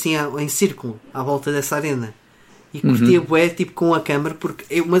andava tipo assim em círculo à volta dessa arena. E curtia bué tipo com a câmera,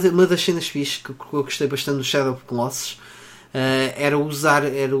 porque uma das cenas fixes que eu gostei bastante do Shadow of Colossus era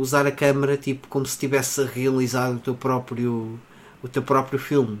usar a câmera tipo como se tivesse realizado o teu próprio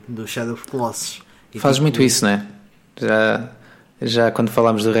filme do Shadow of Colossus. Fazes tipo, muito isso, não é? Já quando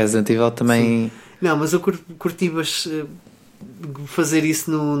falámos do Resident Evil também. Sim. Não, mas eu curti fazer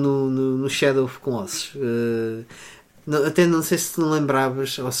isso no Shadow of Colossus. Até não sei se te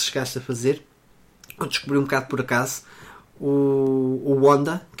lembravas ou se chegaste a fazer. Eu descobri um bocado por acaso o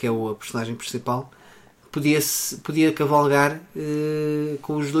Wanda, que é a personagem principal, podia cavalgar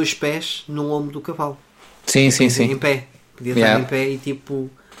com os 2 pés no lombo do cavalo. Sim. Em pé. Podia estar em pé e tipo...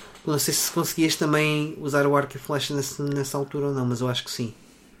 Não sei se conseguias também usar o arco e flecha nessa altura ou não, mas eu acho que sim.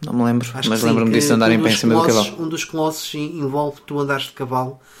 Não me lembro, mas lembro-me disso de andar em pé em cima do cavalo. Um dos colossos envolve tu andares de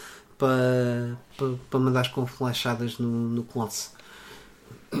cavalo para mandares com flechadas no colosso.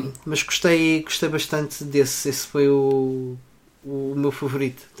 Mas gostei bastante desse. Esse foi o meu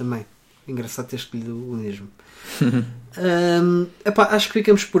favorito também. Engraçado ter escolhido o mesmo. Acho que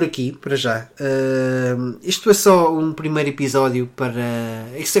ficamos por aqui para já. Isto é só um primeiro episódio para...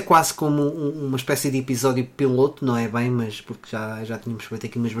 Isto é quase como uma espécie de episódio piloto, não é bem, mas porque já tínhamos feito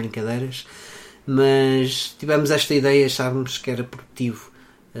aqui umas brincadeiras, mas tivemos esta ideia, achávamos que era produtivo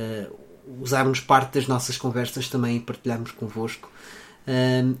usarmos parte das nossas conversas também e partilharmos convosco.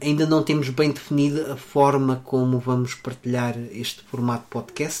 Ainda não temos bem definida a forma como vamos partilhar este formato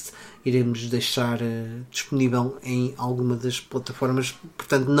podcast. Iremos deixar disponível em alguma das plataformas,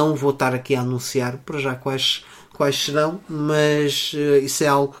 portanto não vou estar aqui a anunciar para já quais serão, mas isso é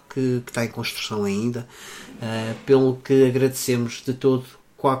algo que está em construção ainda, pelo que agradecemos de todo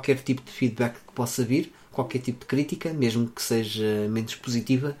qualquer tipo de feedback que possa vir, qualquer tipo de crítica, mesmo que seja menos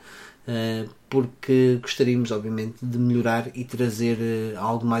positiva, porque gostaríamos obviamente de melhorar e trazer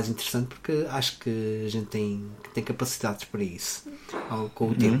algo mais interessante, porque acho que a gente tem capacidades para isso com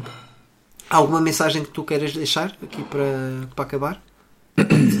o tempo. Alguma mensagem que tu queiras deixar aqui para acabar?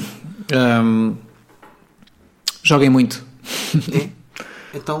 Joguem muito.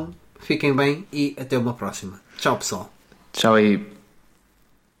 Então fiquem bem e até uma próxima. Tchau, pessoal. Tchau aí.